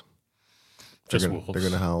wolves? Wolves. They're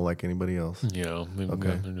gonna howl like anybody else. Yeah.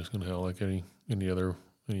 Okay. They're just gonna howl like any other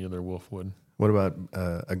wolf would. What about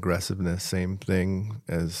aggressiveness? Same thing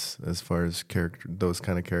as far as those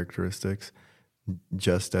kind of characteristics.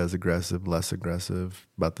 Just as aggressive, less aggressive,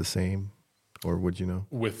 about the same, or would you know?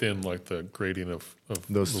 Within like the gradient of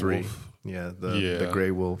Those the three, wolf. the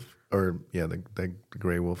gray wolf, or the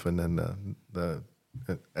gray wolf, and then the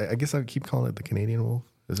I guess I would keep calling it the Canadian wolf.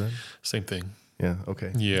 Is that Same thing? Yeah.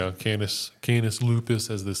 Okay. Yeah, Canis lupus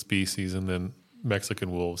as the species, and then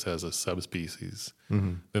Mexican wolves has a subspecies.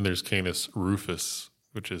 Then there's Canis rufus,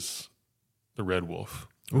 which is the red wolf.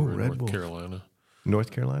 Oh, over in red North wolf. Carolina. North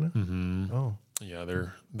Carolina. Oh, Yeah,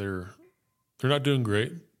 they're not doing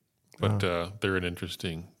great, but they're an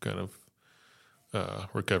interesting kind of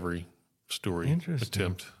recovery story. Interesting.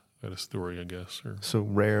 Attempt at a story, I guess. Or so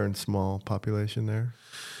rare and small population there.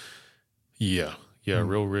 yeah,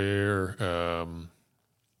 real rare.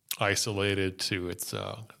 Isolated to it's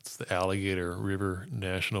the Alligator River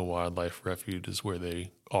National Wildlife Refuge is where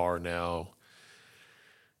they are now.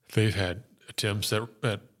 They've had attempts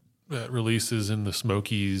at releases in the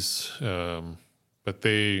Smokies, but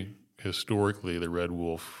they historically the red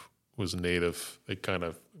wolf was native. They kind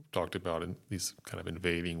of talked about in these kind of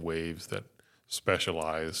invading waves that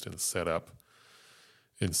specialized and set up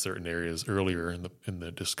in certain areas earlier in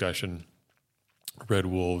the discussion. Red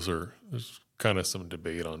wolves there's kind of some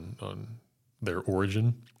debate on their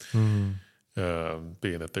origin, being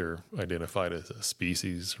that they're identified as a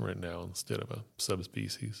species right now instead of a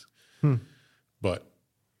subspecies. But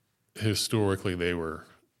historically, they were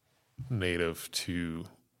native to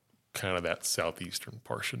kind of that southeastern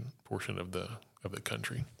portion of the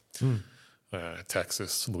country,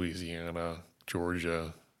 Texas, Louisiana,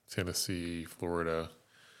 Georgia, Tennessee, Florida.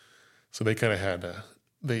 So they kind of had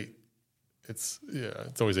It's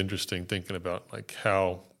always interesting thinking about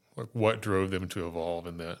what drove them to evolve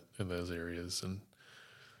in those areas, and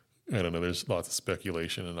I don't know. There's lots of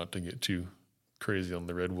speculation, and not to get too crazy on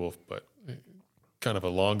the red wolf, but kind of a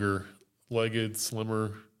longer-legged,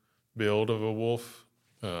 slimmer build of a wolf,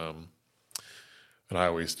 and I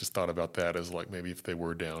always just thought about that as like maybe if they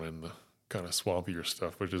were down in the kind of swampier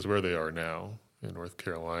stuff, which is where they are now in North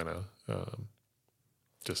Carolina.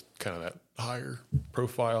 Just kind of that higher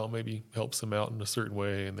profile maybe helps them out in a certain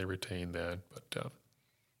way, and they retain that. But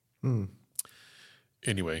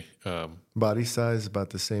anyway, body size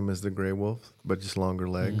about the same as the gray wolf, but just longer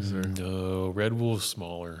legs. Or no, red wolf's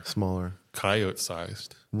smaller, coyote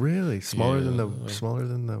sized. Really smaller than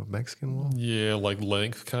the Mexican wolf. Yeah, like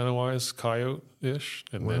length kind of wise, coyote ish,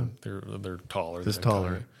 and then they're taller. Just taller.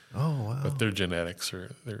 Coyote. Oh wow! But their genetics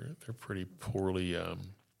they're pretty poorly.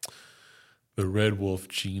 The red wolf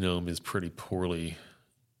genome is pretty poorly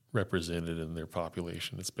represented in their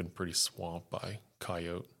population. It's been pretty swamped by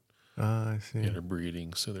coyote I see.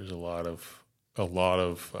 interbreeding. So there's a lot of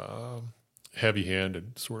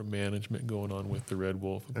heavy-handed sort of management going on with the red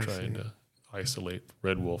wolf of trying to isolate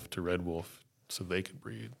red wolf to red wolf so they could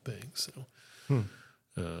breed things.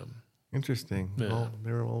 So, interesting. Yeah. Oh,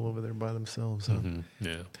 they were all over there by themselves. Huh?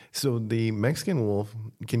 Yeah. So the Mexican wolf,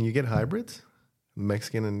 can you get hybrids?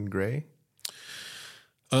 Mexican and gray?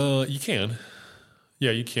 You can.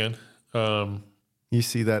 Yeah, you can. You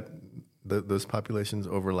see that those populations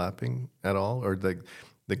overlapping at all, or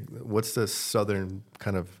what's the southern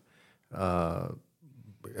kind of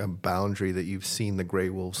boundary that you've seen the gray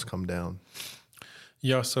wolves come down?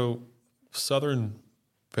 Yeah, so southern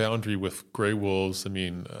boundary with gray wolves. I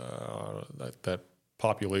mean, that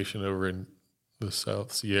population over in the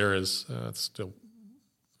South Sierras, it's still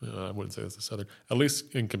I wouldn't say it's the southern, at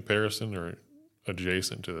least in comparison or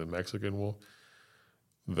adjacent to the Mexican wolf.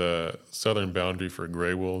 The southern boundary for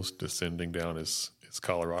gray wolves descending down is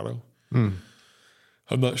Colorado. I'm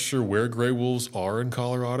not sure where gray wolves are in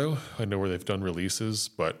Colorado. I know where they've done releases,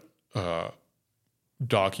 but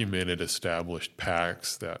documented established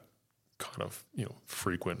packs that kind of,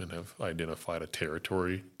 frequent and have identified a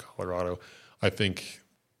territory, Colorado. I think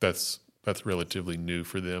that's relatively new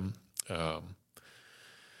for them.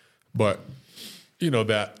 But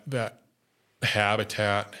that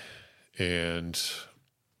habitat and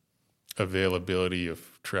availability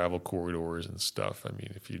of travel corridors and stuff. I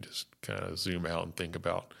mean, if you just kind of zoom out and think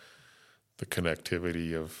about the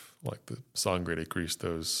connectivity of like the Sangre de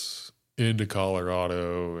Cristos into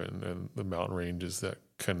Colorado and the mountain ranges that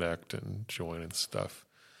connect and join and stuff,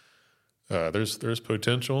 there's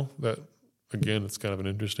potential that, again, it's kind of an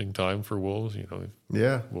interesting time for wolves.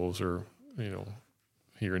 Wolves are,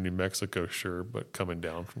 here in New Mexico, sure, but coming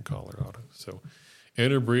down from Colorado. So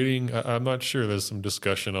interbreeding, I'm not sure. There's some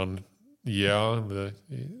discussion on, the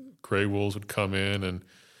gray wolves would come in and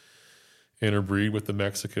interbreed with the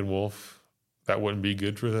Mexican wolf. That wouldn't be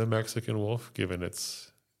good for the Mexican wolf, given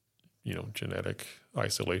its, genetic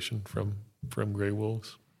isolation from gray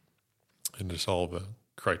wolves. And just all the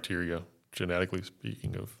criteria, genetically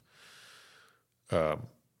speaking, of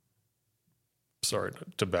sorry,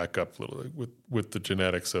 to back up a little bit, with the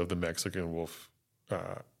genetics of the Mexican wolf,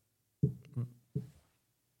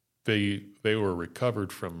 they were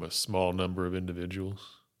recovered from a small number of individuals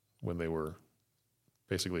when they were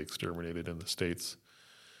basically exterminated in the States.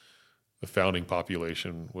 The founding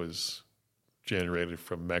population was generated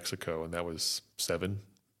from Mexico, and that was 7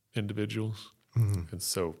 individuals. Mm-hmm. And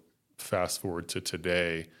so fast forward to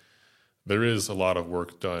today, there is a lot of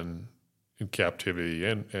work done in captivity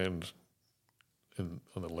and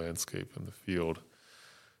on the landscape in the field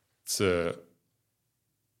to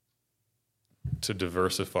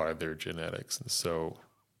diversify their genetics. And so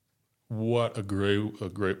what a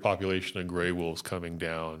great population of gray wolves coming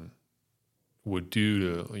down would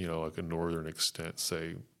do to, like a northern extent,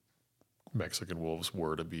 say Mexican wolves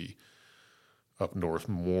were to be up north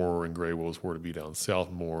more and gray wolves were to be down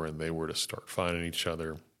south more, and they were to start finding each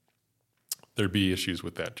other, there'd be issues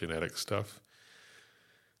with that genetic stuff.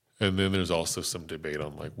 And then there's also some debate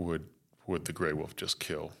on, like, would the gray wolf just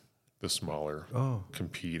kill the smaller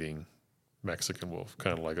competing Mexican wolf,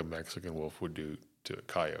 kind of like a Mexican wolf would do to a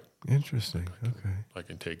coyote. Interesting. I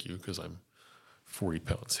can take you because I'm 40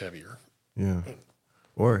 pounds heavier. Yeah.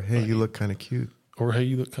 Or, hey, you look kind of cute.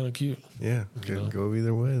 Yeah. Go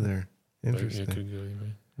either way there. Interesting. Could go either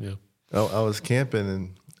way. Yeah. Oh, I was camping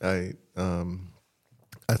and I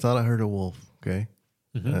thought I heard a wolf. Okay.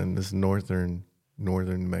 Mm-hmm. And this northern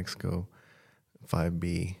Mexico,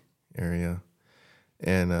 5B area,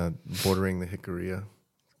 and bordering the Jicarilla.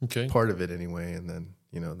 Okay. Part of it anyway, and then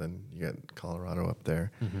then you got Colorado up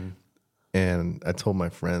there. Mm-hmm. And I told my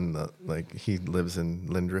friend that, like, he lives in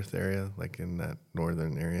Lindrith area, like in that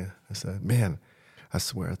northern area. I said, "Man, I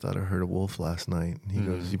swear I thought I heard a wolf last night." And he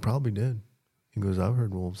goes, "You probably did." He goes, "I've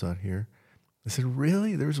heard wolves out here." I said,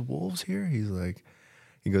 "Really? There's wolves here?" He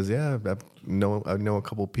goes, "Yeah, I know a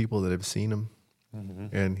couple people that have seen them." Mm-hmm.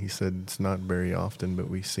 And he said, "It's not very often, but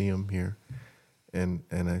we see them here." And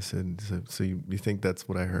I said, so you think that's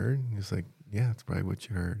what I heard? He's like, "Yeah, that's probably what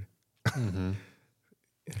you heard." Mm-hmm.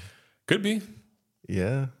 Could be.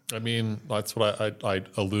 Yeah. I mean, that's what I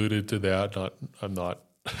alluded to that. I'm not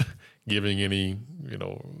giving any,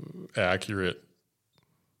 accurate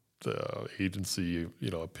agency,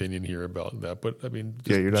 opinion here about that. But I mean,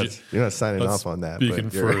 you're not signing off on that. Speaking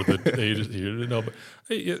for the agency here, but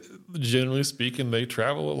generally speaking, they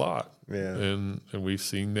travel a lot. Yeah. And we've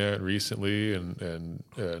seen that recently, and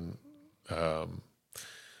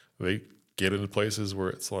they get into places where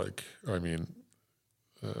it's like, I mean,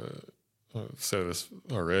 I've said this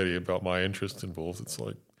already about my interest in wolves. It's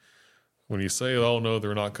like when you say, "Oh no,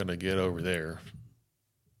 they're not going to get over there,"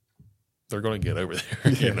 they're going to get over there.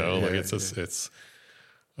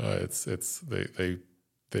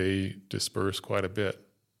 They disperse quite a bit,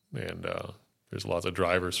 and there's lots of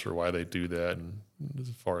drivers for why they do that, and as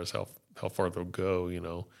far as how far they'll go,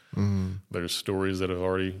 mm-hmm. There's stories that have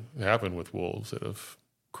already happened with wolves that have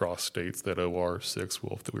crossed states. That OR6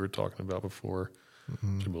 wolf that we were talking about before,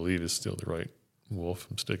 mm-hmm. which I believe is still the right wolf.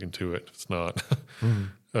 I'm sticking to it. If it's not,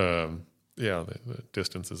 mm-hmm. The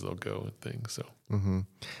distances they'll go and things. So, mm-hmm.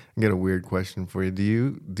 I got a weird question for you.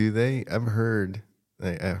 Do they? I've heard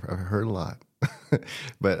a lot,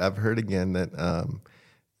 but I've heard again that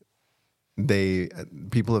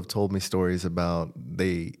people have told me stories about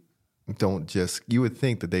they don't just. You would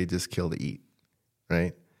think that they just kill to eat,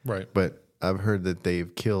 right? Right. But I've heard that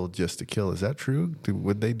they've killed just to kill. Is that true?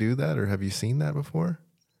 Would they do that, or have you seen that before?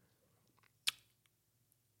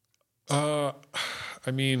 I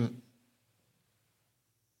mean,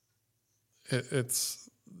 it's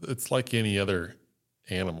like any other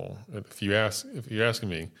animal. If you're asking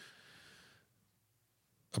me,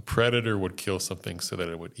 a predator would kill something so that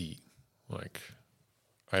it would eat. Like,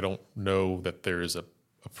 I don't know that there is a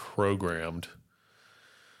programmed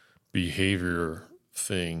behavior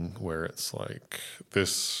thing where it's like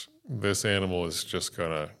this animal is just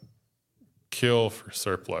gonna kill for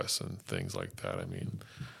surplus and things like that. I mean,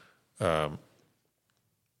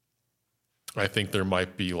 I think there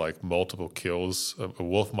might be like multiple kills. A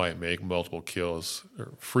wolf might make multiple kills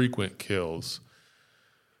or frequent kills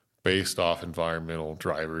based off environmental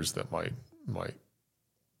drivers that might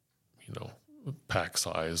pack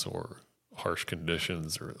size or harsh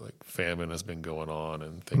conditions, or like famine has been going on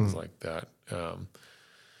and things like that.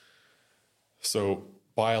 So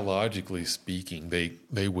biologically speaking,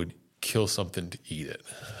 they would kill something to eat it.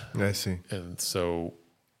 I see. And so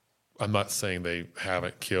I'm not saying they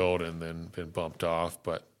haven't killed and then been bumped off,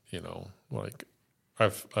 but like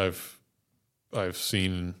I've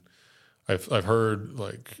heard,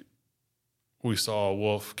 like, we saw a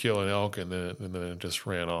wolf kill an elk and then it just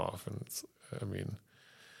ran off. And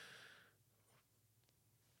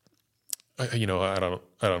I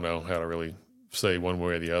don't know how to really say one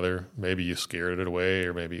way or the other. Maybe you scared it away,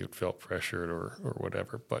 or maybe it felt pressured or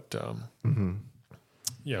whatever. But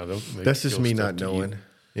that's just me not knowing.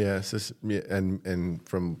 Yeah, it's just and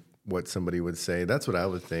from what somebody would say, that's what I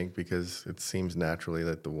would think, because it seems naturally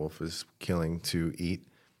that the wolf is killing to eat,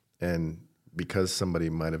 and because somebody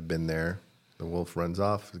might have been there, the wolf runs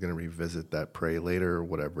off, is going to revisit that prey later or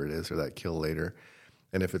whatever it is, or that kill later.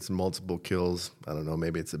 And if it's multiple kills, I don't know,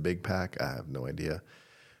 maybe it's a big pack. I have no idea.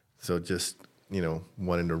 So just,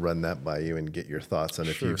 wanting to run that by you and get your thoughts on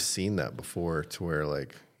if you've seen that before, to where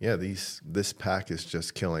like, yeah, this pack is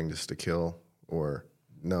just killing just to kill, or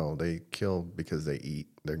no, they kill because they eat.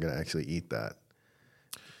 They're going to actually eat that.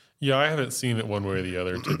 Yeah, I haven't seen it one way or the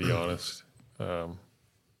other, to be honest.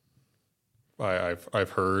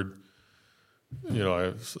 I've heard,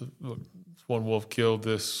 one wolf killed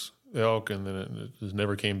this elk and then it just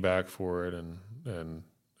never came back for it, and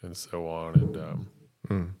so on.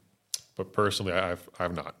 And but personally,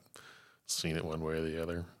 I've not seen it one way or the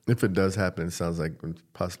other. If it does happen, it sounds like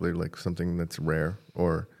possibly like something that's rare,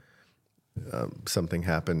 or something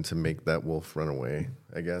happened to make that wolf run away,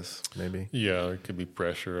 I guess, maybe. Yeah, it could be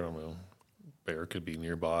pressure. I don't know. Bear could be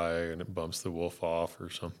nearby and it bumps the wolf off or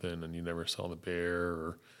something, and you never saw the bear,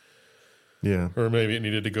 or maybe it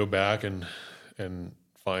needed to go back and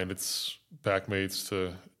find its pack mates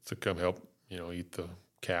to come help, eat the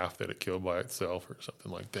calf that it killed by itself or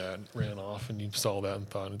something like that. It ran off and you saw that and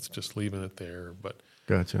thought it's just leaving it there. But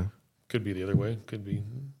gotcha. Could be the other way. Could be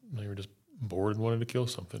they were just bored and wanted to kill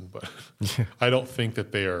something. But I don't think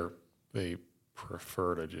that they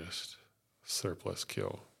prefer to just surplus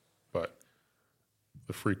kill. But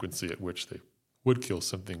the frequency at which they would kill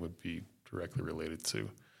something would be directly related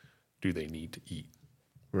to, do they need to eat?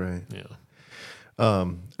 Right. Yeah.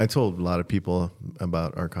 I told a lot of people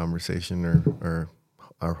about our conversation, or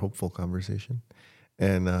our hopeful conversation,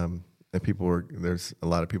 and there's a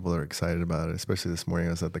lot of people that are excited about it. Especially this morning,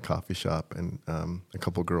 I was at the coffee shop, and a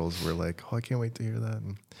couple girls were like, "Oh, I can't wait to hear that."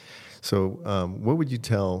 And so, what would you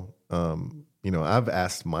tell? I've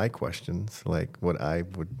asked my questions, like what I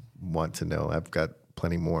would want to know. I've got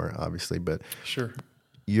plenty more, obviously, but sure.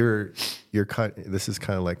 This is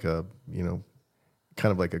kind of like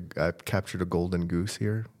I've captured a golden goose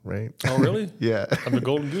here, right? Oh, really? Yeah. I'm a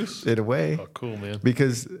golden goose? In a way. Oh, cool, man.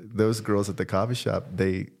 Because those girls at the coffee shop,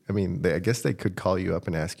 I guess they could call you up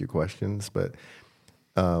and ask you questions, but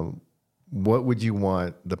what would you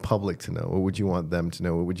want the public to know? What would you want them to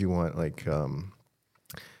know? What would you want,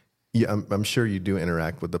 I'm sure you do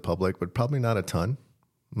interact with the public, but probably not a ton.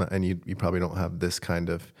 And you probably don't have this kind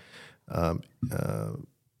of,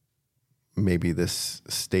 maybe this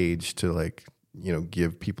stage to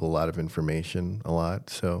give people a lot of information a lot.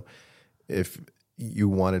 So if you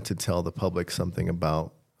wanted to tell the public something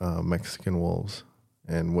about Mexican wolves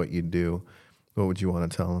and what you do, what would you want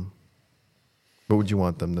to tell them? What would you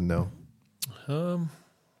want them to know?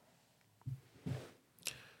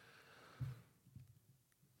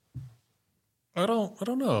 I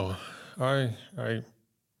don't know. I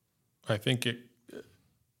think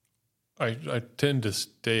I tend to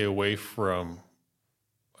stay away from,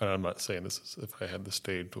 and I'm not saying this is if I had the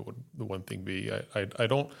stage, what would the one thing be? I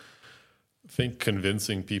don't think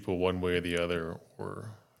convincing people one way or the other,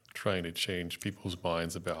 or trying to change people's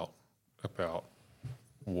minds about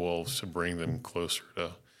wolves to bring them closer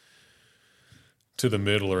to the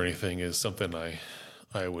middle or anything is something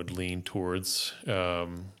I would lean towards.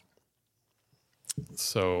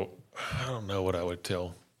 So I don't know what I would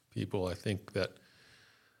tell people. I think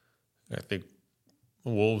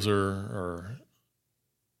wolves are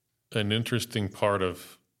an interesting part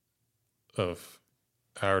of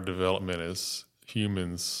our development as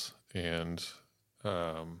humans, and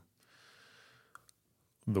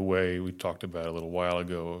the way we talked about a little while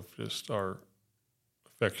ago of just our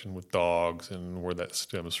affection with dogs and where that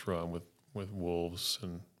stems from with wolves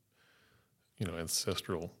and,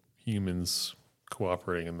 ancestral humans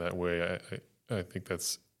cooperating in that way. I think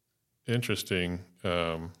that's interesting.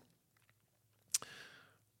 I'm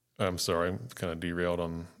sorry, I'm kind of derailed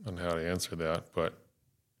on how to answer that, but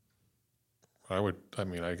I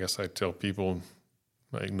guess I tell people,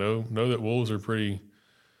 like, know that wolves are a pretty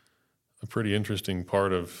interesting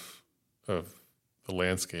part of the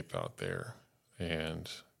landscape out there, and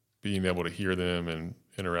being able to hear them and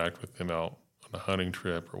interact with them out on a hunting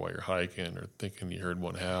trip or while you're hiking or thinking you heard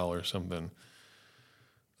one howl or something.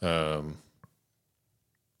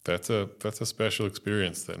 That's a special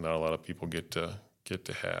experience that not a lot of people get to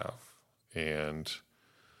have. And,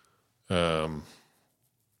 don't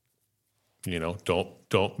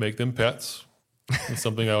make them pets. It's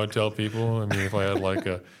something I would tell people. I mean, if I had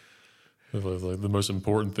it was like the most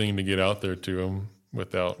important thing to get out there to them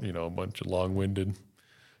without, a bunch of long-winded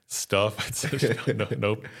stuff. It's just,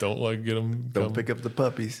 nope, don't get them. Don't pick up the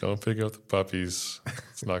puppies. Don't pick up the puppies.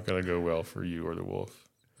 It's not going to go well for you or the wolf.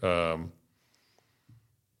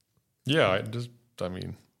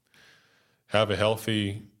 Have a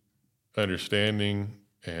healthy understanding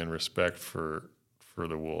and respect for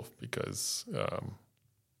the wolf, because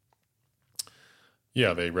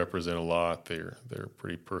they represent a lot. They're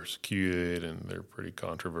pretty persecuted and they're pretty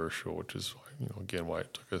controversial, which is again why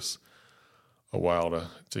it took us a while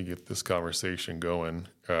to get this conversation going.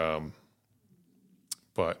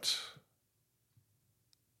 But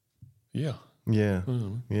yeah.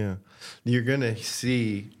 Mm-hmm. Yeah. You're going to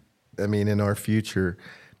see, in our future,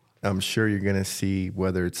 I'm sure you're going to see,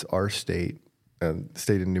 whether it's our state of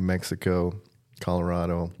New Mexico,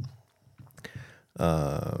 Colorado,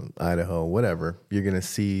 Idaho, whatever, you're going to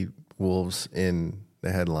see wolves in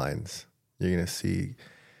the headlines. You're going to see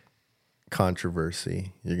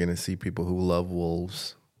controversy. You're going to see people who love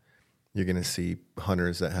wolves. You're going to see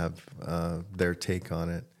hunters that have their take on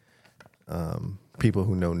it. People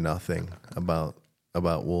who know nothing about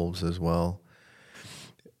wolves as well.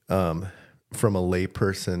 From a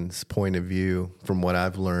layperson's point of view, from what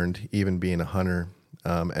I've learned, even being a hunter,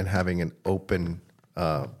 and having an open,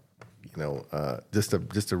 just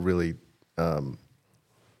a really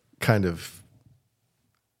kind of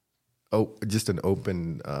just an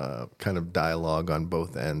open kind of dialogue on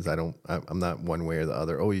both ends. I'm not one way or the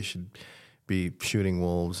other. Oh, you should be shooting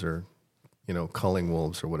wolves or culling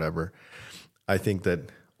wolves or whatever. I think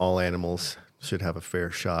that all animals should have a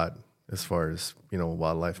fair shot as far as,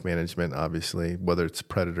 wildlife management, obviously, whether it's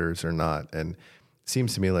predators or not. And it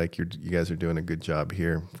seems to me like you guys are doing a good job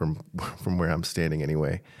here from where I'm standing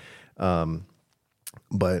anyway.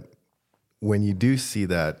 But when you do see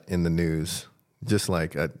that in the news, just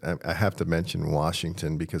like I have to mention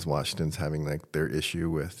Washington, because Washington's having like their issue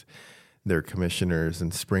with their commissioners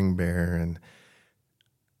and spring bear. And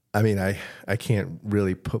I can't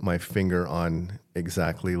really put my finger on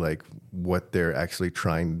exactly like what they're actually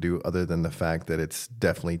trying to do, other than the fact that it's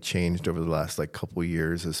definitely changed over the last like couple of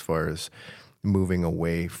years as far as moving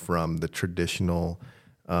away from the traditional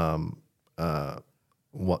American,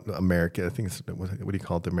 I think it's, what do you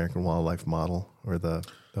call it, the American wildlife model, or the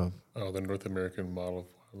North American model of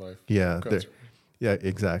wildlife. Yeah,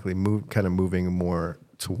 exactly. Moving more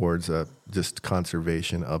towards just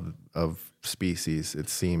conservation of species. It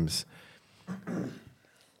seems,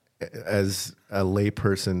 as a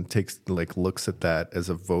layperson looks at that as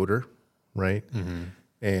a voter, right? Mm-hmm.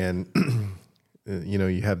 And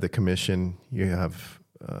you have the commission, you have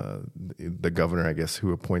the governor, I guess,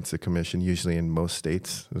 who appoints the commission, usually in most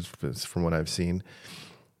states, from what I've seen.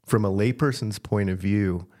 From a layperson's point of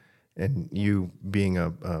view, and you being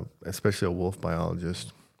especially a wolf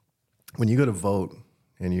biologist, when you go to vote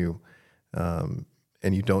and you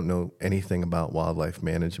don't know anything about wildlife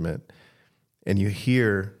management, and you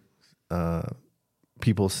hear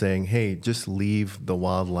people saying, "Hey, just leave the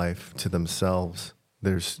wildlife to themselves.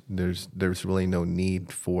 There's really no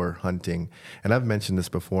need for hunting." And I've mentioned this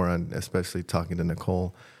before, especially talking to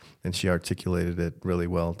Nicole, and she articulated it really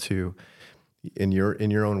well too. In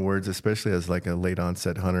your own words, especially as like a late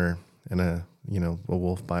onset hunter and a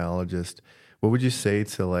wolf biologist, what would you say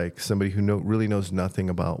to like somebody who really knows nothing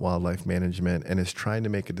about wildlife management and is trying to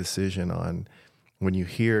make a decision on when you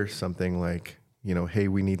hear something like, hey,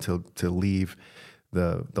 we need to leave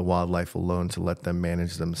the wildlife alone to let them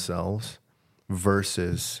manage themselves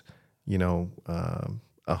versus,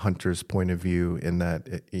 a hunter's point of view in that,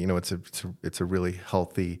 it's a really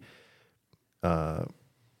healthy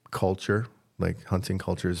culture. Like hunting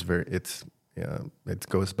culture is it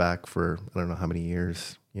goes back for, I don't know how many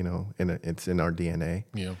years, it's in our DNA.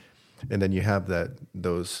 Yeah. And then you have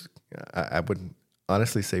those, I would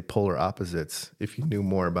honestly say polar opposites. If you knew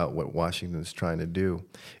more about what Washington's trying to do,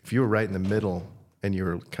 if you were right in the middle and you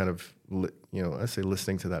were kind of, I say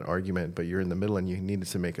listening to that argument, but you're in the middle and you needed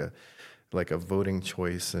to make a voting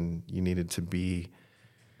choice and you needed to be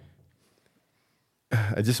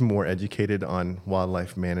just more educated on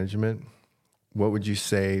wildlife management, what would you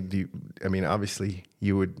say? Obviously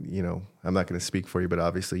you would, I'm not going to speak for you, but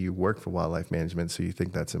obviously you work for wildlife management, so you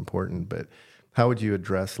think that's important. But how would you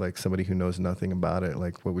address like somebody who knows nothing about it?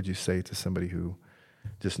 Like, what would you say to somebody who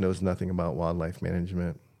just knows nothing about wildlife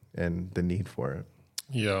management and the need for it?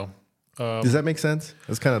 Yeah. Does that make sense?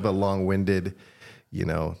 It's kind of a long-winded,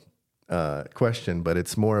 question, but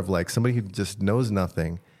it's more of like somebody who just knows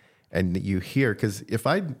nothing. And you hear, because if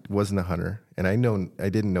I wasn't a hunter and I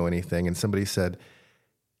didn't know anything, and somebody said,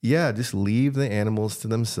 "Yeah, just leave the animals to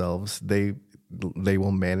themselves. They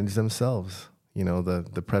will manage themselves.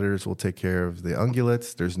 The predators will take care of the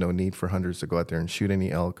ungulates. There's no need for hunters to go out there and shoot any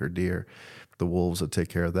elk or deer. The wolves will take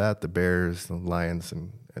care of that. The bears, the lions,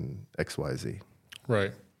 and XYZ."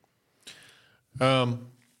 Right.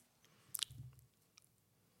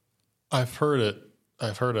 I've heard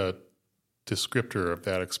a descriptor of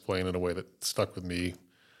that explained in a way that stuck with me,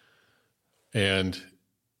 and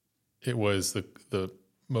it was the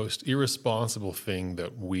most irresponsible thing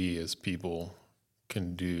that we as people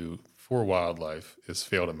can do for wildlife is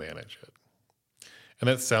fail to manage it. And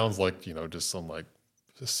that sounds like, just some like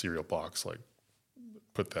a cereal box, like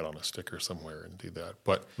put that on a sticker somewhere and do that.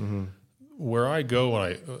 But where I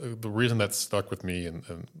go the reason that stuck with me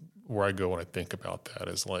and where I go when I think about that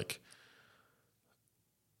is like,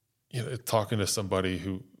 talking to somebody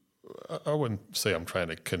who, I wouldn't say I'm trying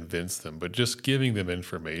to convince them, but just giving them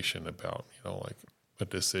information about, like a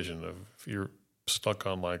decision of if you're stuck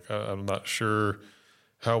on like, I'm not sure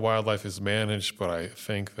how wildlife is managed, but I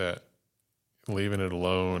think that leaving it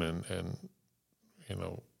alone and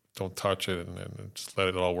don't touch it and just let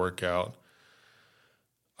it all work out.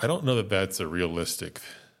 I don't know that that's a realistic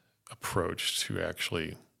approach to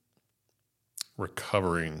actually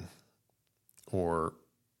recovering or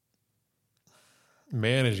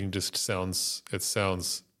managing. Just sounds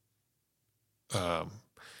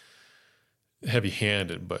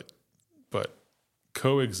heavy-handed, but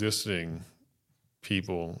coexisting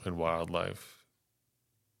people and wildlife,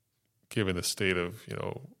 given the state of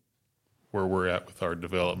where we're at with our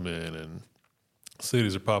development and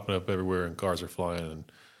cities are popping up everywhere and cars are flying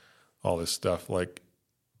and all this stuff, like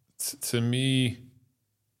to me,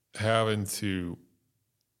 having to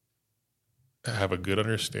have a good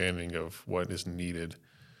understanding of what is needed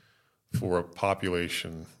for a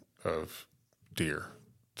population of deer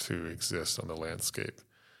to exist on the landscape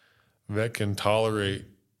that can tolerate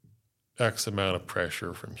X amount of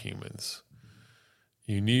pressure from humans.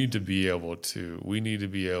 We need to be able to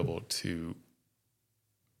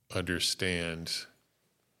understand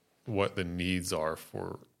what the needs are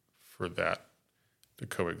for that to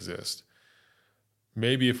coexist.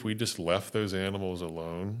 Maybe if we just left those animals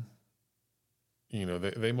alone,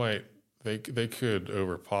 they could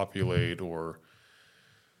overpopulate, or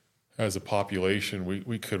as a population,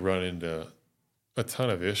 we could run into a ton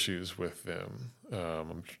of issues with them.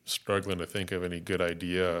 I'm struggling to think of any good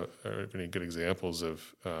idea or any good examples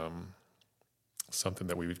of something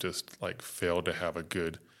that we've just like failed to have a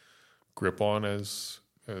good grip on as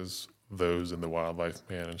those in the wildlife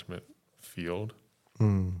management field.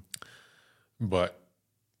 But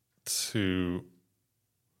to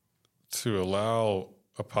allow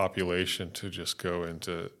a population to just go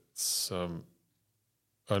into some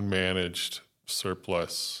unmanaged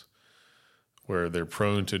surplus where they're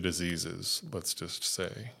prone to diseases, let's just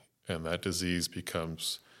say, and that disease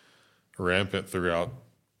becomes rampant throughout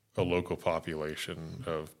a local population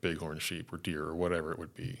of bighorn sheep or deer or whatever it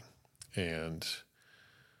would be. And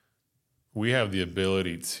we have the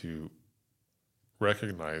ability to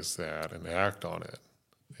recognize that and act on it.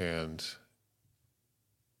 And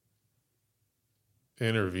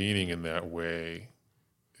intervening in that way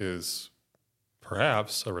is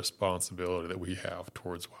perhaps a responsibility that we have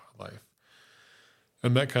towards wildlife.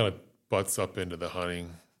 And that kind of butts up into the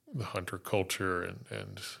hunter culture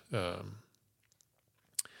and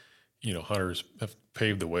hunters have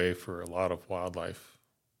paved the way for a lot of wildlife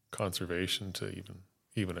conservation to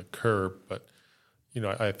even occur. But,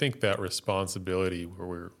 I think that responsibility where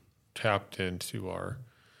we're tapped into our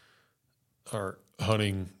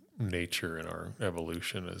hunting nature and our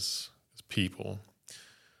evolution as people,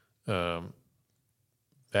 that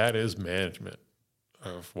is management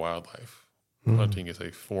of wildlife. Mm-hmm. Hunting is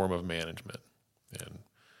a form of management, and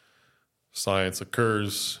science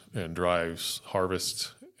occurs and drives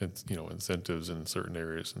harvest and incentives in certain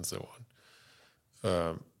areas and so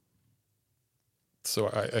on. So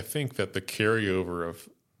I think that the carryover of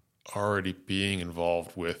already being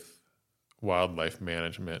involved with wildlife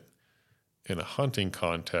management in a hunting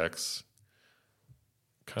context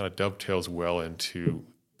kind of dovetails well into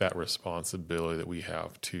that responsibility that we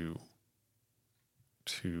have to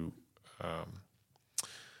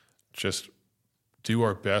just do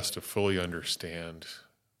our best to fully understand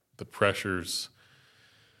the pressures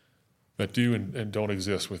that do and don't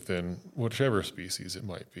exist within whichever species it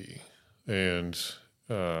might be. And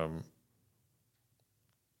I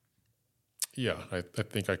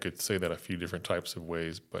think I could say that a few different types of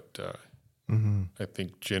ways, but I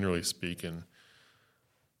think generally speaking,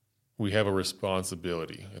 we have a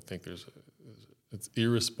responsibility. I think it's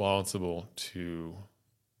irresponsible to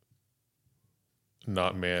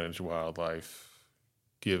not manage wildlife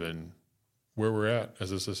given where we're at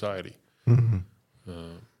as a society. Mm-hmm.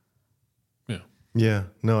 Yeah,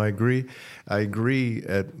 no, I agree. I agree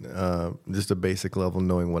at just a basic level,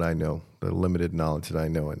 knowing what I know, the limited knowledge that I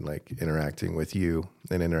know, and like interacting with you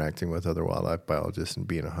and interacting with other wildlife biologists and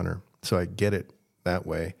being a hunter. So I get it that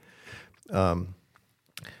way. And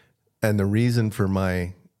the reason for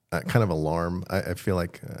my kind of alarm, I feel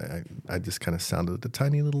like I just kind of sounded a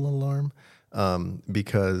tiny little alarm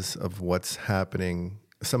because of what's happening.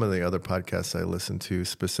 Some of the other podcasts I listen to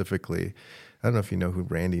specifically, I don't know if you know who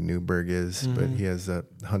Randy Newberg is, but he has a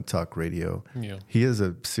Hunt Talk Radio. Yeah. He has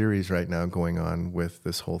a series right now going on with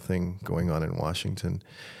this whole thing going on in Washington.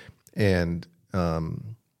 And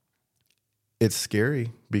it's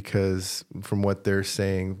scary because from what they're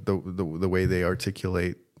saying, the way they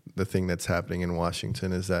articulate the thing that's happening in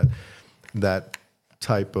Washington is that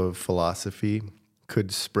type of philosophy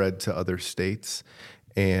could spread to other states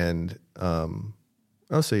and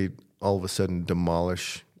I'll say all of a sudden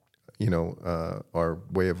demolish our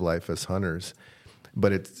way of life as hunters,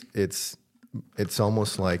 but it's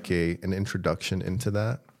almost like an introduction into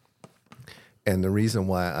that. And the reason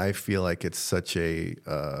why I feel like it's such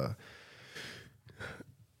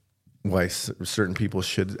why certain people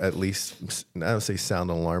should at least, I don't say sound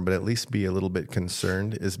alarm, but at least be a little bit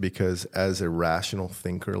concerned is because as a rational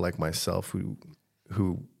thinker like myself,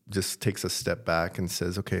 who just takes a step back and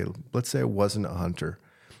says, okay, let's say I wasn't a hunter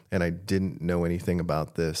and I didn't know anything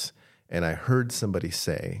about this. And I heard somebody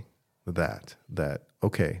say that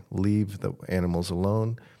okay, leave the animals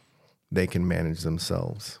alone; they can manage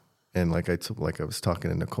themselves. And like I was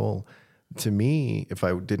talking to Nicole, to me, if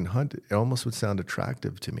I didn't hunt, it almost would sound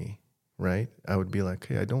attractive to me, right? I would be like,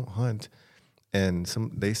 hey, I don't hunt, and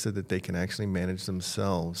they said that they can actually manage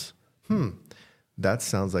themselves. That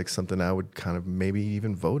sounds like something I would kind of maybe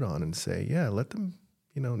even vote on and say, yeah, let them,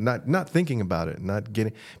 not thinking about it, not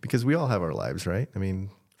getting, because we all have our lives, right? I mean.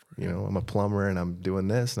 I'm a plumber and I'm doing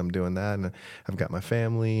this and I'm doing that and I've got my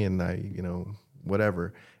family and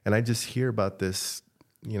whatever. And I just hear about this,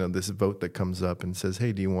 this vote that comes up and says,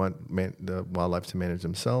 hey, do you want the wildlife to manage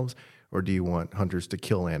themselves or do you want hunters to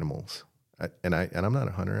kill animals? And I'm not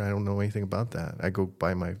a hunter. I don't know anything about that. I go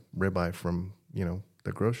buy my ribeye from,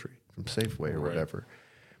 the grocery, from Safeway or whatever.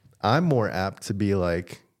 I'm more apt to be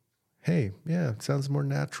like, hey, yeah, it sounds more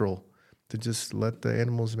natural to just let the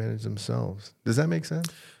animals manage themselves. Does that make sense?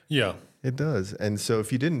 Yeah. It does. And so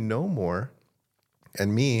if you didn't know more,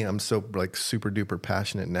 and me, I'm so like super duper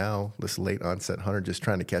passionate now, this late onset hunter just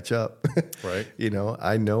trying to catch up. Right.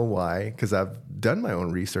 I know why, because I've done my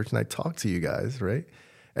own research and I talk to you guys, right?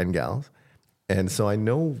 And gals. And so I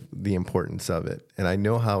know the importance of it and I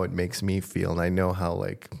know how it makes me feel. And I know how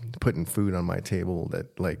like putting food on my table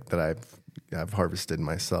that I've harvested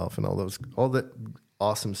myself and all that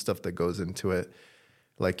awesome stuff that goes into it.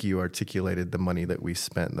 Like you articulated, the money that we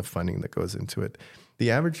spent, the funding that goes into it.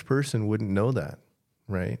 The average person wouldn't know that,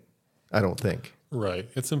 right? I don't think. Right.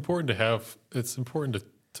 It's important to have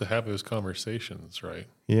those conversations, right?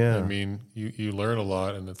 Yeah. I mean, you learn a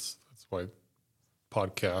lot, and that's why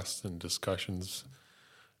podcasts and discussions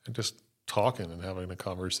and just talking and having a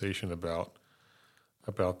conversation about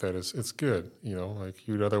that it's good. Like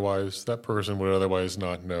that person would otherwise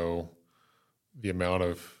not know the amount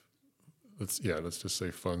of let's just say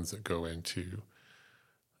funds that go into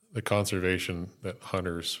the conservation that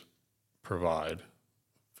hunters provide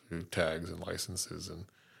through tags and licenses,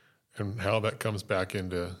 and how that comes back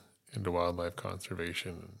into wildlife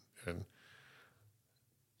conservation. And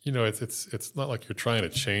it's not like you're trying to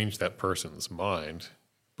change that person's mind,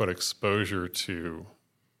 but exposure to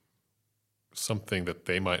something that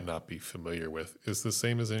they might not be familiar with is the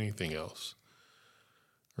same as anything else,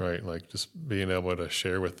 right? Like just being able to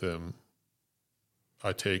share with them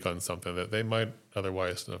a take on something that they might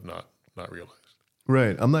otherwise have not realized.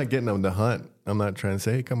 Right. I'm not getting them to hunt. I'm not trying to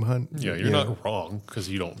say, hey, come hunt. Yeah, you're not wrong because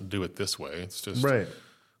you don't do it this way. It's just right.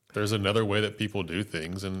 There's another way that people do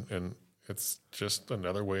things, and it's just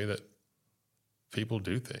another way that people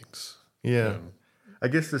do things. Yeah. I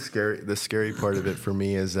guess the scary part of it for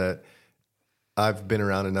me is that I've been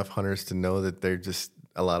around enough hunters to know that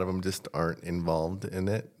a lot of them just aren't involved in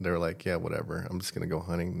it. They're like, yeah, whatever. I'm just going to go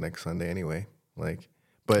hunting next Sunday anyway. Like,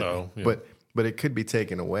 but it could be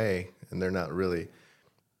taken away, and they're not really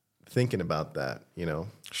thinking about that,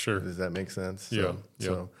 Sure. Does that make sense? Yeah.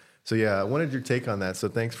 So yeah, I wanted your take on that. So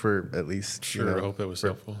thanks for at least, I hope that was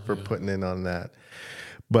helpful. For putting in on that.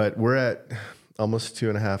 But we're at almost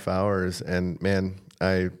 2.5 hours, and man,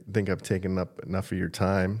 I think I've taken up enough of your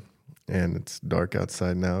time, and it's dark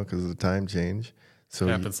outside now because of the time change. So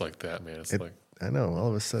it happens like that, man. I know, all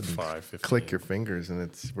of a sudden, 5:15. Click your fingers, and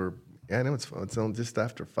I know it's just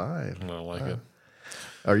after 5. I don't like it.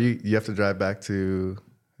 You have to drive back to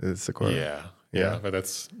Socorro? Yeah, but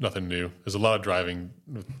that's nothing new. There's a lot of driving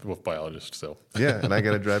with Biologist, so. Yeah, and I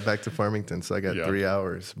got to drive back to Farmington, so I got 3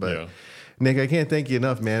 hours. But yeah. Nick, I can't thank you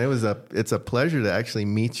enough, man. It's a pleasure to actually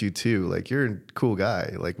meet you too. Like, you're a cool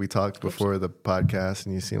guy. Like, we talked before the podcast,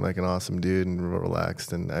 and you seem like an awesome dude and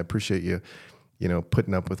relaxed. And I appreciate you,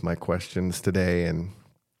 putting up with my questions today. And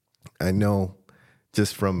I know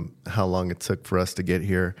just from how long it took for us to get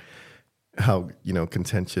here, how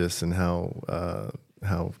contentious and how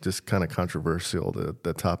just kind of controversial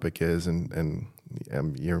the topic is, and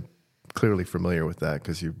you're clearly familiar with that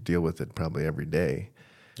because you deal with it probably every day.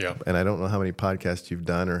 Yeah. And I don't know how many podcasts you've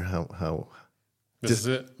done or how. This is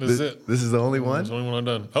it. This is the only one? This is the only one I've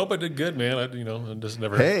done. I hope I did good, man. I just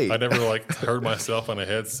never. Hey. I never heard myself on a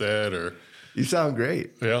headset or. You sound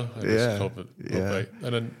great. Yeah. I just hope and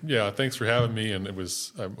then thanks for having me. And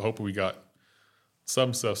I hope we got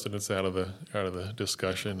some sustenance out of the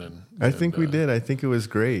discussion, and I think we did. I think it was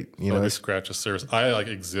great. Scratch the surface. I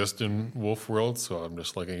exist in wolf world, so I'm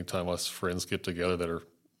just like, anytime us friends get together that are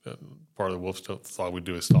part of the wolf stuff, that's all we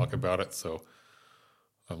do is talk about it. So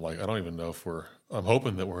I'm like, I don't even know if I'm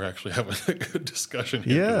hoping that we're actually having a good discussion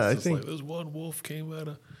here. Yeah, I think like this one wolf came out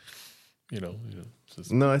of,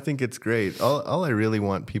 No, I think it's great. All I really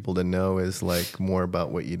want people to know is like more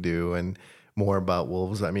about what you do and more about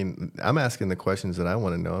wolves. I mean, I'm asking the questions that I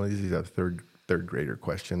want to know. These are third grader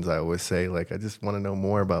questions. I always say, like, I just want to know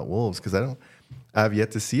more about wolves because I've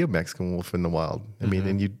yet to see a Mexican wolf in the wild. I mean,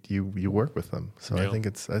 and you work with them, so I think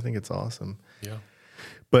it's awesome. Yeah.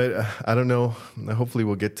 But I don't know. Hopefully,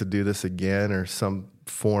 we'll get to do this again or some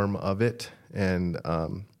form of it, and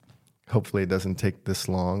hopefully, it doesn't take this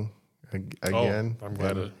long again. I'm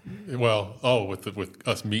glad with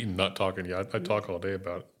us meeting, not talking. Yeah, I'd talk all day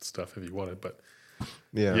about stuff if you wanted, but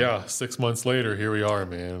yeah. 6 months later, here we are,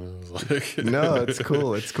 man. It was like no, it's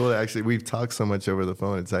cool. It's cool. Actually, we've talked so much over the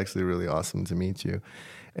phone. It's actually really awesome to meet you.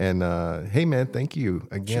 And hey, man, thank you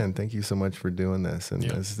again. Sure. Thank you so much for doing this. And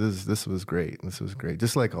this was great. This was great.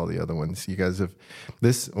 Just like all the other ones, you guys have.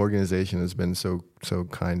 This organization has been so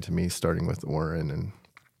kind to me, starting with Oren and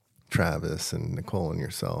Travis and Nicole and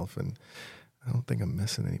yourself, and I don't think I'm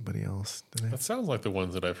missing anybody else. That sounds like the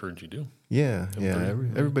ones that I've heard you do. Yeah.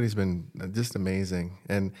 Everybody's been just amazing,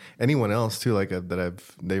 and anyone else too. Like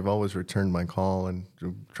they've always returned my call and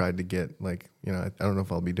tried to get I don't know if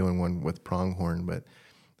I'll be doing one with Pronghorn, but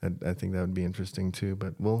I think that would be interesting too.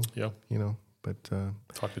 But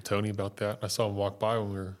talk to Tony about that. I saw him walk by when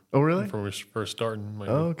we were. Oh, really? When we were first starting.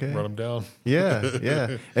 Okay. Run him down.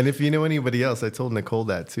 Yeah. And if you know anybody else, I told Nicole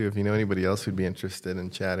that too. If you know anybody else who'd be interested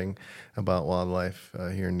in chatting about wildlife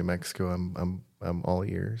here in New Mexico, I'm all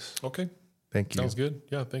ears. Okay. Thank you. Sounds good.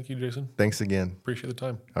 Yeah. Thank you, Jason. Thanks again. Appreciate the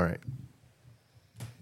time. All right.